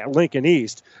 o'clock at Lincoln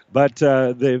East. But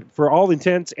for all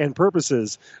intents and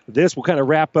purposes, this will kind of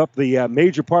wrap up the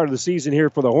major part of the season here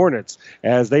for the Hornets,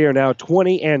 as they are now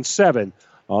 20-7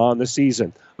 on the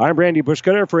season. I'm Randy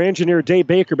Bushcutter for engineer Dave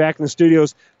Baker back in the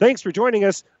studios. Thanks for joining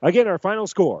us. Again, our final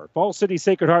score, Fall City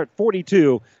Sacred Heart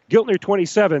 42, Giltner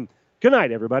 27. Good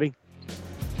night, everybody.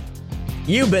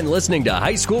 You've been listening to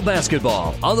high school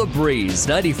basketball on the Breeze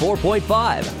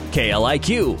 94.5,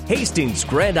 KLIQ, Hastings,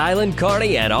 Grand Island,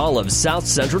 Kearney, and all of South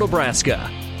Central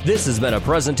Nebraska. This has been a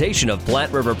presentation of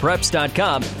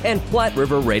PlatteRiverPreps.com and Platte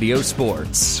River Radio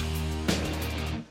Sports.